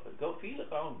 go feel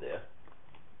around there,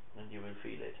 and you will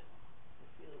feel it.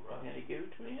 Can you give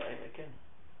it to me? I can.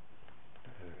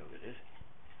 Look at it.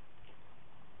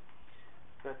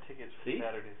 Got tickets for See?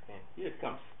 Saturday's game. Here it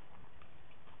comes.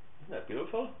 Isn't that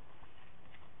beautiful?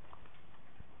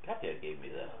 Katya gave me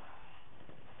that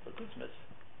for Christmas.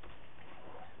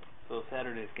 So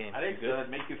Saturday's game. Alex, does that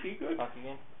make you feel good? Hockey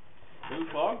game? Little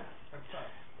frog? That's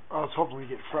nice. I was hoping we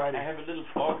get Friday. I have a little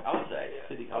frog outside,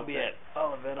 sitting I'll be outside. at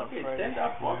Olivet on Okay, Friday. stand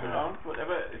up, walk around,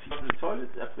 whatever. If you have the toilet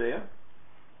up there,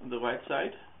 on the right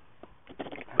side,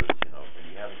 because, when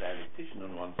you have a dialectician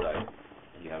on one side,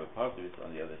 and you have a positivist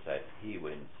on the other side, he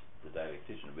wins. The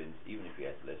dialectician wins, even if he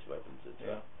has less weapons,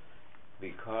 etc.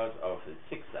 Because of the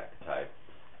zigzag type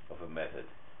of a method.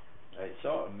 I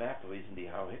saw a map recently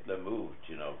how Hitler moved,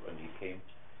 when he came.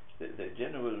 The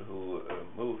general who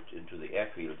moved into the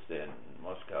airfields there in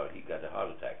Moscow, he got a heart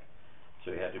attack,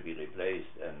 so he had to be replaced,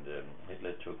 and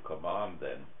Hitler took command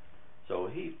then. So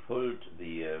he pulled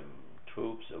the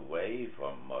troops away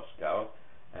from Moscow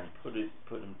and put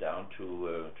them down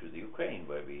to the Ukraine,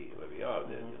 where we are,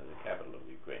 the capital of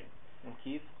Ukraine. In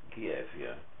Kiev? Kiev,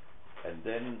 yeah. And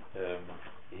then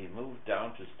he moved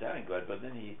down to Stalingrad, but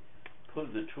then he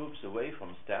pulled the troops away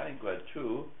from Stalingrad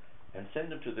too, and sent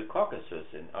them to the Caucasus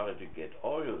in order to get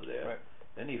oil there. Right.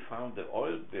 Then he found the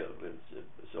oil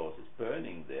sources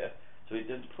burning there, so he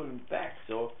didn't pull them back.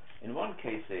 So in one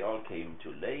case they all came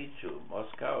too late to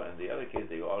Moscow, and the other case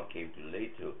they all came too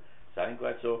late to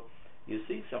Stalingrad. So you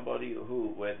see somebody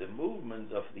where the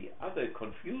movements of the other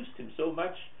confused him so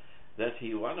much that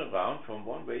he ran around from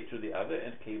one way to the other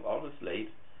and came always late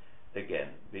again,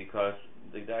 because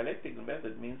the dialectical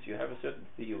method means you have a certain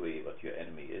theory what your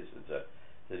enemy is, and so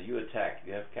you attack,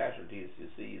 you have casualties, you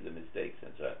see the mistakes,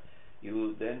 and so on.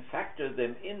 You then factor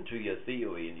them into your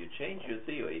theory, and you change your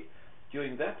theory.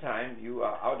 During that time, you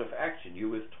are out of action. You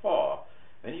withdraw.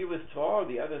 When you withdraw,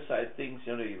 the other side thinks,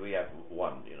 we have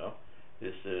won.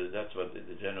 That's what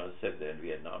the general said there in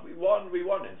Vietnam. We won,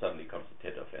 and suddenly comes the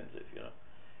Tet Offensive.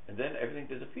 And then everything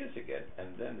disappears again. And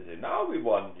then they say, now we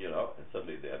won. And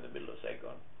suddenly they're in the middle of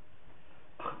Saigon.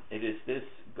 It is this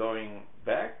going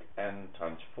back and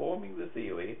transforming the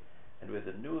theory, and with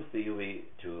a new theory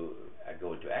to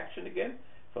go into action again.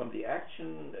 From the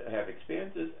action have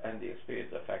experiences, and the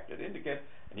experience are factored in again,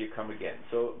 and you come again.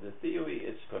 So the theory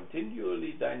is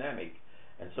continually dynamic,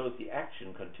 and so is the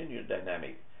action continually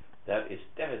dynamic. That is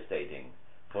devastating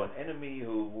for an enemy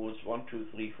who moves 1, 2,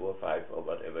 3, 4, 5 or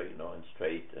whatever, and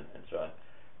straight and so on.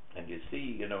 And you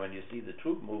see, when you see the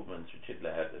troop movements which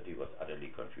Hitler had, that he was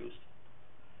utterly confused.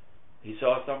 He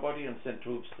saw somebody and sent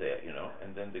troops there,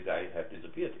 and then the guy had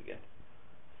disappeared again.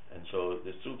 And so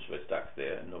the troops were stuck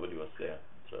there, and nobody was there.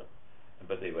 So,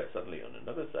 but they were suddenly on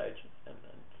another side, and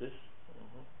this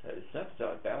it's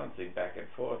not balancing back and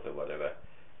forth or whatever.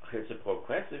 It's a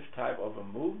progressive type of a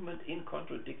movement in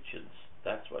contradictions.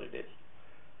 That's what it is.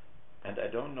 And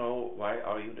I don't know why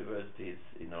our universities,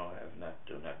 do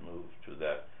not move to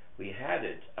that. We had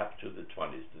it up to the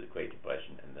 20s, to the Great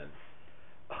Depression, and then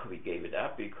we gave it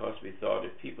up because we thought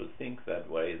if people think that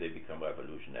way, they become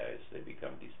revolutionaries. They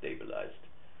become destabilized.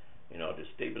 To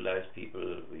stabilize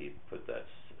people, we put that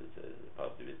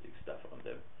positivistic stuff on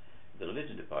them. The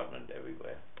religion department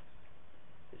everywhere.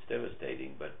 It's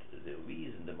devastating, but the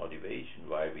reason, the motivation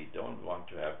why we don't want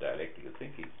to have dialectical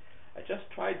thinking, I just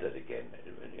tried that again.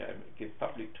 I give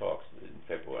public talks in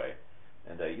February,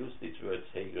 and I use these words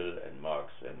Hegel and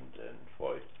Marx and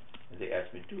Freud. And they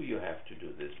asked me, do you have to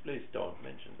do this? Please don't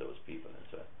mention those people and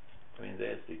so on. I mean,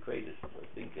 there's the greatest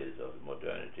thinkers of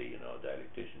modernity,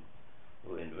 dialectician,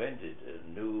 who invented a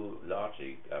new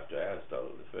logic after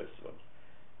Aristotle, the first one.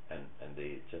 And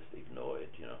they just ignore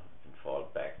it, and fall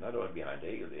back. Not only behind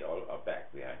Hegel, they all are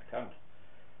back behind Kant.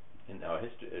 In our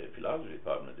philosophy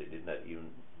department, they did not even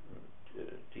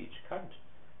teach Kant.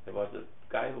 There was a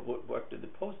guy who worked in the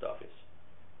post office,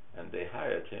 and they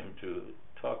hired him to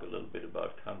talk a little bit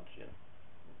about Kant.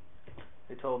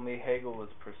 They told me Hegel was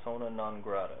persona non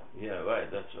grata. Yeah,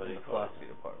 right. That's what in they the call it. philosophy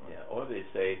department. Yeah, or they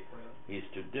say he's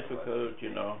too difficult.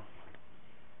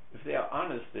 If they are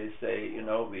honest, they say,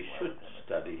 we should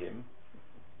study him.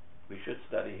 We should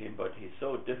study him, but he's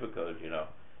so difficult,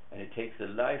 and it takes a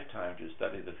lifetime to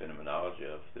study the phenomenology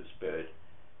of the spirit,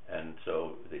 and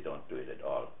so they don't do it at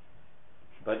all.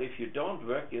 But if you don't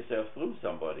work yourself through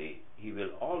somebody, he will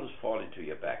always fall into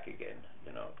your back again.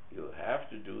 You know, you have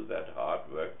to do that hard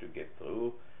work to get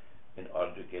through in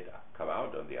order to come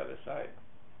out on the other side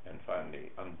and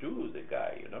finally undo the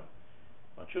guy. You know,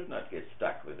 one should not get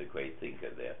stuck with a great thinker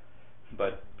there.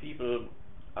 But people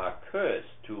are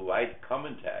cursed to write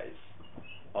commentaries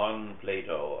on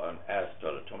Plato, on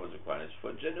Aristotle, Thomas Aquinas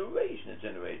for generation and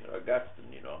generation.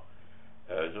 Augustine, you know.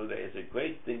 So there is a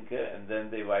great thinker, and then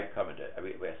they write commentaries. I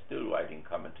mean, we're still writing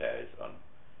commentaries on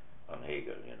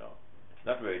Hegel, you know. It's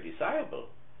not very desirable,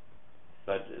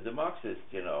 but the Marxists,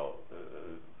 you know,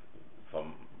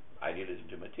 from idealism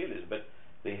to materialism, but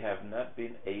they have not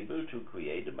been able to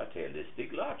create a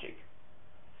materialistic logic.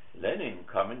 Lenin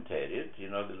commentated, you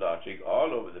know, the logic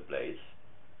all over the place,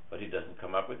 but he doesn't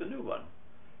come up with a new one.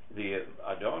 The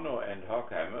Adorno and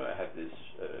Horkheimer had this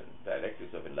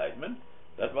dialectics of enlightenment.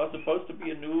 That was supposed to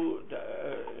be a new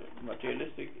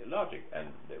materialistic logic, and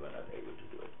they were not able to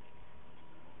do it.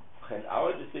 And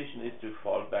our decision is to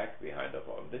fall back behind of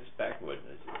all. This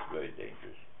backwardness is very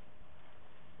dangerous.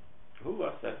 Who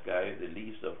was that guy, the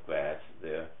Leaves of Grass,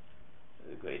 the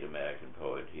great American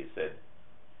poet? He said,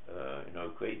 you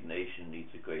know, a great nation needs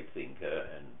a great thinker,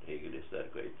 and Hegel is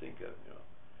that great thinker. You know,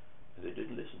 and they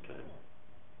didn't listen to him.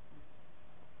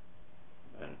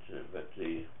 And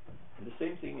the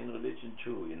same thing in religion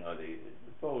too. You know,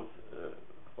 both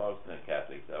Protestant and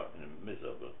Catholics are in a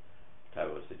miserable type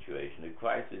of situation. A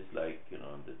crisis like, you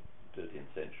know, in the 13th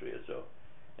century or so.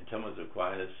 And Thomas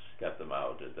Aquinas got them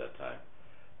out at that time.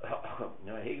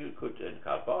 You know, Hegel could, and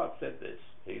Karl Barth said this,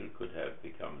 Hegel could have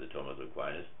become the Thomas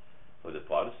Aquinas for the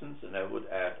Protestants, and I would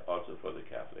add also for the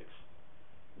Catholics.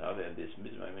 Now they're in this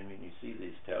misery. I mean, when you see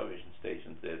these television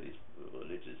stations, there are these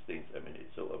religious things, I mean,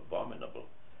 it's so abominable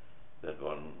that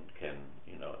one can,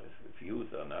 you know, if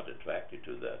youth are not attracted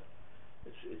to that,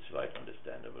 it's right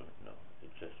understandable, you know.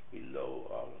 It's just below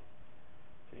all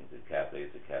things. The Catholic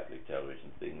is a Catholic television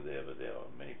thing there, but there are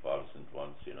many Protestant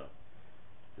ones, you know.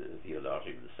 The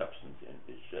theological substance in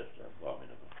it's just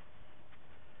abominable.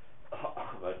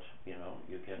 But, you know,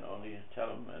 you can only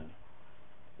tell them, and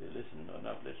they listen or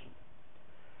not listen.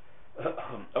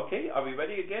 Okay, are we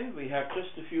ready again? We have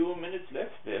just a few minutes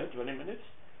left there, 20 minutes.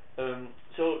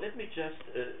 So let me just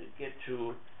get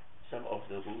to some of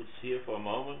the rules here for a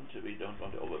moment. We don't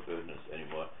want to overburden us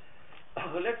anymore.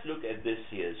 Let's look at this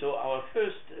here. So our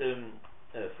first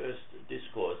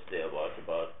discourse there was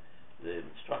about the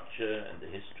structure and the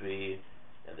history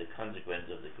and the consequence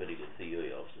of the critical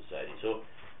theory of society. So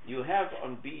you have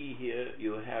on B here,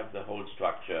 you have the whole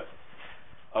structure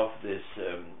of this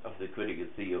of the critical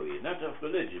theory, not of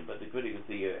religion, but the critical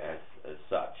theory as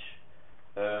such.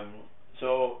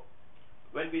 So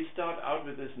when we start out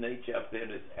with this nature up there,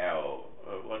 this arrow,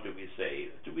 what do we say?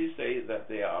 Do we say that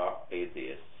they are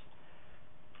atheists?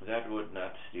 That would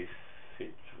not fit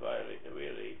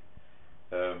really.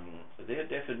 Their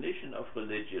definition of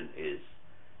religion is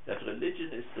that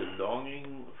religion is the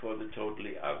longing for the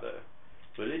totally other.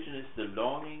 Religion is the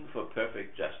longing for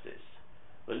perfect justice.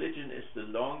 Religion is the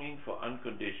longing for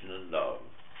unconditional love.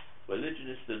 Religion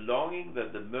is the longing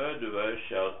that the murderer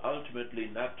shall ultimately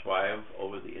not triumph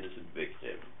over the innocent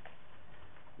victim.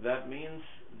 That means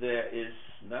there is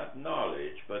not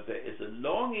knowledge, but there is a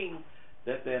longing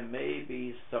that there may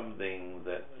be something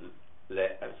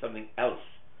something else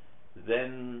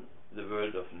than the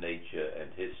world of nature and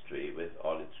history with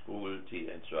all its cruelty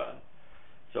and so on.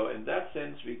 So in that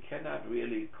sense, we cannot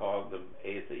really call them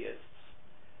atheists.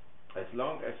 As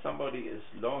long as somebody is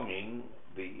longing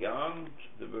beyond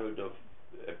the world of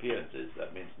appearances,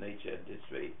 that means nature and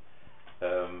history,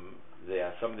 they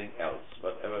are something else,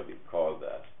 whatever we call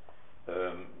that.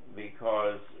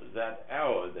 Because that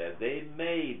arrow there, they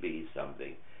may be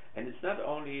something. And it's not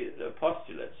only a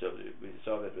postulate, so we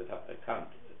saw that with Kant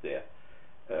there.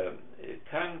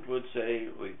 Kant would say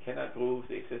we cannot prove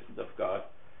the existence of God.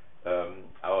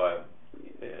 Our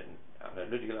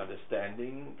analytical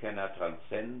understanding cannot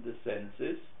transcend the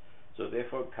senses, so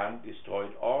therefore Kant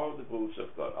destroyed all the proofs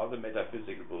of God, all the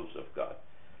metaphysical proofs of God,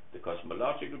 the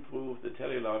cosmological proof, the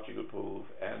teleological proof,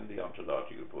 and the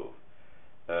ontological proof,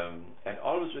 and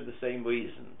always with the same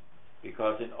reason,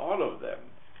 because in all of them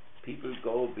people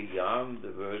go beyond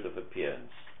the world of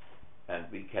appearance, and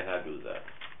we cannot do that.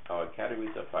 Our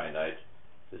categories are finite.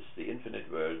 This is the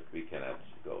infinite world. We cannot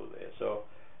go there. So,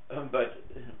 but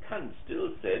Kant still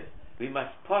said we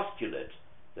must postulate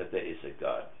that there is a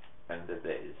God, and that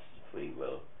there is free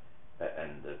will,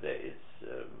 and that there is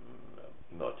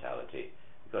immortality,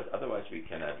 because otherwise we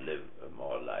cannot live a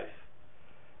moral life.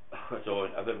 So,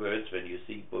 in other words, when you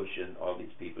see Bush and all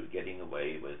these people getting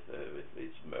away with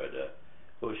this murder,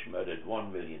 Bush murdered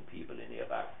 1 million people in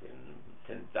Iraq and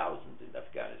 10,000 in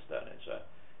Afghanistan, and so,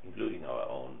 including our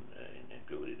own,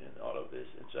 included in all of this,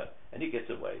 and so, and he gets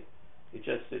away. He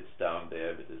just sits down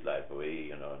there with his life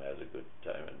away, and has a good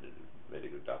time, and the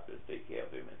medical doctors take care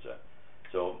of him, and so.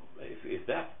 So if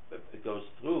that goes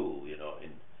through,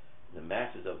 in the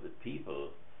masses of the people,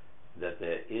 that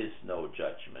there is no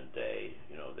judgment day,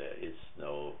 there is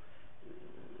no,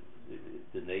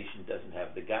 the nation doesn't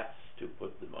have the guts to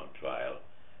put them on trial,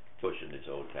 push in its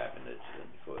old cabinet,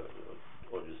 and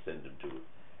or to send them to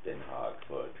Den Haag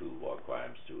for 2 war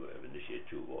crimes, to initiate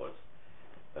 2 wars.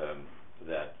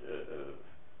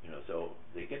 So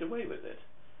they get away with it,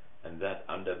 and that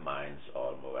undermines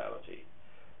all morality.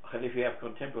 And if you have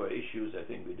contemporary issues, I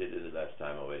think we did it the last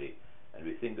time already, and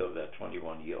we think of that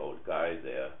 21-year-old guy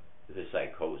there with a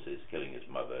psychosis, killing his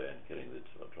mother and killing the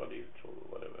 20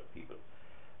 whatever people.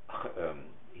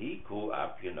 He grew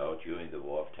up, during the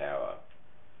War of Terror.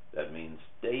 That means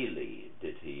daily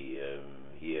did he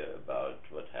hear about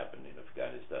what happened in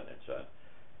Afghanistan and so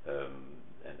on.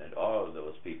 And all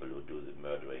those people who do the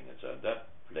murdering and so on. That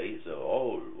plays a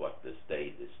role what the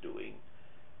state is doing.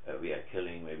 We are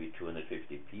killing maybe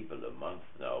 250 people a month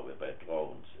now by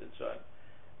drones and so on.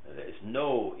 There is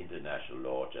no international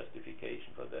law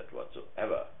justification for that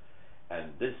whatsoever.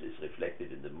 And this is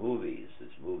reflected in the movies.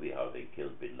 This movie, how they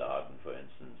killed Bin Laden, for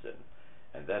instance,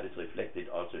 and that is reflected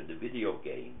also in the video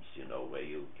games, where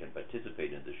you can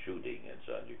participate in the shooting and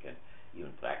so on. You can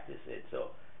even practice it.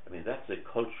 So, I mean, that's the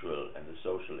cultural and the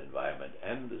social environment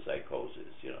and the psychosis,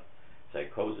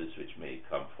 psychosis which may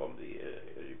come from the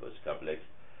Oedipus complex,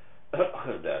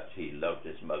 that he loved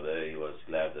his mother, he was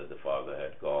glad that the father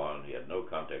had gone, he had no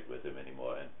contact with him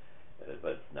anymore, and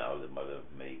but now the mother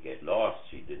may get lost,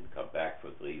 she didn't come back for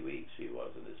 3 weeks, she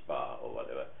was in a spa or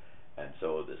whatever, and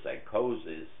so the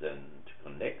psychosis and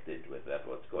connected with that,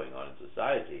 what's going on in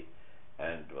society,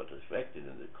 and what's reflected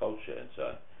in the culture and so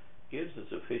on, gives us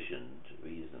sufficient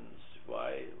reasons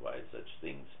why such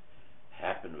things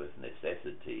happen with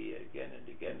necessity again and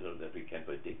again, so that we can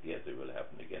predict, yes, it will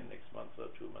happen again next month or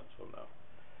 2 months from now.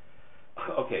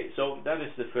 Okay, so that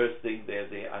is the first thing there.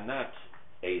 They are not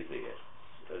atheists.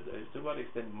 To what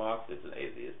extent Marx is an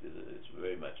atheist is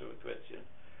very much of a question.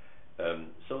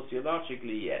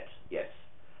 Sociologically, yes.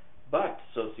 But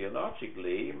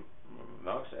sociologically,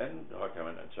 Marx and Horkheimer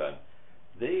and so on,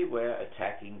 they were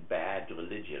attacking bad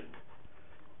religion.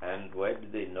 And where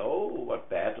did they know what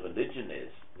bad religion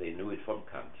is? They knew it from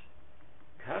Kant.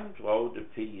 Kant wrote a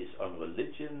piece on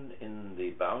religion in the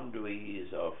boundaries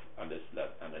of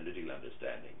analytical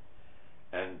understanding.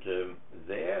 And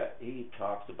there he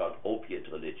talks about opiate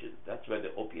religion. That's where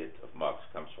the opiate of Marx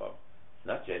comes from. It's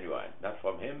not genuine, not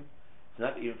from him, it's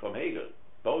not even from Hegel.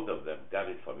 Both of them got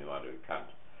it from Immanuel Kant.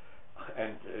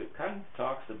 And Kant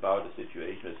talks about a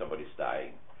situation where somebody's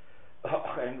dying.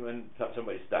 And when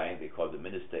somebody's dying, they call the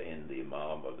minister in, the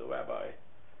imam or the rabbi,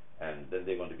 and then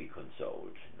they're going to be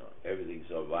consoled. Everything's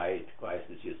all right, Christ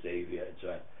is your savior, and so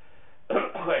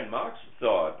on. And Marx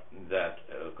thought that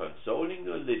consoling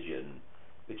religion,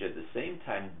 which at the same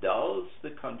time dulls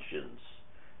the conscience,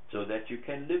 so that you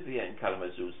can live here in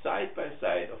Kalamazoo side by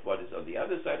side of what is on the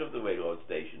other side of the railroad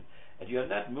station, and you are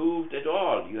not moved at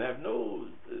all. You have no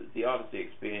theodicy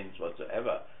experience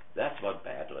whatsoever. That's what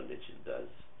bad religion does.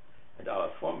 And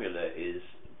our formula is,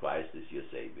 Christ is your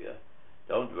savior,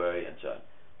 don't worry, and so on.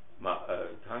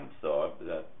 Kant thought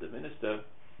that the minister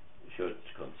should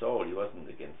console. He wasn't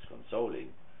against consoling,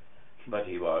 but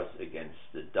he was against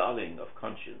the dulling of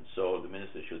conscience. So the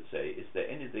minister should say, is there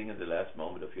anything in the last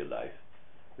moment of your life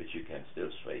which you can still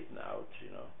straighten out,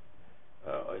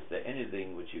 or is there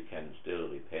anything which you can still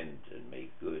repent and make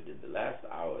good in the last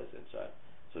hours and so on,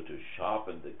 so to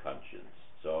sharpen the conscience.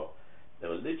 So the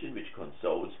religion which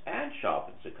consoles and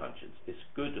sharpens the conscience is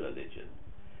good religion.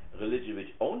 A religion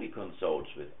which only consoles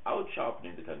without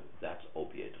sharpening the conscience, that's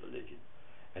opiate religion.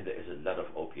 And there is a lot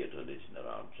of opiate religion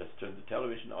around. Just turn the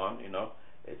television on,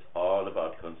 it's all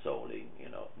about consoling,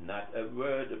 not a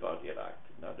word about Iraq,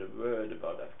 not a word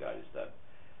about Afghanistan.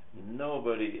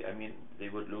 Nobody, they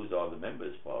would lose all the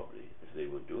members probably if they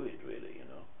would do it really,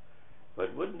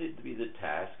 But wouldn't it be the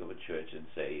task of a church and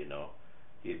say,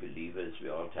 dear believers,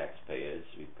 we're all taxpayers,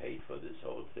 we paid for this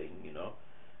whole thing,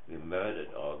 we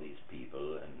murdered all these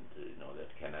people, and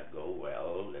that cannot go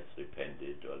well, let's repent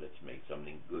it, or let's make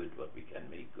something good, what we can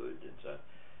make good, and so on.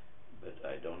 But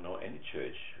I don't know any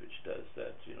church which does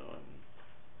that, and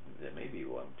there may be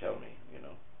one, tell me,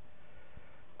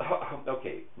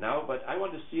 Okay, now, but I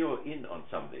want to zero in on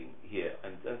something here,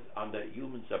 and that's under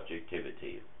human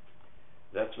subjectivity.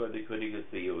 That's where the critical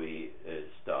theory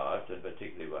starts, and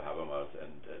particularly with Habermas,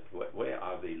 and where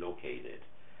are they located?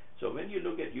 So when you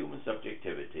look at human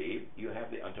subjectivity, you have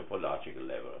the anthropological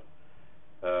level.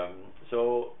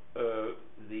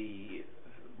 The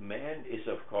man is,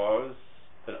 of course,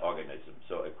 an organism,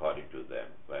 so according to them,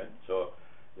 right? So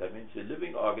that means a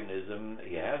living organism.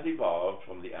 He has evolved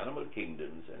from the animal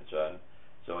kingdoms and so on.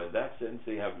 So in that sense,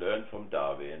 they have learned from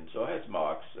Darwin. So has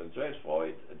Marx, and so has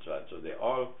Freud, and so on. So they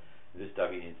all this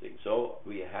Darwinian thing. So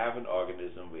we have an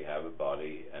organism, we have a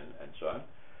body, and so on.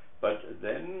 But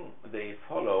then they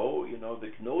follow,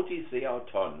 the gnotis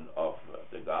theauton of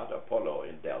the god Apollo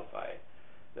in Delphi.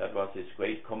 That was his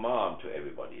great command to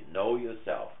everybody: know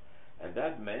yourself. And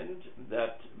that meant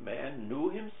that man knew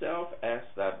himself as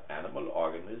that animal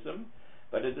organism,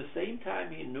 but at the same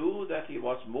time he knew that he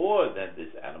was more than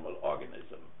this animal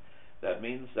organism. That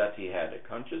means that he had a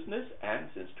consciousness, and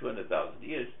since 200,000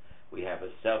 years we have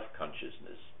a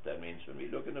self-consciousness. That means when we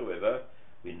look in the river,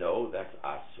 we know that's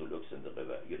us who looks in the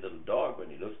river. Your little dog,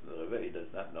 when he looks in the river, he does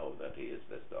not know that he is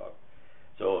this dog.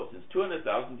 So since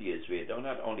 200,000 years we do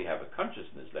not only have a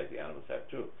consciousness like the animals have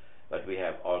too, but we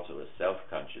have also a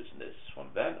self-consciousness. From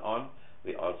then on,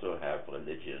 we also have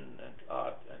religion and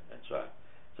art and so on.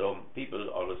 So people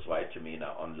always write to me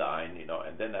now online,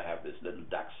 and then I have this little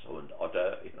dachshund,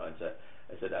 Otter, and so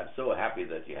I said, I'm so happy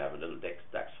that you have a little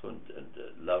dachshund and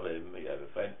love him, you have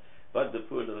a friend, but the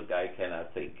poor little guy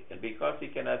cannot think. And because he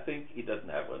cannot think, he doesn't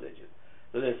have religion.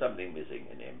 So there's something missing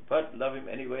in him. But love him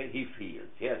anyway, he feels.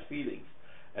 He has feelings.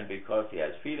 And because he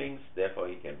has feelings, therefore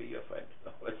he can be your friend.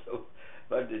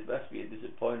 But it must be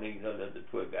disappointing, that the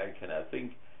poor guy cannot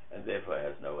think and therefore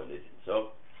has no religion.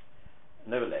 So,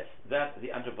 nevertheless, that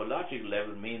the anthropological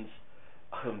level means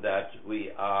that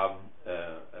we are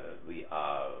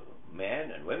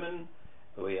men and women,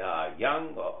 we are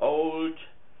young or old,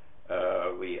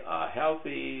 we are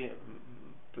healthy,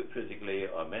 physically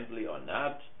or mentally or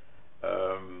not.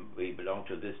 We belong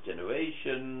to this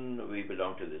generation, we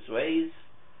belong to this race,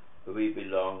 we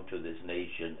belong to this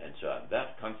nation, and so on.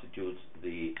 That constitutes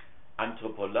the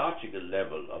anthropological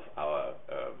level of our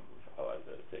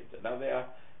things. Now they are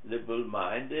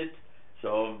liberal-minded,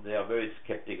 so they are very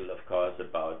skeptical, of course,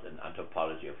 about an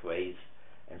anthropology of race,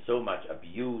 and so much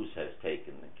abuse has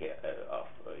taken care of,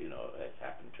 has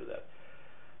happened to that.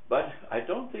 But I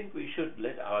don't think we should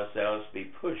let ourselves be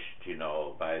pushed,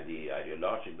 by the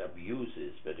ideological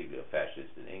abuses, particularly of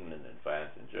fascists in England and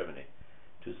France and Germany,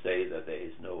 to say that there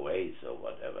is no race or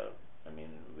whatever. I mean,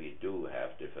 we do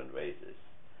have different races.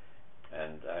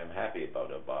 And I'm happy about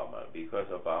Obama, because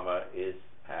Obama is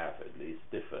half at least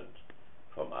different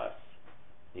from us.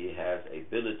 He has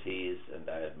abilities, and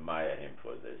I admire him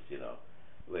for this,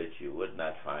 which you would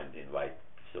not find in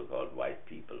so-called white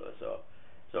people or so.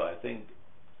 So I think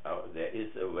there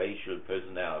is a racial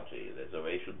personality, there's a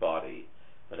racial body,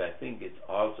 but I think it's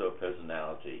also a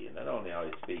personality, and not only how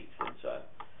he speaks and so on.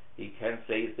 He can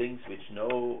say things which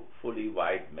no fully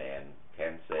white man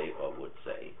can say or would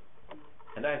say.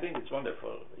 And I think it's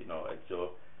wonderful, and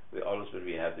so we always, when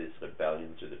we have this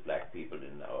rebellion to the black people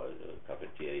in our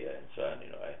cafeteria and so on,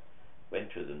 I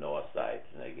went to the north side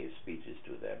and I gave speeches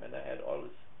to them, and I had all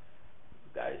these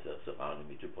guys surrounding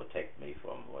me to protect me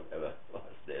from whatever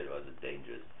was there. It was a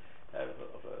dangerous type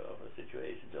of a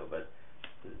situation. So, but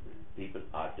people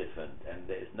are different, and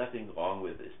there is nothing wrong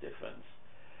with this difference.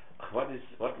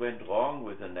 What went wrong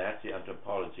with the Nazi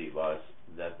anthropology was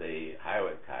that they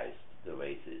hierarchized the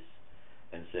races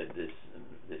and said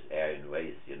this Aryan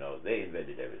race, they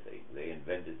invented everything. They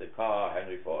invented the car,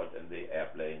 Henry Ford, and the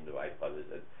airplane, the Wright brothers,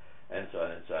 and so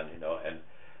on and so on, and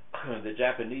the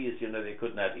Japanese, they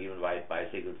could not even ride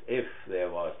bicycles if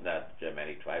there was not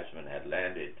Germanic tribesmen had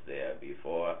landed there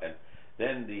before. And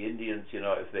then the Indians,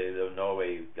 if the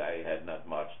Norway guy had not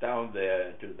marched down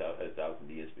there 2,000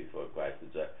 years before Christ,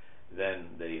 then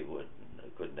they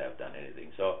couldn't have done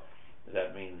anything. So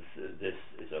that means this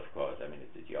is, of course,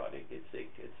 it's idiotic, it's sick,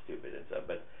 it's stupid, and so.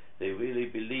 But they really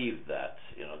believed that,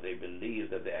 they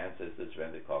believed that the ancestors were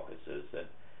in the Caucasus, and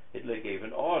Hitler gave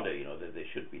an order, that they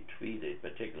should be treated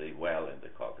particularly well in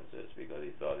the Caucasus, because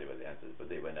he thought they were the ancestors, but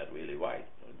they were not really white.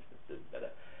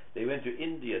 They went to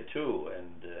India too,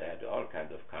 and had all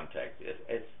kinds of contacts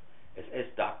as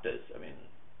doctors.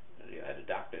 You had a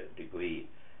doctor degree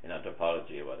in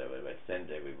anthropology or whatever, were sent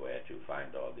everywhere to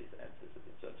find all these ancestors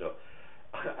and so on. So,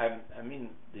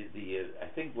 I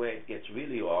think where it gets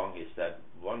really wrong is that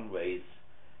one race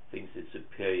thinks it's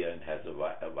superior and has a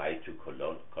right to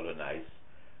colonize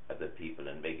other people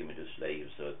and make them into slaves,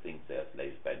 or thinks they're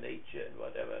slaves by nature and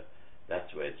whatever.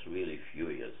 That's where it's really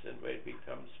furious and where it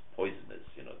becomes poisonous,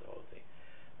 the whole thing.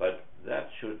 But that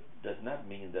does not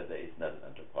mean that there is not an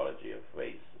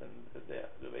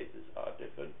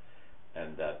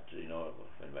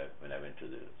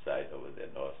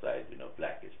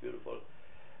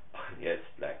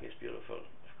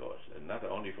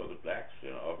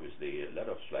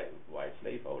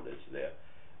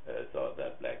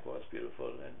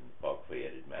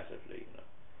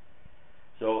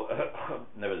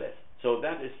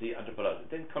the anthropological.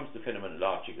 Then comes the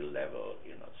phenomenological level,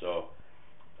 you know. So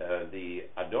the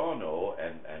Adorno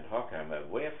and Horkheimer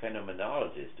were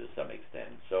phenomenologists to some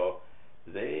extent. So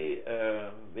they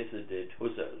visited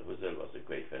Husserl. Husserl was a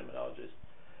great phenomenologist.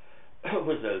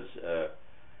 Husserl's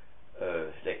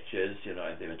lectures, you know,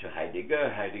 and they went to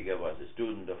Heidegger. Heidegger was a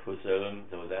student of Husserl,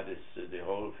 so that is the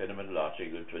whole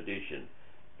phenomenological tradition.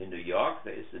 In New York,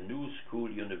 there is the New School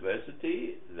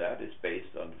University that is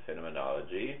based on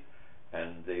phenomenology,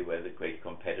 and they were the great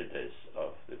competitors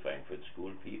of the Frankfurt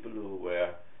School people who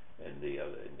were in the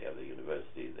other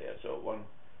university there. So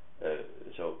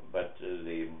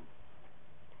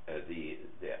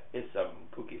there is some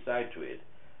cookie side to it.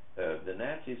 The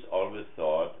Nazis always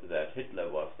thought that Hitler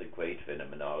was the great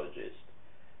phenomenologist,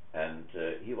 and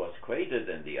he was greater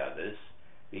than the others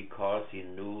because he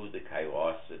knew the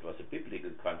kairos. It was a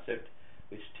biblical concept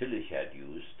which Tillich had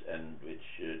used, and which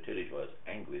Tillich was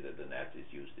angry that the Nazis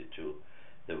used it too.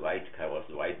 The right kairos,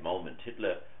 the right moment.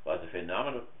 Hitler was a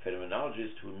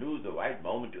phenomenologist who knew the right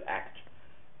moment to act.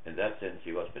 In that sense,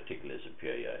 he was particularly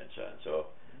superior and so on. So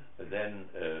then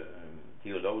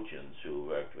theologians who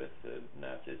worked with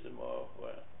Nazism or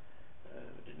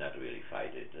did not really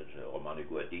fight it. Romano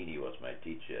Guardini was my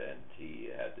teacher, and he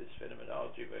had this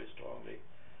phenomenology very strongly.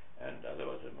 And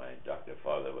otherwise, my doctor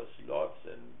father was Lotz,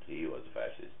 and he was a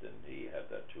fascist, and he had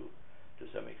that too, to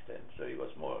some extent. So he was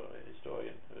more a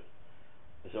historian.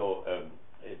 So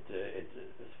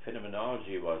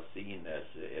phenomenology was seen as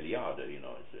Eliade, you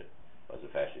know, was a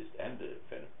fascist and a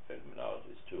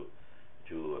phenomenologist too.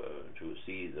 To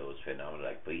see those phenomena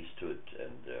like priesthood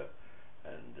and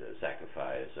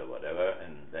sacrifice or whatever,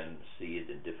 and then see it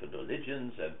in different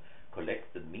religions and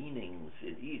collect the meanings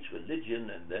in each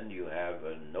religion, and then you have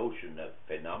a notion of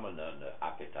phenomenon, an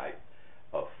archetype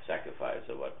of sacrifice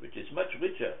or what, which is much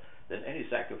richer than any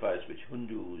sacrifice which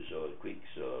Hindus or Greeks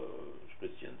or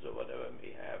Christians or whatever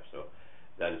may have. So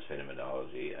that is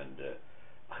phenomenology, and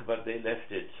but they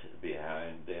left it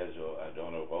behind there. So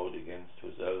Adorno wrote against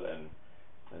Husserl, and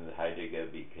Heidegger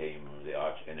became the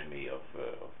arch enemy of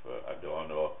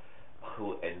Adorno,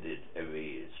 who ended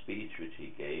every speech which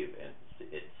he gave and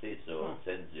said "Ceso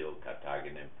censeo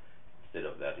Carthaginem." Instead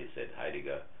of that, he said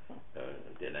Heidegger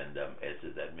delendam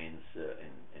esse. That means,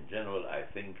 in general, I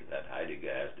think that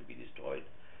Heidegger has to be destroyed.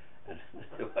 And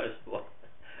there was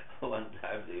one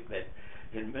time they met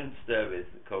in Münster with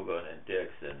Kogon and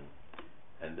Dirksen,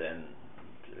 and then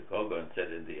Kogon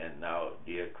said in the end, "Now,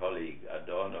 dear colleague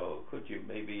Adorno, could you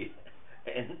maybe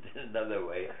end in another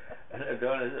way?" And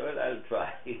Adorno said, "Well, I'll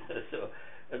try." So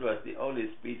that was the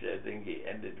only speech I think he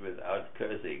ended without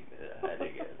cursing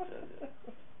Heidegger.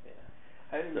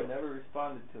 Heidegger never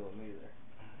responded to him either.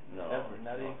 No, ever,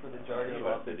 not even for the jargon. He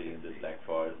was sitting in the Black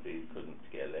Forest. He couldn't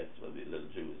care less for the little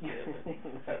Jews there, but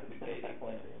advocating.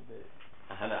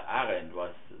 Hannah Arendt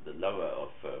was the lover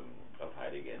of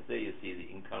Heidegger, and there you see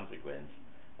the inconsequence.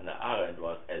 Hannah Arendt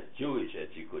was as Jewish as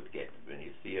you could get. When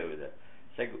you see her with a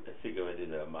cigarette in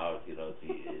her mouth, you know, she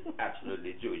is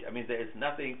absolutely Jewish. I mean, there is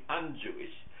nothing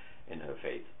un-Jewish in her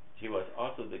faith. She was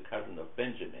also the cousin of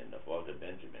Benjamin, of Walter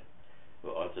Benjamin,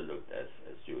 who also looked as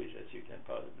Jewish as you can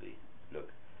possibly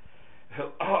look.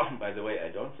 By the way, I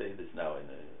don't say this now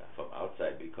from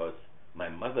outside, because my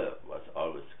mother was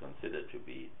always considered to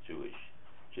be Jewish.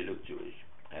 She looked Jewish,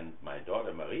 and my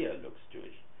daughter Maria looks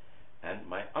Jewish, and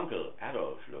my uncle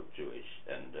Adolf looked Jewish,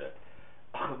 and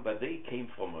but they came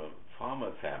from a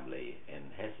farmer family in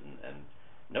Hessen, and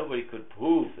nobody could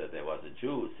prove that there was a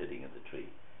Jew sitting in the tree.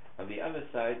 On the other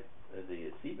side,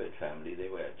 the Siebert family, they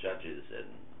were judges and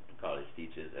college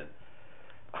teachers, and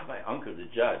my uncle, the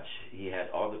judge, he had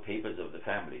all the papers of the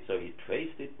family, so he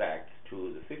traced it back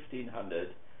to the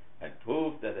 1500s and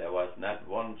proved that there was not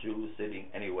one Jew sitting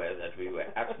anywhere, that we were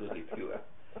absolutely pure.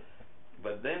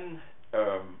 But then,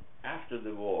 after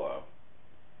the war,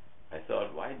 I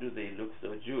thought, why do they look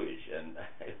so Jewish? And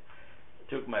I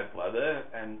took my brother,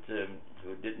 and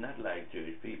who did not like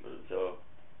Jewish people,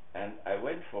 and I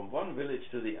went from one village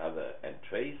to the other and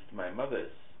traced my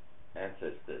mother's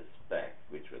ancestors back,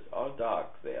 which was all dark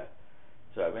there.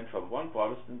 So I went from one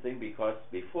Protestant thing, because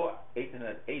before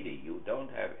 1880 you don't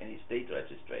have any state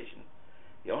registration.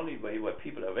 The only way where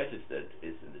people are registered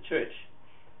is in the church.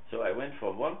 So I went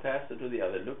from one pastor to the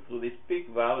other, looked through these big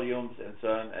volumes and so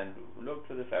on, and looked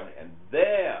for the family, and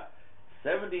there,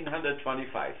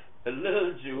 1725, a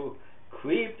little Jew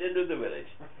creeped into the village,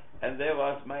 and there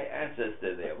was my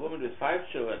ancestor there, a woman with 5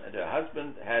 children, and her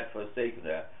husband had forsaken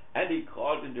her, and he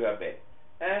crawled into her bed,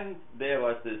 and there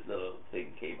was this little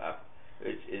thing came up,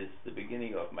 which is the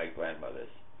beginning of my grandmother's.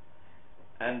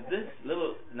 And this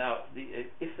little, now,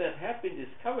 if that had been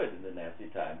discovered in the Nazi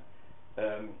time,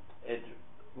 it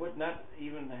would not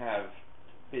even have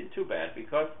been too bad,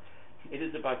 because it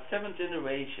is about 7th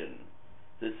generation.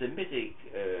 The Semitic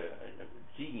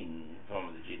gene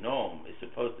from the genome is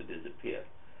supposed to disappear.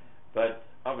 But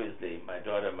obviously, my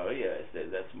daughter Maria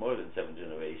said that's more than 7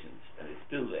 generations, and it's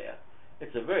still there.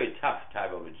 It's a very tough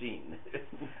type of a gene,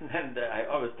 and I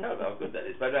always tell her how good that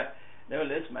is. But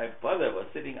nevertheless, my brother was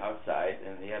sitting outside,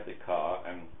 and he had the car,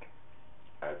 and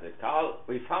I said, "Carl,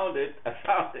 we found it. I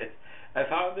found it. I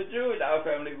found the Jew in our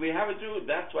family. We have a Jew.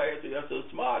 That's why we are so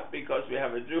smart, because we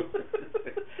have a Jew."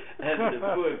 And the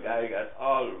poor guy got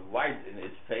all white in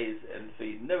his face, and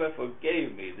he never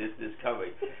forgave me this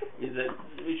discovery. He said,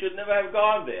 "We should never have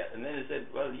gone there." And then he said,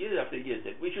 well, years after years,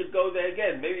 said, "We should go there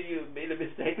again. Maybe you made a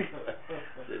mistake."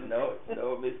 I said, no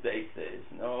mistake. There is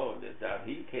no.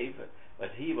 He came, but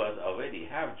he was already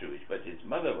half Jewish, but his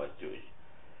mother was Jewish,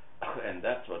 and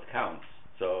that's what counts.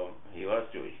 So he was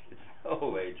Jewish. It's no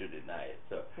way to deny it.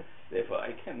 So therefore,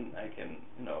 I can,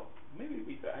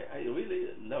 maybe I really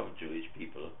love Jewish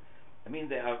people. I mean,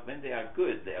 when they are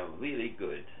good, they are really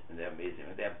good, and they're amazing.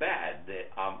 When they're bad, they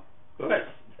are worse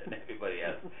than everybody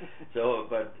else. So,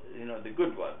 but the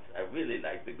good ones, I really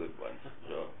like the good ones.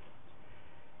 So,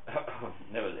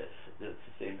 nevertheless, that's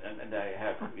the same. And I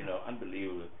have,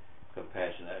 unbelievable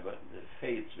compassion. But the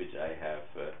faiths which I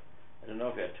have. I don't know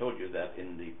if I told you that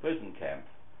in the prison camp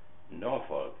in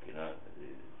Norfolk,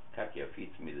 Katya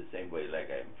feeds me the same way like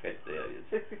I'm fed there.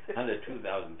 It's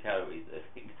 102,000 calories, I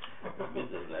think.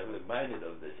 I'm reminded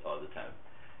of this all the time.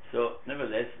 So,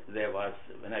 nevertheless, there was,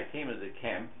 when I came to the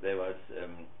camp, there was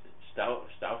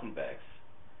Stauffenberg's,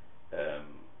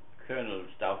 Colonel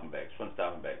Stauffenberg's, von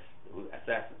Stauffenberg's, who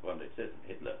assassin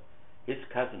Hitler. His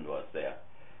cousin was there,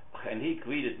 and he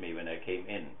greeted me when I came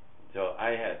in. So I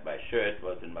had, my shirt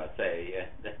was in Marseille,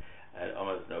 and I had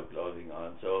almost no clothing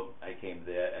on. So I came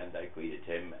there and I greeted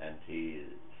him, and he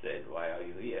said, "Why are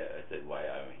you here?" I said, "Why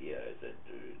I'm here?" I said,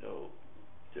 "No,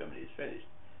 Germany is finished."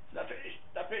 "It's not finished,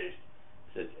 not finished."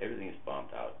 I said, "Everything is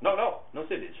bombed out." No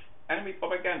cities, enemy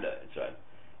propaganda, and so on.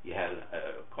 He had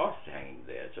a cross hanging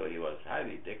there, so he was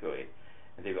highly decorated.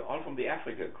 And they were all from the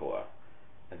Africa Corps.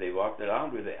 And they walked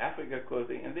around with the Africa Corps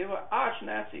thing, and they were arch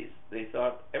Nazis. They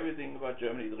thought everything about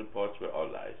Germany, the reports were all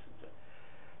lies.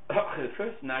 The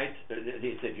first night,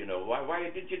 they said, why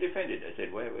did you defend it? I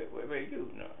said, where were you?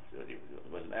 No, so it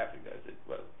was in Africa. I said,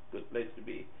 well, good place to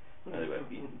be. And they were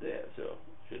beaten there, so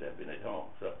should have been at home.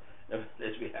 So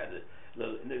nevertheless, we had a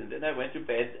little. And then I went to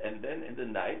bed, and then in the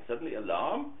night, suddenly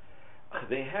alarm.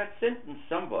 They had sentenced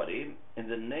somebody in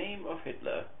the name of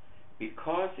Hitler,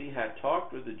 because he had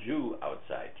talked with a Jew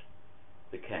outside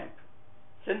the camp,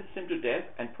 sentenced him to death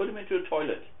and put him into a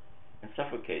toilet and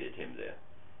suffocated him there.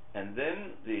 And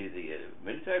then the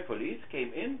military police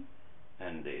came in,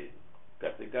 and they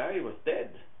got the guy who was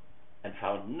dead, and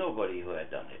found nobody who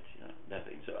had done it,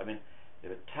 nothing. So, I mean,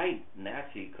 there were tight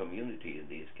Nazi community in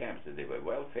these camps, and they were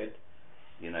well fed.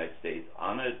 The United States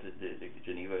honored the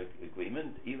Geneva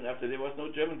Agreement, even after there was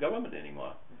no German government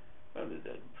anymore. Well,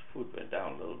 the food went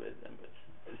down a little bit, then, but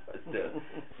it was still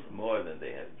more than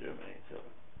they had in Germany.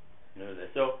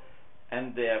 So,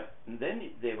 and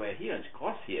then they were hearings,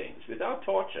 cross hearings, without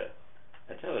torture.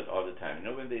 I tell it all the time.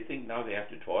 When they think now they have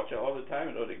to torture all the time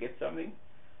in order to get something,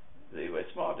 they were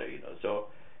smarter. So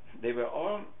they were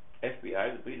all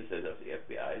FBI, the predecessor of the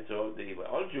FBI. So they were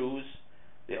all Jews.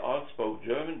 They all spoke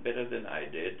German better than I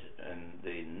did, and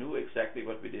they knew exactly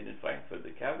what we did in Frankfurt,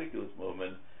 the Catholic Youth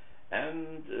Movement.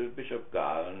 And Bishop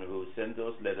Gahlen, who sent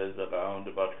those letters around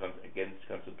about against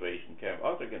concentration camp,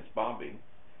 also against bombing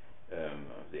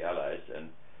of the Allies, and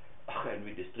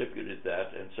we distributed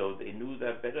that, and so they knew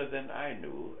that better than I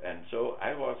knew, and so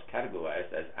I was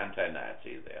categorized as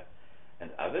anti-Nazi there,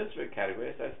 and others were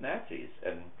categorized as Nazis.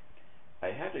 And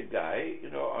I had a guy,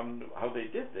 on how they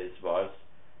did this was,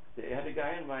 they had a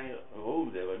guy in my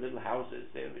room. There were little houses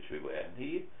there in which we were, and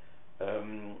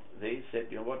they said,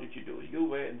 what did you do? You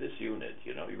were in this unit,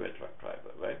 you were a truck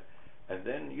driver, right? And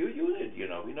then your unit,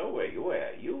 we know where you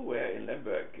were. You were in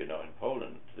Lemberg, in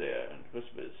Poland there, and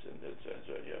Christmas, and so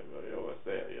on. I was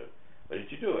there. What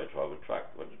did you do? I drove a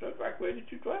truck. What did I truck? Where did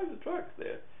you drive the truck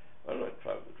there? Well, I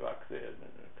drove the truck there in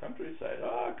the countryside.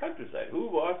 Countryside. Who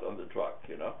was on the truck,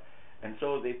 And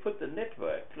so they put the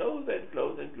network closer and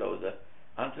closer and closer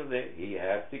until he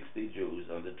had 60 Jews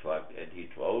on the truck, and he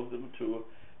drove them to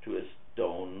a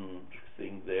stone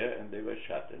thing there, and they were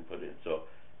shut and put in. So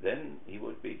then he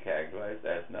would be characterized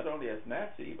as not only as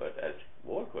Nazi, but as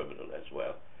war criminal as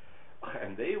well.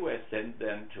 And they were sent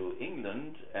then to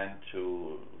England and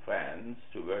to France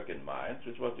to work in mines,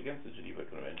 which was against the Geneva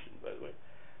Convention, by the way.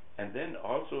 And then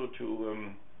also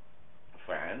to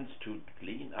France to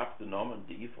clean up the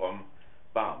Normandy from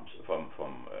bombs.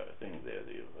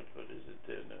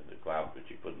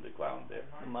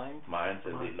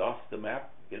 lost the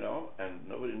map, and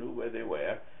nobody knew where they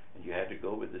were, and you had to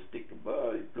go with the stick.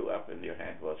 Well, it blew up and your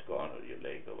hand was gone, or your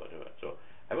leg, or whatever. So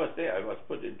I was there. I was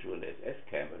put into an SS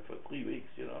camp, and for 3 weeks,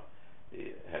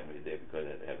 they had me there because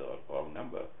I had the wrong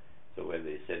number. So when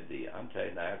they sent the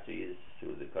anti-Nazis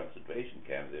to the concentration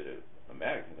camp, the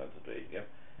American concentration camp,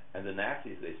 and the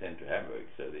Nazis they sent to Hamburg,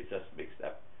 so they just mixed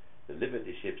up. The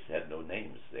Liberty ships had no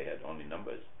names, they had only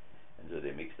numbers, and so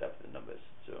they mixed up the numbers.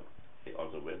 So they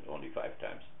also went only 5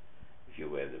 times. If you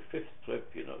were the 5th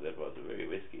trip, that was a very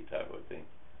risky type of thing.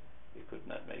 You could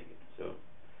not make it. So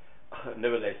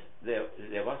nevertheless,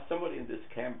 there was somebody in this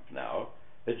camp now,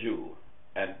 a Jew,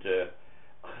 and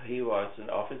he was an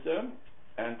officer,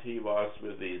 and he was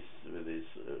with these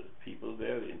people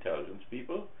there, the intelligence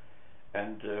people,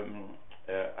 and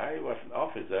I was an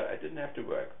officer. I didn't have to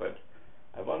work, but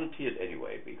I volunteered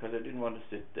anyway because I didn't want to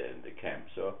sit there in the camp.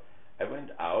 So I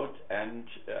went out, and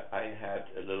I had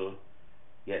a little.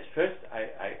 Yes, first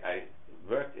I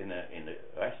worked in a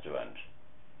restaurant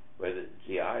where the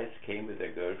GIs came with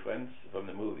their girlfriends from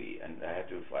the movie, and I had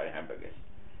to fry hamburgers.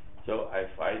 So I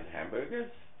fried hamburgers,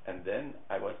 and then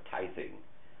I was tithing.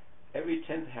 Every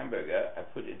 10th hamburger I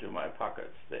put into my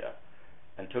pockets there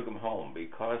and took them home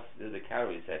because the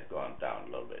calories had gone down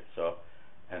a little bit. So,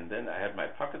 and then I had my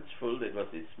pockets full. It was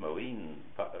these marine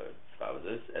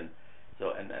trousers, and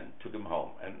took them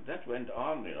home. And that went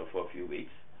on, for a few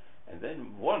weeks. And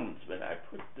then once, when I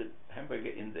put the hamburger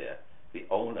in there, the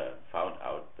owner found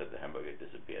out that the hamburger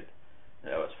disappeared,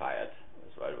 and I was fired. I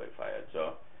was right away fired.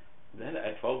 So then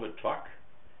I drove a truck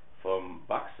from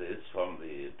boxes from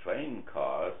the train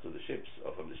cars to the ships,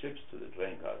 or from the ships to the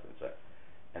train cars and so on.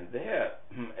 And there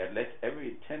I let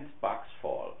every 10th box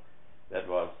fall. That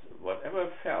was, whatever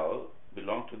fell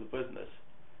belonged to the prisoners.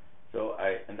 So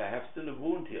I have still a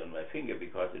wound here on my finger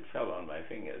because it fell on my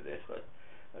finger. That was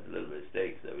a little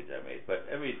mistake which I made. But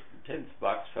every 10th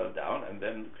box fell down, and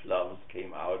then gloves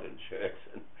came out and shirts,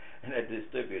 and I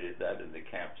distributed that in the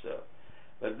camp. So,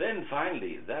 but then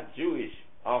finally, that Jewish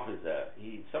officer,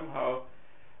 he somehow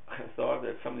thought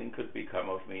that something could become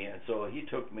of me, and so he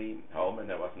took me home,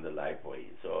 and I was in the library,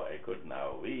 so I could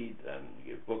now read and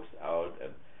give books out,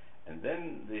 and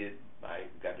then I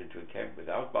got into a camp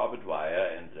without barbed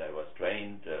wire, and I was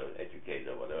trained, educated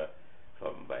or whatever,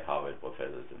 by Harvard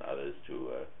professors and others to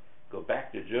go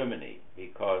back to Germany,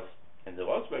 because in the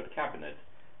Roosevelt cabinet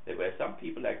there were some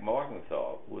people like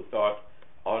Morgenthau who thought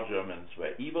all Germans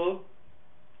were evil,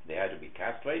 they had to be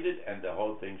castrated, and the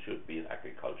whole thing should be an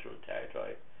agricultural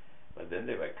territory. But then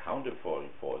they were counter-force,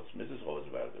 Mrs.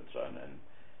 Roosevelt and so on, and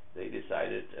they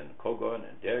decided, and Kogon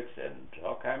and Dirks and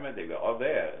Horkheimer, they were all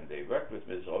there, and they worked with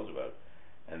Mrs. Roosevelt,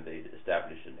 and they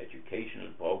established an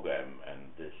educational program, and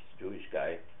this Jewish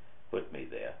guy put me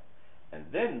there. And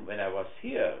then when I was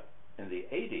here in the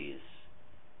 80s,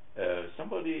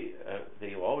 somebody,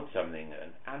 they wrote something,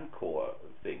 an encore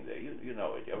thing there, you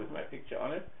know it, with my picture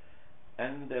on it,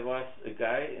 and there was a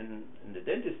guy in the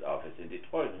dentist's office in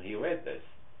Detroit, and he read this,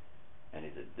 and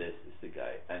he said, this is the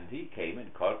guy. And he came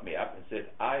and called me up and said,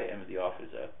 I am the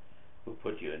officer who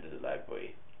put you into the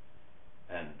library.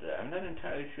 And I'm not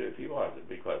entirely sure if he was,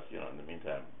 because, in the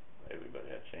meantime, everybody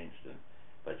had changed.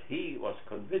 But he was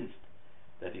convinced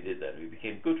that he did that. We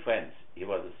became good friends. He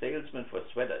was a salesman for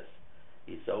sweaters.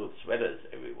 He sold sweaters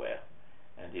everywhere.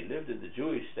 And he lived in the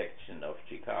Jewish section of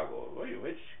Chicago, a very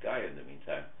rich guy in the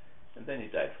meantime. And then he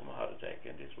died from a heart attack,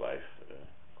 and his wife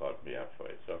called me up for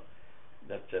it. So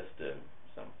that's just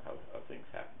how things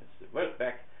happen. Well,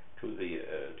 back to the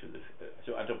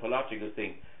so anthropological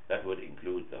thing, that would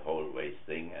include the whole race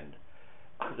thing, and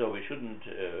so we shouldn't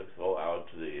throw out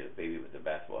the baby with the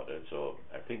bathwater. So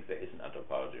I think there is an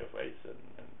anthropology of race and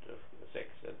of sex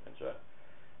and so on.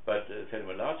 But the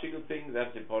phenomenological thing,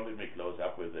 that's important to close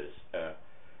up with this,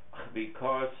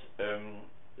 because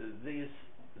these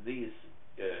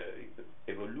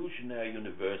evolutionary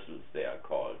universals, they are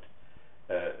called,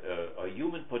 or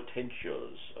human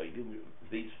potentials, or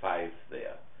these 5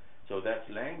 there. So that's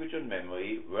language and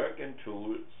memory, work and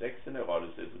tool, sex and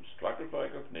eroticism, struggle for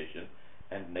recognition,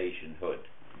 and nationhood.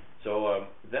 So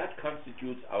that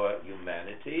constitutes our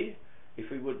humanity. If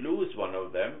we would lose one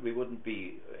of them, we wouldn't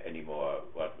be anymore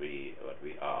what we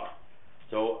are.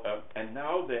 So and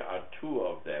now there are 2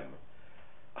 of them.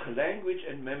 Language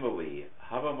and memory,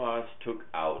 Habermas took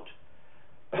out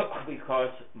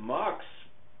because Marx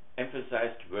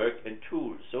emphasized work and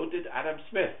tool. So did Adam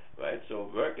Smith, right? So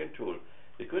work and tool.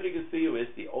 The critical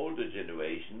theorists, the older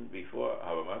generation before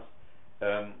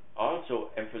Habermas, also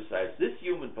emphasized this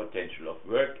human potential of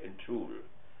work and tool.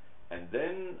 And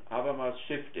then Habermas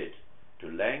shifted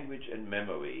to language and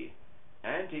memory,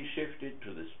 and he shifted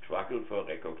to the struggle for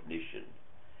recognition.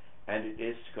 and it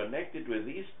is connected with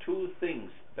these two things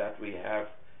that we have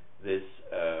this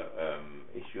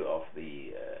issue of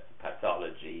the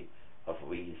pathology of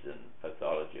reason.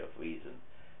 Pathology of reason.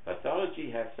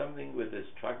 Pathology has something with the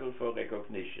struggle for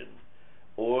recognition,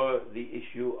 or the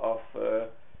issue of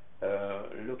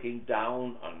looking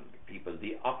down on people,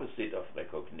 the opposite of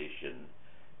recognition.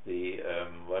 The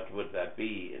what would that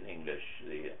be in English?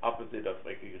 The opposite of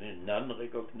recognition,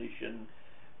 non-recognition.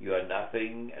 You are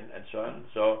nothing, and so on.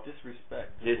 So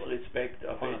disrespect. Disrespect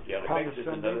of it. Yeah, respect is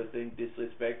another thing.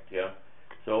 Disrespect. Yeah.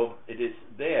 So it is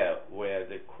there where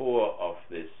the core of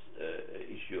this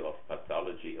issue of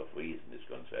pathology of reason is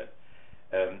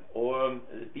concerned, or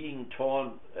being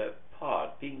torn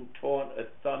apart, being torn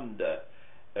asunder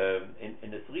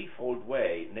in a threefold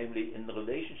way, namely in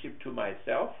relationship to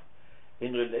myself,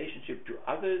 in relationship to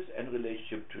others, and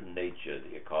relationship to nature,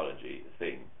 the ecology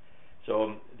thing.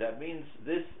 So that means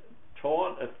this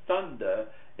torn asunder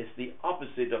is the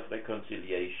opposite of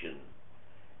reconciliation.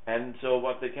 And so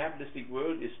what the capitalistic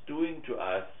world is doing to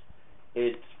us,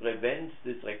 it prevents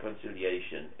this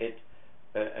reconciliation. It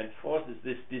enforces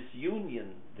this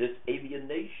disunion, this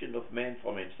alienation of man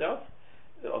from himself,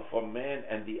 from man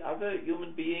and the other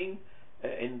human being,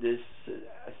 in this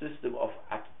system of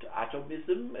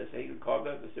atomism, as Hegel called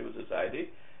that, the civil society.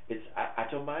 It's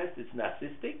atomized, it's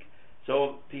narcissistic,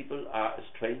 so people are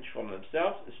estranged from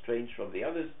themselves, estranged from the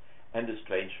others, and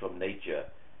estranged from nature.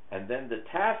 And then the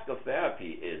task of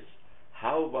therapy is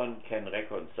how one can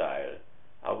reconcile,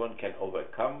 how one can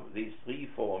overcome these three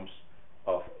forms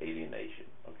of alienation.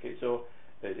 Okay, so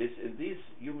it is in these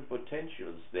human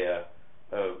potentials there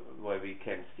where we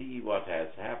can see what has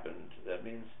happened. That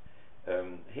means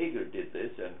Hegel did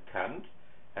this, and Kant,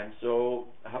 and so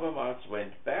Habermas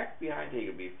went back behind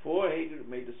Hegel before Hegel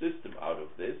made a system out of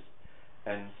this,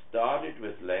 and started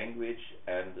with language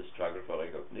and the struggle for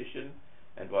recognition,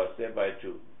 and was thereby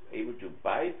able to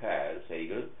bypass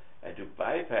Hegel and to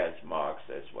bypass Marx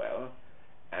as well.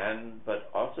 But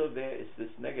also there is this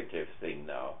negative thing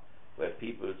now, where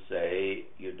people say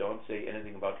you don't say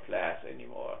anything about class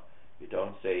anymore, you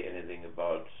don't say anything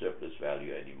about surplus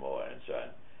value anymore, and so on.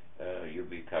 You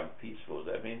become peaceful.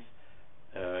 That means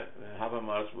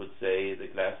Habermas would say the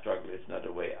class struggle is not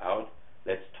a way out.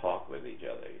 Let's talk with each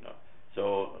other,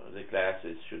 So the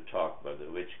classes should talk about the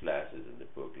rich classes and the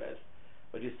poor class.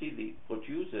 But you see, the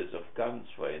producers of guns,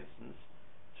 for instance,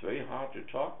 it's very hard to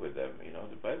talk with them.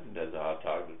 The president has a hard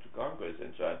time to Congress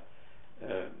and so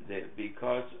on,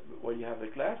 because when you have the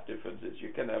class differences, you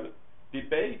can have a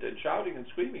debate and shouting and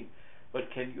screaming, but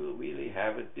can you really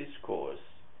have a discourse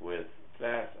with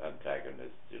class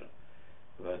antagonists?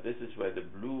 But this is where the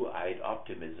blue-eyed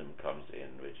optimism comes in,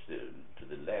 which to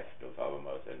the left of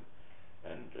Habermas and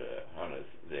Hannes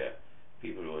there,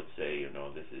 people would say,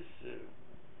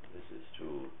 this is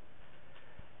too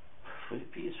very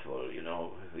peaceful.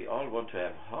 We all want to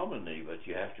have harmony, but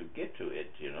you have to get to it.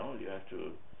 You have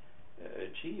to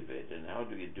achieve it. And how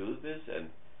do you do this? And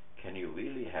can you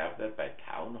really have that by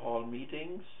town hall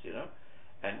meetings?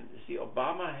 And see,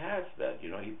 Obama has that.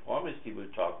 He promised he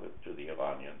will talk to the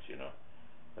Iranians.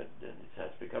 But then it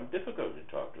has become difficult to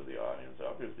talk to the Iranians,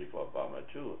 obviously for Obama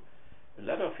too. A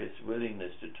lot of his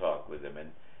willingness to talk with them,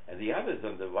 and the others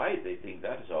on the right, they think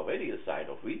that is already a sign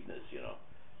of weakness.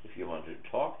 If you want to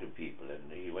talk to people,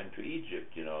 and he went to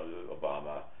Egypt,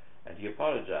 Obama, and he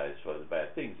apologized for the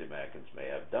bad things the Americans may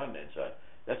have done, and so on.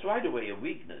 That's right away a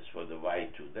weakness for the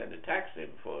right to then attack him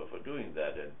for doing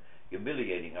that and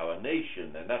humiliating our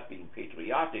nation and not being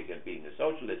patriotic and being a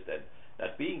socialist and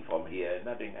not being from here and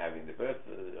not having the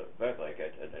birthright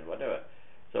and whatever.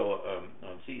 So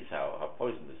one sees how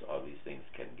poisonous all these things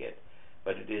can get.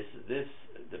 But it is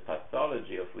the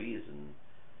pathology of reason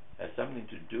has something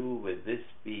to do with this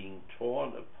being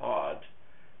torn apart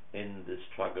in the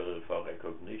struggle for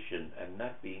recognition and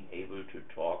not being able to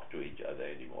talk to each other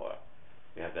anymore.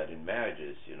 We have that in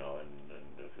marriages, and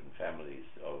in families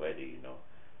already,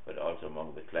 but also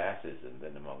among the classes and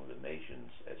then among the nations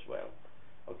as well.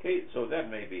 Okay, so that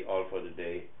may be all for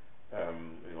today.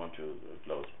 We want to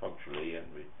close punctually, and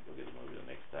we'll get maybe the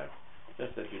next time.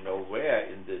 Just that you know where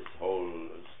in this whole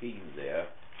scheme there,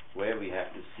 where we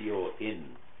have to zero in.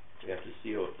 We have to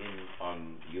zero in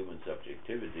on human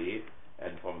subjectivity,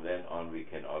 and from then on we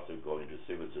can also go into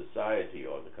civil society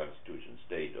or the constitution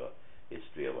state or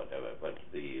history or whatever. But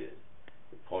the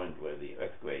point where the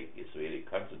earthquake is really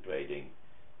concentrating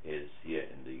is here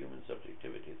in the human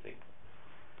subjectivity thing.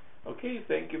 Okay,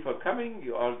 thank you for coming.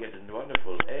 You all get a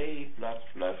wonderful A.